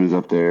Justin Simmons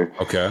up there.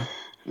 Okay.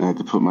 I have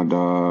to put my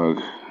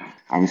dog,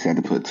 obviously I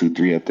have to put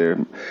 2-3 up there,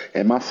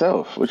 and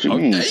myself. What you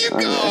mean? There you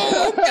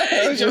go.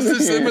 Okay. Justin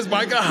Simmons,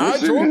 Micah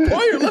Hyde, Jordan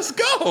Poyer. Let's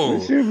go.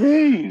 What you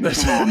mean?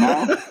 Come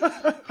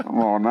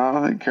on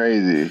now. You're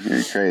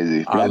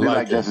crazy. But I do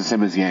like Justin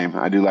Simmons' game.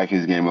 I do like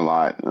his game a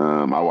lot.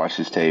 I watched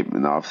his tape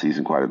in the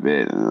offseason quite a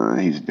bit.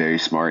 He's a very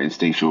smart,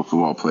 instinctual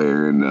football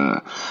player, and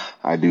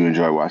I do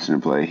enjoy watching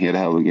him play. He had a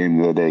hell of a game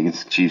the other day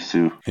against the Chiefs,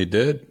 too. He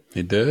did.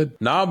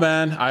 Nah,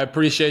 man, I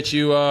appreciate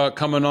you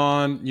coming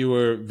on. You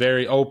were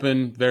very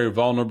open, very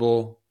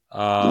vulnerable.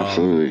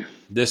 Absolutely.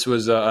 This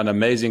was an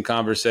amazing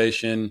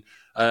conversation.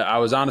 I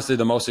was honestly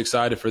the most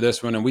excited for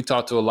this one, and we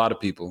talked to a lot of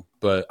people,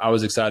 but I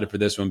was excited for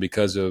this one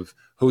because of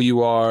who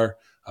you are,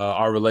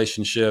 our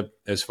relationship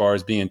as far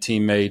as being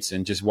teammates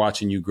and just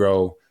watching you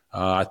grow.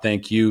 I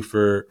thank you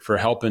for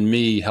helping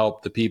me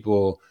help the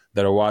people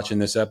that are watching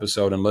this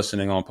episode and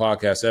listening on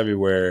podcasts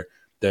everywhere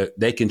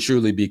they can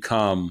truly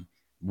become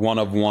one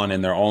of one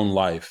in their own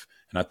life.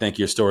 And I think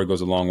your story goes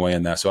a long way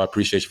in that. So I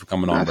appreciate you for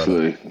coming on,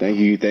 Absolutely. brother. Thank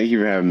you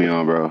for having me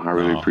on, bro. I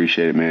really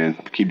appreciate it, man.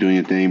 Keep doing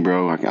your thing,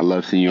 bro. I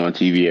love seeing you on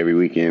TV every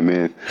weekend,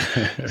 man.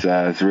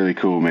 It's really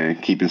cool,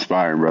 man. Keep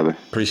inspiring, brother.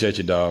 Appreciate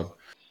you, dog.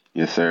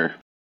 Yes, sir.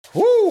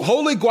 Woo,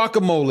 holy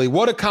guacamole.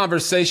 What a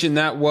conversation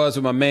that was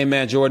with my main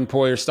man, Jordan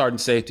Poyer, starting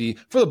safety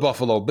for the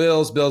Buffalo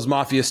Bills. Bills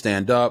Mafia,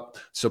 stand up.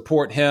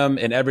 Support him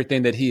and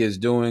everything that he is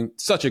doing.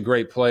 Such a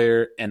great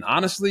player. And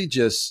honestly,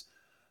 just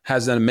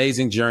has an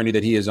amazing journey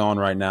that he is on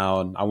right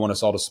now. And I want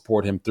us all to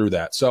support him through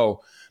that.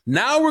 So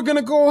now we're going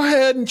to go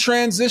ahead and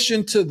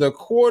transition to the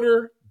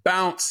quarter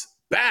bounce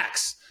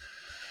backs.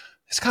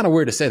 It's kind of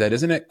weird to say that,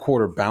 isn't it?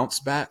 Quarter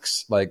bounce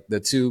backs, like the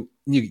two,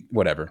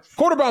 whatever.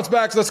 Quarter bounce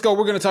backs. Let's go.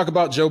 We're going to talk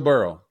about Joe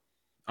Burrow.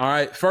 All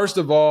right. First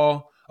of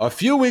all, a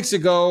few weeks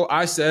ago,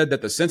 I said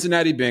that the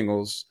Cincinnati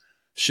Bengals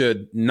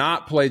should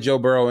not play Joe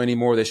Burrow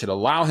anymore. They should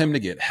allow him to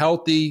get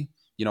healthy,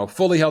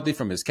 fully healthy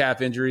from his calf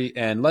injury.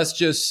 And let's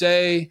just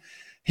say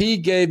he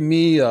gave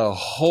me a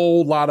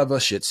whole lot of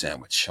a shit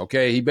sandwich.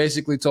 Okay. He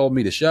basically told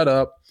me to shut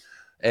up.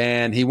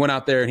 And he went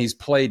out there and he's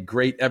played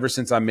great ever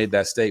since I made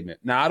that statement.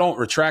 Now, I don't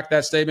retract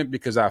that statement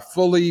because I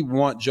fully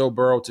want Joe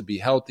Burrow to be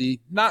healthy,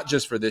 not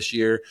just for this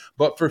year,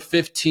 but for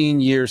 15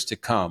 years to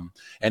come.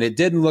 And it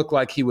didn't look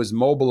like he was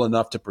mobile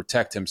enough to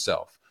protect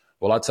himself.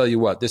 Well, I'll tell you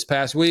what, this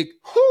past week,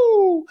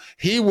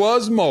 he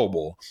was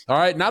mobile. All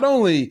right. Not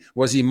only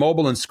was he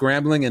mobile and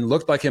scrambling and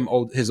looked like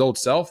his old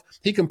self,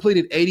 he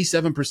completed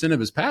 87% of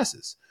his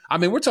passes. I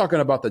mean, we're talking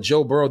about the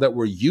Joe Burrow that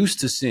we're used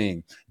to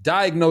seeing.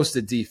 Diagnose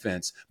the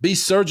defense, be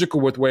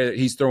surgical with where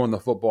he's throwing the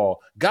football,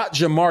 got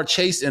Jamar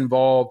Chase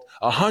involved,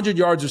 100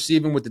 yards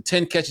receiving with the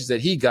 10 catches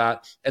that he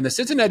got. And the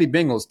Cincinnati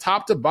Bengals,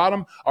 top to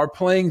bottom, are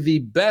playing the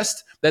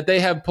best that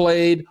they have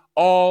played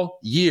all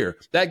year.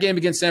 That game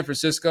against San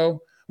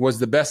Francisco was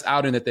the best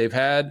outing that they've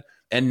had.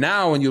 And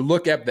now when you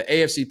look at the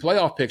AFC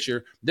playoff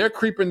picture, they're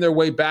creeping their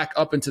way back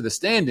up into the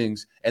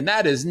standings. And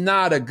that is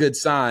not a good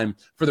sign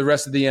for the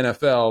rest of the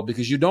NFL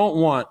because you don't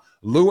want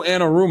Lou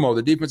Anarumo,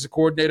 the defensive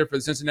coordinator for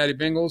the Cincinnati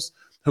Bengals,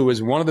 who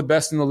is one of the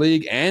best in the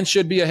league and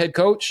should be a head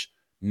coach.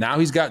 Now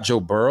he's got Joe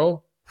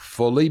Burrow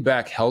fully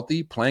back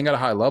healthy, playing at a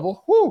high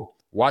level. Whoo,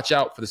 watch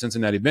out for the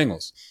Cincinnati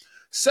Bengals.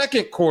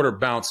 Second quarter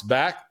bounce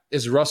back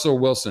is Russell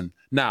Wilson.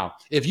 Now,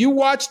 if you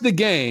watch the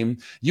game,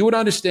 you would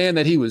understand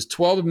that he was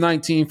 12 of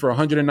 19 for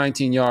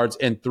 119 yards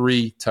and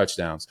 3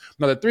 touchdowns.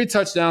 Now, the 3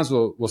 touchdowns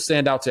will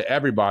stand out to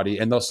everybody,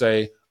 and they'll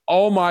say,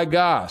 oh, my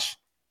gosh,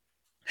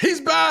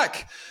 he's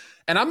back.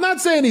 And I'm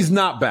not saying he's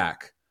not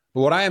back,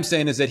 but what I am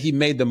saying is that he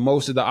made the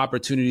most of the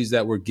opportunities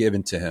that were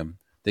given to him.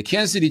 The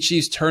Kansas City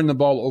Chiefs turned the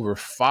ball over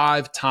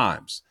 5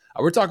 times.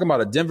 We're talking about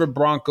a Denver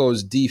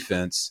Broncos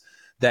defense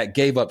that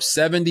gave up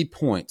 70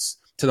 points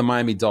to the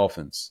Miami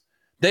Dolphins.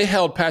 They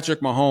held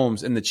Patrick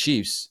Mahomes and the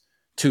Chiefs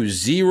to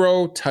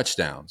 0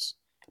 touchdowns.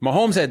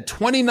 Mahomes had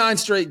 29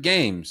 straight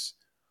games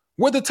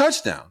with a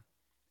touchdown.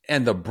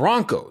 And the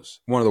Broncos,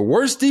 one of the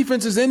worst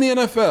defenses in the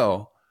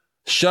NFL,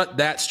 shut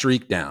that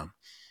streak down.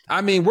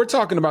 I mean, we're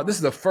talking about this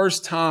is the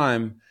first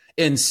time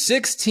in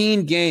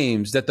 16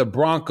 games that the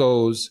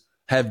Broncos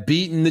have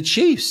beaten the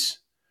Chiefs.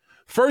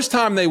 First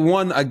time they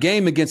won a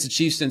game against the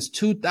Chiefs since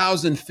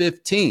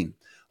 2015.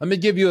 Let me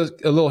give you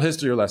a little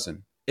history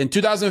lesson. In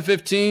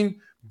 2015,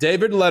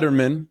 David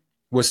Letterman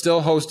was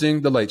still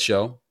hosting The Late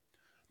Show.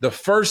 The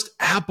first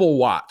Apple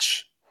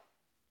Watch,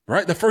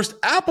 right? The first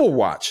Apple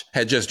Watch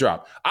had just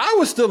dropped. I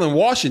was still in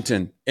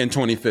Washington in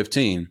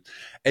 2015,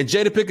 and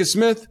Jada Pinkett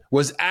Smith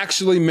was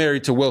actually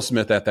married to Will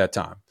Smith at that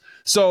time.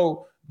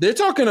 So they're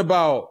talking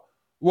about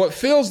what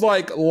feels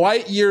like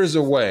light years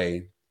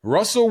away.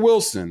 Russell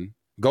Wilson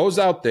goes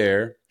out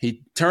there.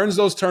 He turns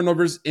those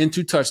turnovers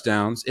into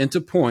touchdowns, into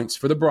points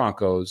for the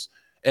Broncos,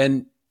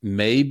 and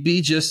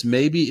maybe, just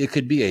maybe, it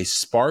could be a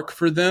spark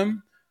for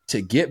them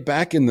to get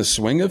back in the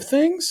swing of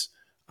things.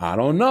 I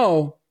don't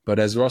know. But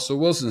as Russell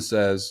Wilson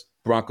says,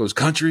 Broncos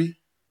country,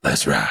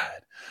 let's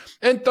ride.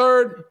 And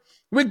third,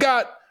 we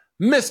got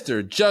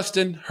Mr.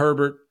 Justin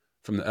Herbert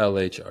from the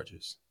LA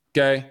Chargers.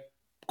 Okay?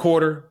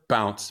 Quarter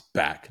bounce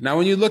back. Now,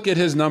 when you look at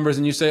his numbers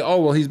and you say,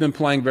 oh, well, he's been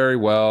playing very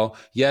well.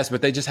 Yes,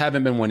 but they just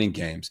haven't been winning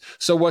games.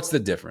 So what's the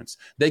difference?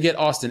 They get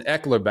Austin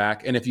Eckler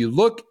back. And if you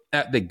look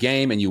at the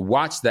game and you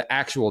watch the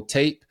actual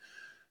tape,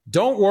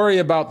 don't worry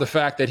about the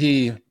fact that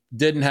he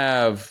didn't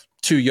have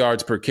 2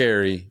 yards per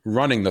carry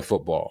running the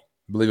football.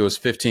 I believe it was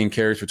 15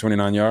 carries for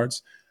 29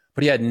 yards,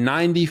 but he had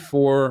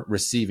 94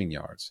 receiving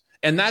yards.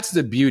 And that's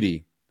the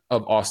beauty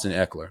of Austin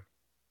Eckler.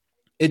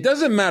 It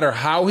doesn't matter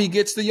how he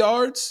gets the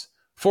yards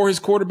for his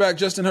quarterback,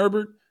 Justin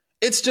Herbert.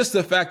 It's just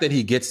the fact that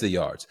he gets the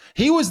yards.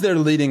 He was their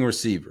leading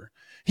receiver.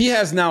 He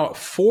has now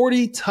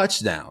 40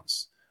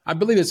 touchdowns. I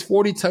believe it's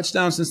 40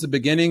 touchdowns since the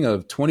beginning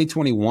of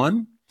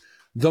 2021.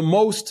 The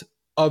most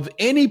of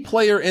any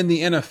player in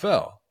the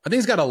NFL. I think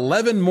he's got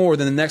 11 more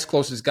than the next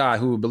closest guy,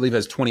 who I believe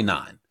has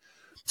 29.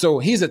 So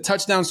he's a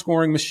touchdown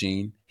scoring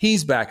machine.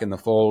 He's back in the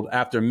fold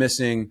after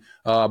missing,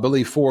 I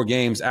believe, 4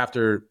 games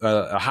after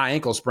a high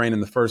ankle sprain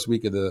in the first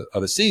week of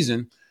the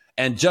season.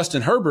 And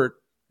Justin Herbert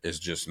is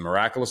just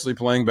miraculously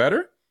playing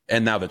better.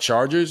 And now the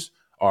Chargers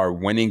are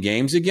winning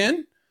games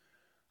again.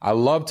 I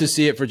love to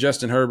see it for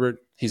Justin Herbert.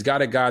 He's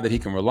got a guy that he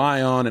can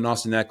rely on in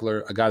Austin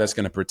Eckler, a guy that's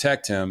going to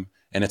protect him,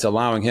 and it's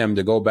allowing him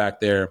to go back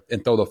there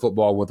and throw the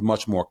football with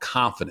much more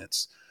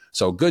confidence.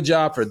 So good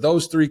job for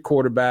those three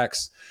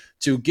quarterbacks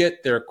to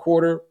get their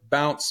quarter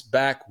bounce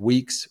back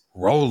weeks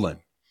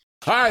rolling.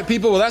 All right,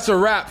 people, well, that's a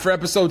wrap for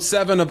episode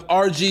 7 of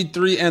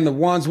RG3 and the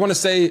Ones. Want to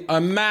say a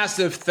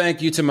massive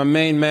thank you to my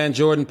main man,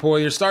 Jordan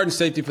Poyer, starting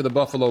safety for the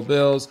Buffalo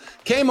Bills.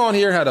 Came on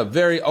here, had a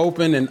very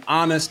open and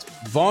honest,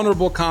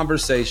 vulnerable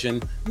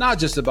conversation, not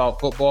just about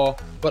football,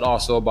 but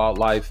also about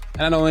life.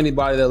 And I know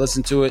anybody that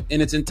listened to it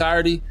in its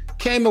entirety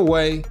came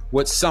away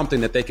with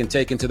something that they can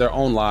take into their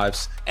own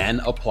lives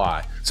and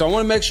apply. So I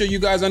want to make sure you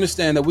guys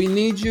understand that we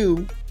need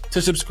you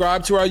to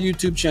subscribe to our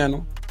YouTube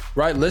channel,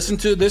 right? Listen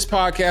to this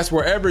podcast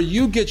wherever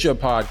you get your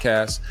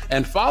podcasts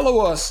and follow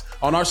us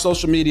on our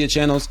social media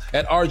channels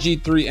at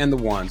RG3 and the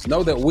Ones.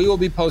 Know that we will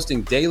be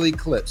posting daily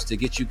clips to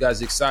get you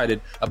guys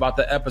excited about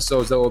the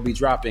episodes that will be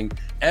dropping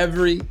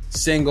every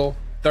single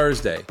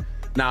Thursday.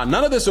 Now,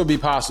 none of this would be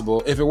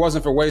possible if it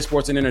wasn't for Way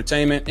Sports and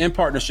Entertainment in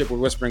partnership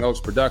with Whispering Oaks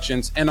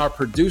Productions and our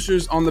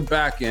producers on the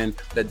back end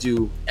that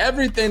do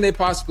everything they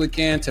possibly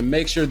can to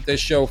make sure that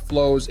this show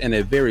flows in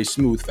a very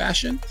smooth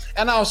fashion.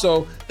 And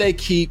also, they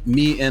keep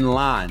me in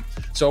line.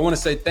 So I want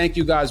to say thank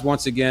you guys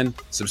once again.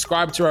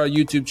 Subscribe to our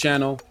YouTube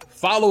channel.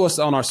 Follow us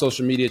on our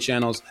social media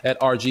channels at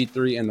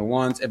RG3 and the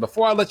Ones. And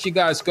before I let you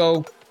guys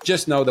go,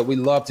 just know that we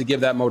love to give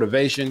that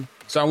motivation.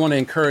 So I want to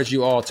encourage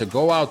you all to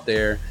go out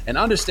there and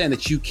understand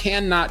that you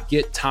cannot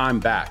get time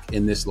back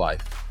in this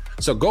life.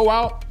 So go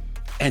out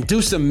and do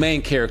some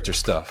main character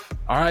stuff,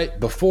 all right?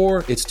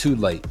 Before it's too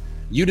late.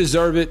 You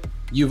deserve it.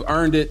 You've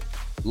earned it.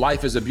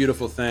 Life is a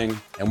beautiful thing.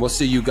 And we'll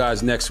see you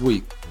guys next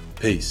week.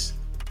 Peace.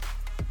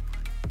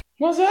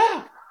 What's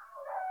up?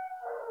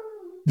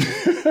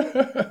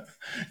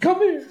 Come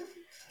here.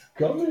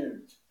 Come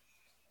here.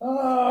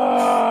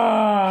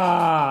 Ah.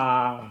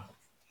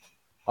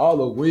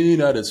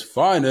 Halloween at its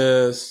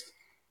finest.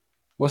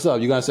 What's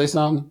up? You gonna say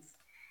something?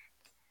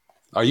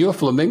 Are you a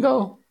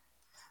flamingo?